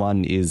Metal Gear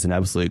 1 is an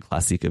absolute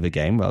classic of a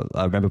game.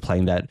 I remember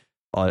playing that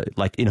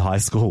like in high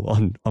school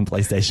on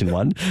PlayStation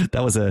 1.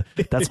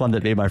 That's one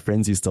that me and my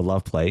friends used to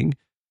love playing.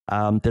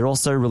 They're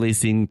also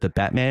releasing the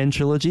Batman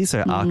trilogy.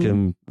 So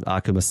Arkham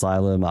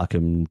Asylum,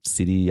 Arkham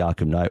City,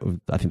 Arkham Knight.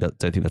 Don't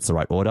think that's the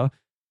right order.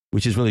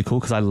 Which is really cool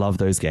because I love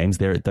those games.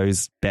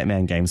 Those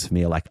Batman games for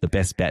me are like the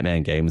best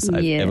Batman games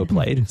I've ever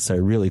played. So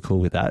really cool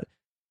with that.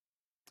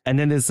 And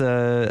then there's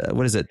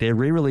they're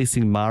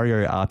re-releasing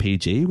Mario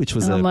RPG, which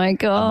was a Mario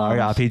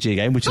RPG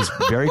game, which is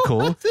very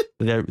cool.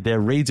 They're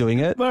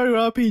redoing it.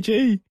 Mario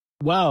RPG.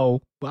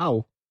 Wow.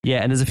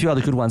 Yeah, and there's a few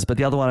other good ones, but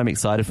the other one I'm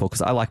excited for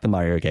because I like the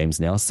Mario games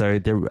now. So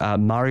the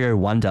Mario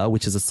Wonder,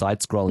 which is a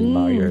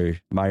side-scrolling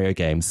Mario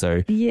game.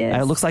 So and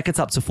it looks like it's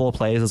up to 4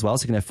 players as well,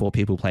 so you can have 4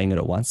 people playing it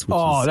at once.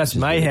 That's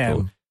mayhem.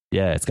 Really cool.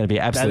 Yeah, it's going to be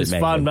absolute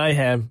mayhem. Fun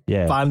mayhem.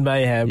 Yeah, fun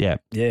mayhem. Yeah,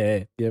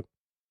 yep.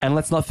 And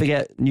let's not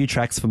forget new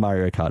tracks for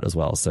Mario Kart as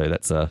well. So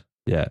that's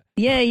Yeah,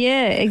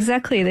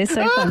 exactly. They're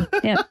so fun.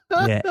 Yeah.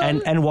 Yeah.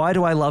 And why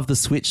do I love the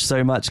Switch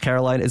so much,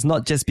 Caroline? It's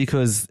not just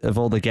because of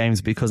all the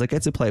games, because I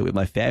get to play it with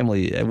my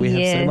family and we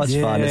have so much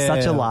fun. It's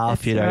such a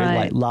laugh, That's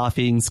like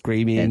laughing,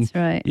 screaming, That's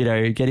right.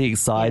 Getting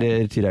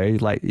excited,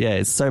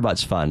 it's so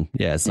much fun.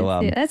 Yeah. So,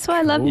 that's why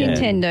I love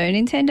Nintendo.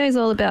 Nintendo's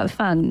all about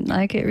fun.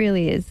 Like it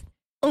really is.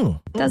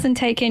 Doesn't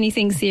take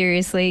anything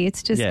seriously.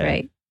 It's just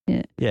great.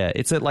 Yeah.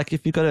 It's like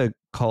if you've got a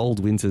cold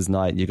winter's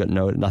night, you've got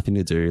nothing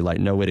to do, like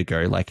nowhere to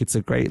go. Like it's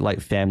a great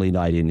like family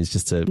night in, is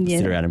just to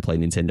sit around and play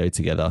Nintendo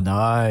together.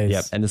 Nice.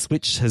 Yep. And the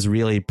Switch has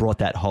really brought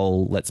that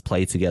whole let's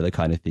play together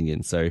kind of thing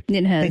in. So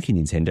it has. Thank you,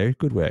 Nintendo.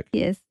 Good work.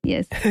 Yes.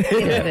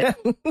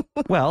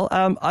 Well,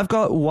 I've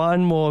got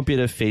one more bit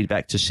of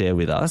feedback to share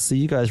with us. Are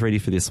you guys ready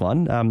for this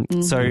one?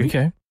 So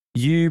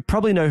you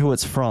probably know who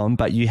it's from,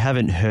 but you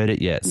haven't heard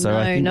it yet. So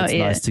I think it's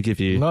nice to give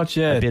you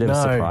a bit of a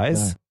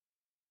surprise. No.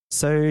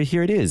 So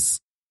here it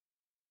is.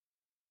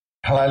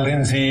 Hello,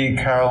 Lindsay,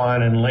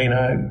 Caroline and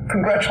Lena.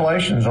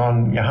 Congratulations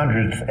on your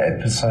 100th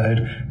episode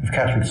of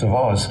Catholics of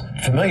Oz.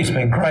 For me, it's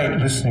been great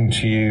listening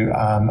to you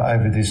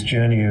over this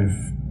journey of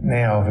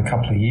a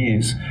couple of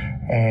years,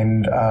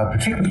 and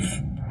particularly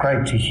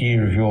great to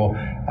hear of your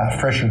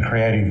fresh and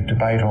creative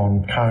debate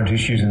on current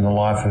issues in the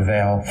life of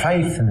our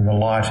faith and in the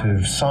light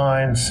of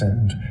science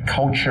and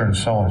culture and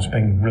so on. It's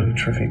been really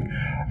terrific.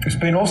 It's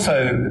been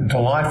also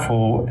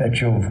delightful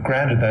that you've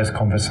grounded those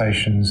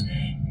conversations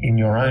in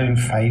your own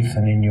faith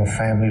and in your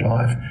family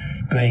life,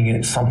 being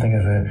it something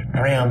of a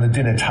round the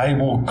dinner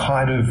table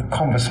kind of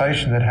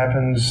conversation that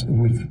happens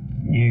with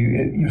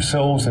you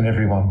yourselves and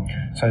everyone.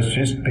 So it's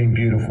just been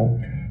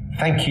beautiful.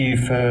 Thank you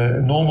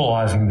for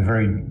normalising the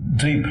very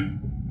deep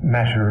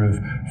matter of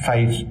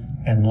faith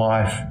and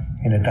life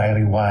in a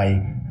daily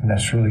way, and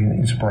that's really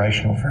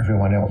inspirational for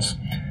everyone else.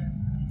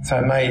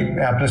 So may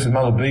our Blessed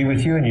Mother be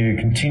with you, and you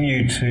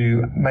continue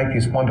to make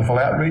this wonderful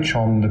outreach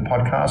on the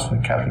podcast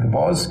with Catholic of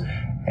Oz,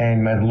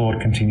 and may the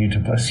Lord continue to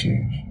bless you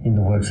in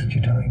the works that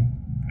you're doing.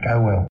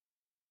 Go well.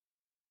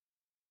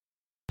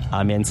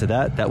 Amen to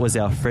that. That was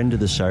our friend of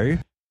the show,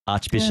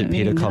 Archbishop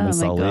Peter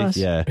Comensoli.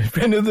 Yeah,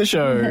 friend of the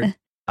show.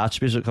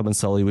 Archbishop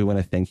Comensoli, we want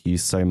to thank you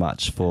so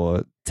much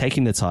for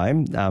taking the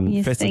time.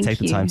 Firstly, take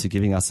the time to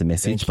giving us a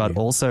message, but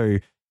also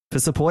for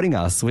supporting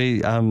us.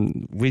 We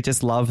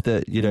just love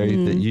that,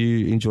 that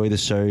you enjoy the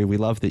show. We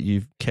love that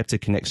you've kept a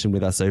connection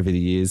with us over the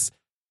years,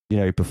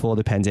 before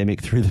the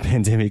pandemic, through the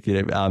pandemic,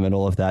 and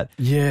all of that.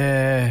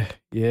 Yeah.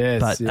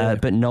 Yes.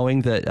 But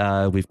knowing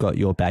that we've got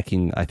your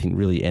backing, I think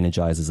really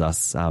energizes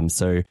us.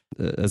 So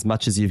as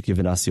much as you've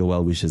given us your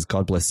well wishes,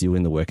 God bless you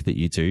in the work that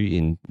you do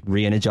in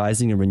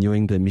re-energizing and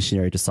renewing the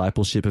missionary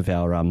discipleship of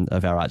our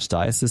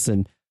archdiocese.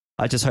 And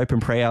I just hope and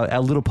pray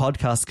our little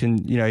podcast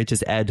can,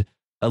 just add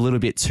a little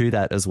bit to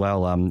that as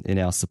well, in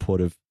our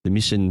support of the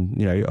mission,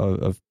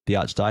 of the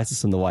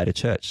archdiocese and the wider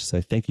church.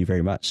 So thank you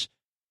very much.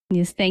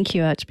 Yes, thank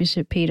you,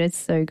 Archbishop Peter. It's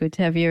so good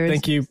to have your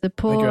support. Thank you,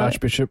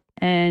 Archbishop.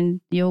 And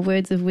your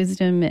words of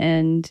wisdom,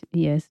 and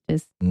yes,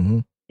 just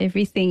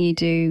everything you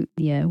do.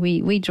 Yeah,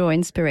 we draw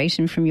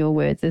inspiration from your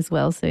words as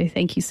well. So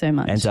thank you so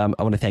much. And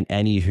I want to thank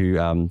Annie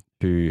who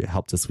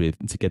helped us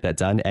to get that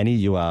done. Annie,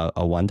 you are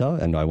a wonder,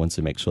 and I want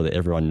to make sure that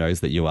everyone knows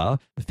that you are.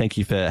 Thank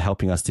you for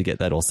helping us to get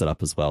that all set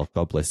up as well.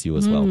 God bless you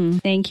as well.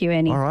 Thank you,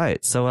 Annie. All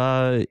right,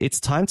 so it's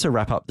time to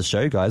wrap up the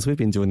show, guys. We've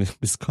been doing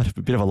this kind of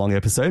a bit of a long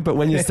episode, but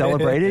when you're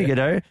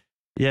celebrating,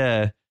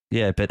 yeah.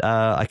 But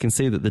I can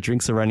see that the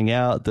drinks are running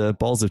out, the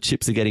bowls of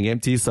chips are getting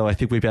empty, so I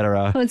think we better.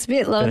 It's a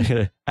bit long,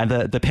 and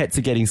the pets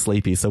are getting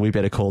sleepy, so we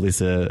better call this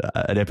an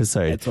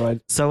episode. That's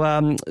right. So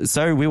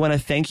we want to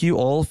thank you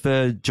all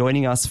for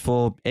joining us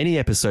for any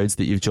episodes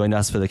that you've joined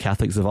us for the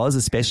Catholics of Oz,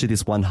 especially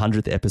this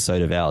 100th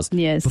episode of ours.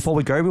 Yes. Before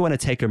we go, we want to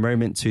take a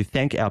moment to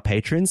thank our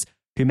patrons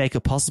who make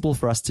it possible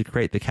for us to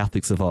create the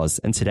Catholics of Oz.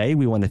 And today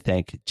we want to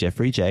thank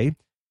Jeffrey J,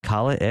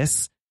 Carla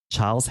S,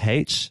 Charles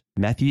H,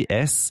 Matthew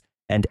S,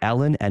 and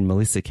Alan and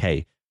Melissa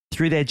K.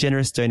 Through their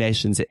generous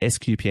donations at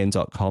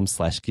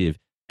sqpn.com/give.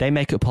 They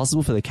make it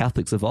possible for the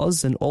Catholics of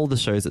Oz and all the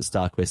shows at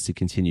StarQuest to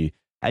continue.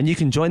 And you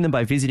can join them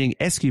by visiting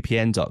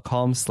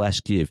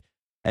sqpn.com/give.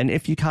 And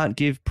if you can't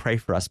give, pray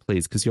for us,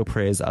 please, because your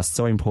prayers are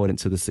so important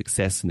to the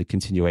success and the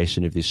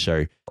continuation of this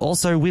show.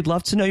 Also, we'd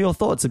love to know your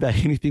thoughts about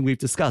anything we've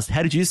discussed.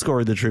 How did you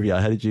score in the trivia?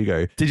 How did you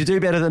go? Did you do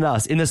better than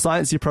us? In the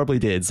science, you probably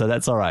did, so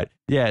that's all right.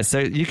 Yeah, so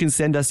you can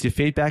send us your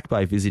feedback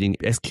by visiting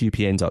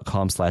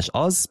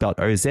sqpn.com/Oz, spelled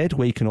OZ,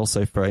 where you can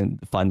also find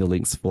the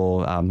links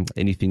for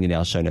anything in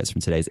our show notes from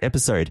today's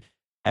episode.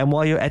 And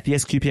while you're at the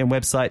SQPN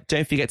website,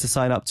 don't forget to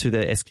sign up to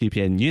the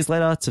SQPN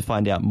newsletter to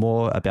find out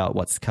more about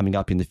what's coming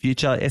up in the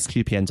future,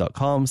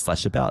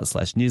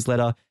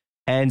 sqpn.com/about/newsletter,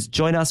 and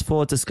join us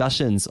for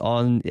discussions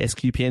on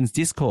SQPN's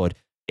Discord,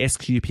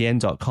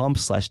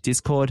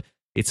 sqpn.com/Discord.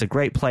 It's a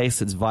great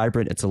place. It's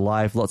vibrant. It's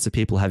alive. Lots of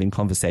people having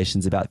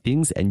conversations about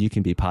things, and you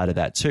can be part of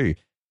that too.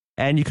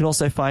 And you can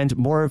also find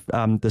more of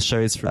the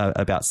shows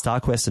about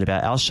StarQuest and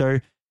about our show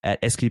at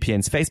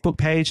SQPN's Facebook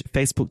page,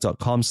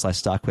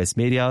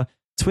 facebook.com/StarQuestMedia,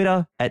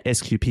 Twitter at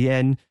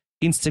SQPN,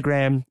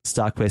 Instagram,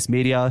 StarQuest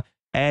Media,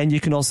 and you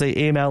can also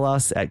email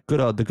us at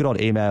the good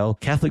old email,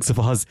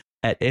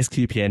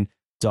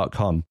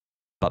 catholicsofOz@sqpn.com.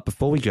 But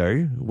before we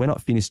go, we're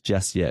not finished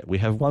just yet. We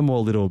have one more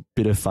little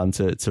bit of fun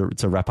to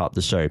wrap up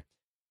the show.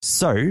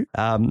 So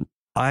I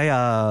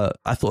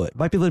thought it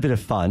might be a little bit of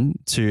fun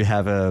to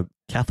have a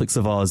Catholics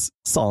of Oz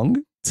song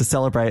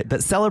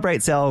that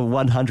celebrates our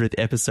 100th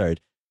episode.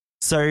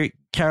 So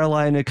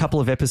Caroline, a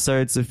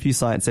few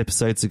science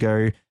episodes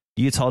ago,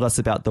 you told us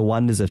about the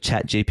wonders of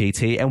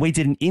ChatGPT, and we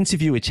did an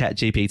interview with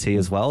ChatGPT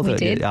as well that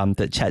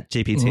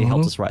ChatGPT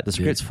helped us write the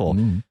scripts for.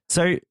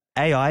 So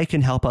AI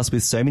can help us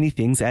with so many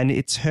things, and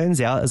it turns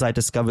out, as I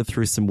discovered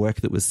through some work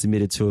that was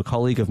submitted to a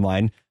colleague of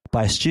mine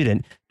by a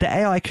student, that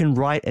AI can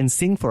write and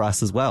sing for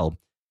us as well.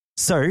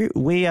 So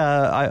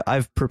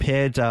I've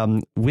prepared,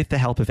 with the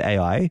help of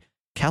AI,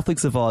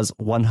 Catholics of Oz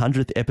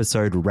 100th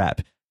episode rap.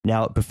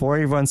 Now, before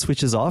everyone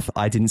switches off,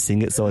 I didn't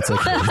sing it, so it's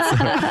okay.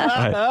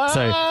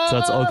 So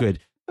it's all good.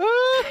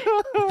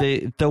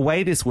 the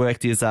way this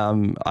worked is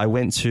I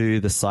went to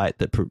the site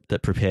that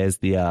that prepares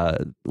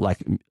the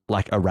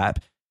like a rap,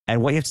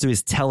 and what you have to do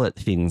is tell it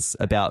things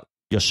about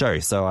your show.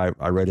 So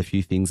I wrote a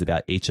few things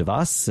about each of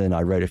us, and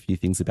I wrote a few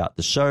things about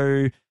the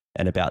show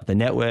and about the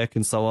network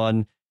and so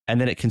on, and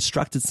then it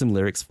constructed some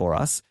lyrics for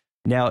us.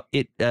 Now,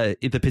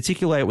 the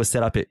particular way it was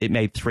set up, it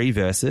made 3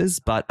 verses,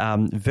 but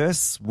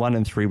verse 1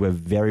 and 3 were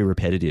very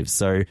repetitive.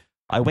 So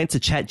I went to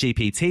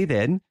ChatGPT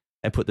then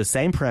and put the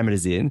same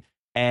parameters in,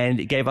 and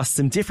it gave us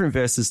some different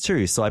verses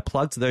too. So I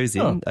plugged those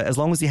in. As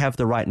long as you have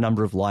the right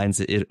number of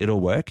lines, it'll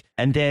work.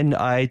 And then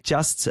I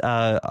just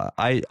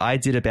I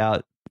did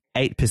about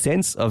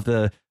 8% of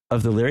the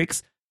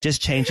lyrics,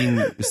 just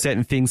changing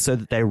certain things so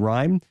that they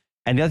rhyme.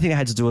 And the other thing I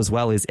had to do as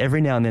well is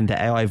every now and then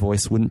the AI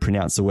voice wouldn't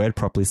pronounce the word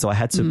properly, so I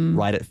had to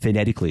write it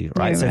phonetically,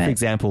 right? For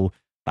example,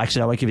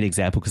 actually, I won't give you an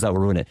example because that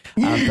will ruin it.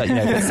 But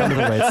some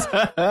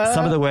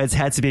of the words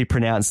had to be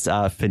pronounced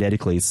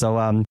phonetically.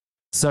 So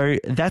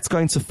that's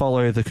going to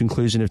follow the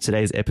conclusion of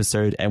today's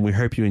episode, and we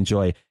hope you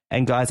enjoy.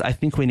 And guys, I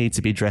think we need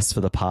to be dressed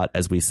for the part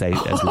as we say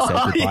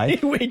goodbye.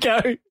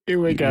 Here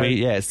we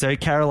go. So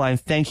Caroline,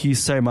 thank you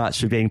so much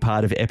for being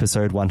part of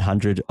episode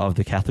 100 of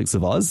the Catholics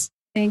of Oz.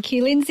 Thank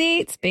you, Lindsay.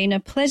 It's been a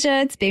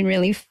pleasure. It's been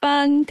really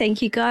fun.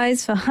 Thank you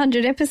guys for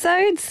 100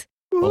 episodes.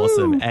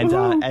 Awesome.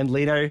 And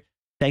Lino,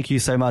 thank you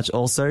so much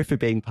also for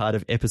being part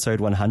of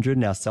episode 100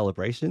 and our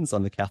celebrations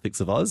on the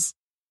Catholics of Oz.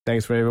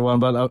 Thanks for everyone,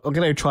 but I'm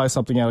going to try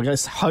something out. I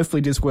guess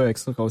hopefully this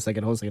works. Hold on a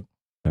second. All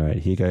right,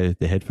 here go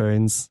the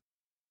headphones.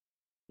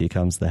 Here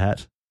comes the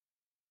hat.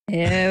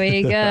 There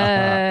we go.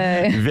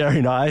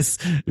 Very nice.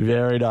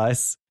 Very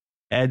nice.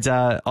 And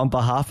on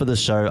behalf of the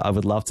show, I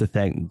would love to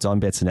thank Don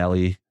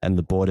Bettinelli and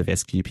the board of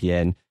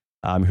SQPN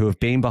who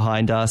have been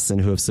behind us and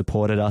who have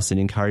supported us and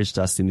encouraged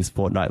us in this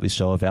fortnightly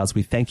show of ours.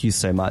 We thank you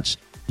so much.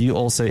 You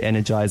also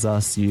energize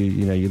us.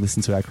 You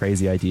listen to our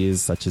crazy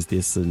ideas such as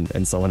this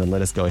and so on and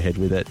let us go ahead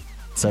with it.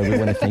 So we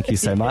want to thank you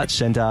so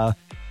much. And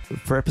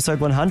for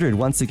episode 100,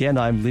 once again,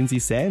 I'm Lindsay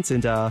Sands,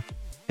 and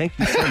thank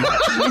you so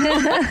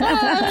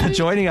much for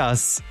joining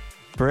us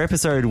for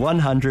episode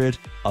 100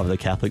 of the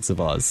Catholics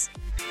of Oz.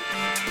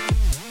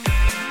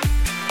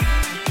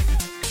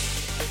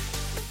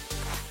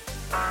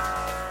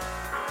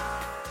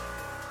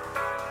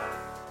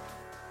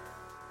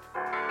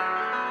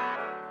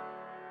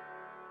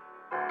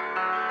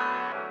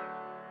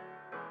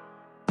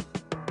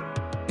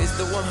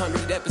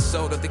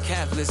 Episode of the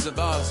Catholics of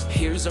Oz.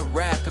 Here's a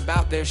rap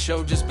about their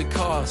show just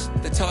because.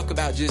 They talk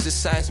about Jesus,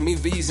 science,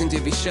 movies, and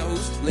TV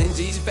shows.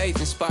 Lindsay's faith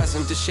inspires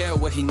him to share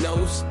what he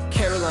knows.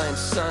 Caroline's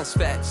science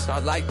facts are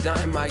like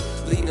dynamite.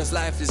 Lena's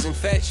life is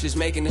infectious,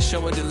 making the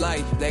show a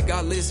delight. They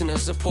got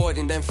listeners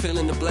supporting them,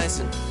 feeling the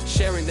blessing.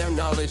 Sharing their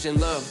knowledge and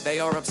love, they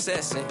are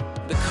obsessing.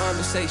 The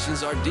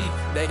conversations are deep,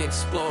 they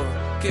explore.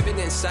 Giving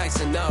insights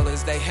and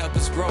knowledge, they help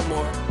us grow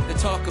more. They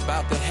talk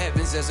about the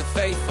heavens as a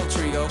faithful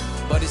trio,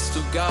 but it's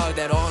to God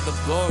that all the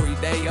glory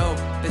they owe.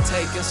 They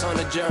take us on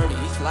a journey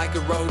like a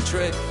road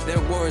trip. Their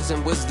words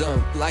and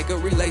wisdom like a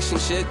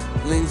relationship.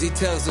 Lindsay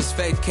tells us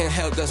faith can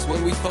help us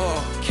when we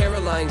fall.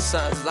 Caroline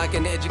sounds like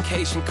an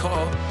education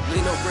call.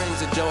 Lino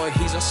brings a joy,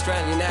 he's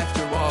Australian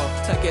after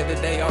all. Together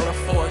they are a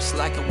force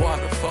like a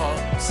waterfall.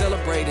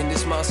 Celebrating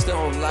this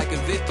milestone like a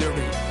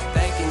victory.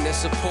 Thanking their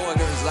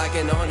supporters like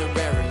an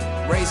honorary.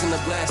 Raising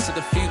a glass to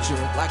the future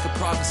like a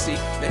prophecy.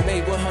 They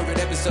made 100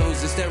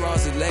 episodes, it's their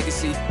Aussie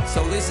legacy.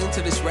 So listen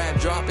to this rap,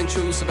 dropping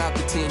truths about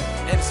the team.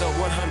 Episode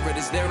 100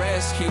 is their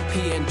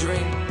SQPN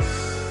dream.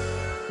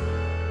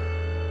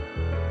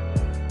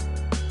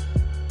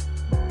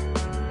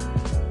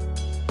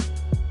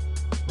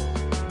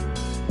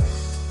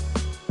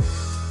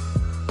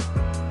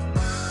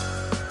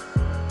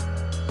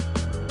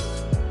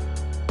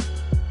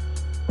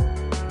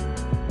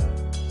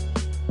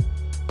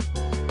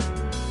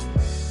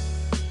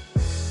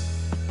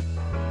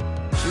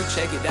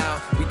 Check it out,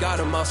 we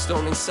got a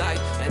milestone in sight.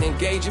 An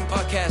engaging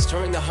podcast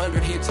during the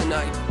 100 here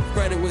tonight.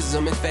 Spreading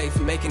wisdom and faith,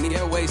 making the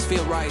airways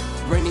feel right.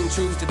 Bringing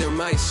truth to their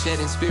mics,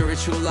 shedding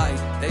spiritual light.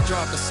 They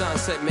dropped a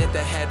sunset mint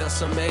that had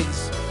us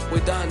amazed.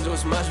 With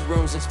Dondo's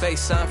mushrooms and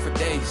space time for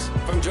days.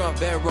 From drop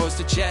barrels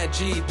to Chat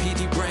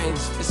GPT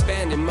brains.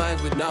 Expanding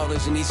minds with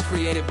knowledge in these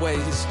creative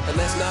ways. And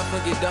let's not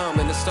forget Dom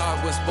and the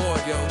Star Wars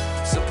board, yo.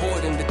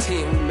 Supporting the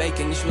team,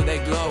 making sure they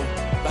glow.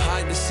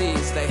 Behind the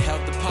scenes, they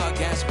help the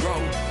podcast grow.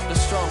 The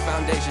strong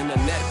foundation, the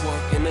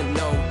network, and the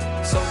know.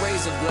 So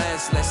raise a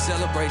glass, let's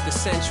celebrate the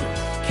century.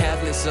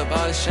 Catholics of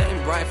Oz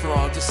shine bright for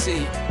all to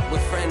see.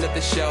 With friend of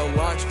the show,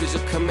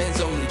 Archbishop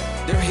Comenzoli.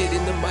 They're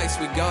hitting the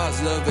mics with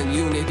God's love and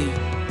unity.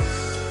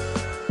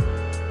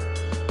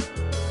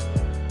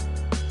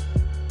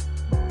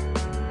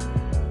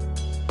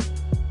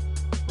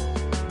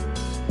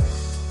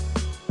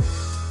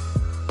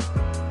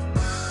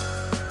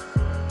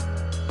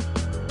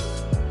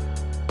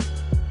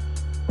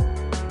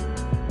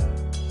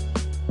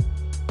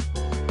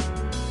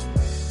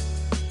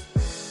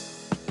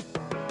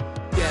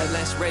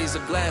 raise a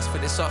glass for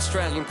this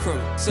Australian crew,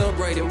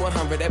 celebrating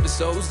 100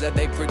 episodes that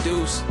they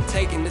produce,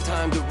 taking the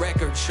time to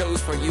record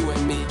shows for you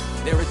and me.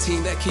 They're a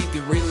team that keep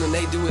it real and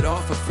they do it all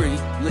for free.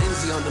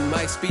 Lindsay on the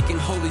mic speaking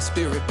Holy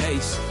Spirit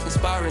pace,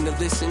 inspiring the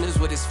listeners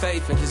with his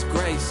faith and his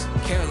grace.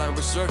 Caroline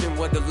reserving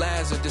what the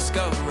lads are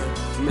discovering,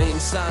 making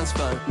sounds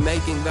fun,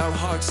 making our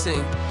hearts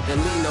sing.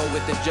 And Lino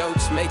with the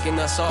jokes, making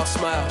us all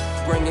smile,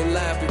 bringing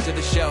laughter to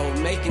the show,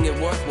 making it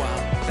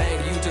worthwhile.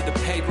 Thank you to the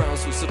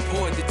playgrounds who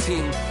support the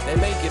team. They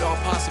make it all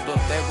possible,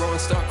 that Rolling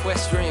Star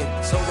Quest dream.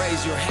 So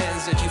raise your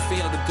hands that you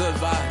feel the good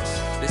vibes.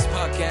 This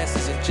podcast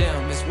is a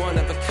gem, it's one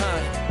of a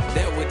kind.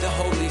 There with the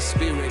Holy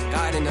Spirit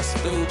guiding us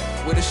through,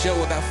 with a show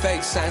about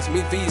faith, science,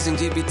 movies, and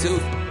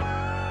GB2.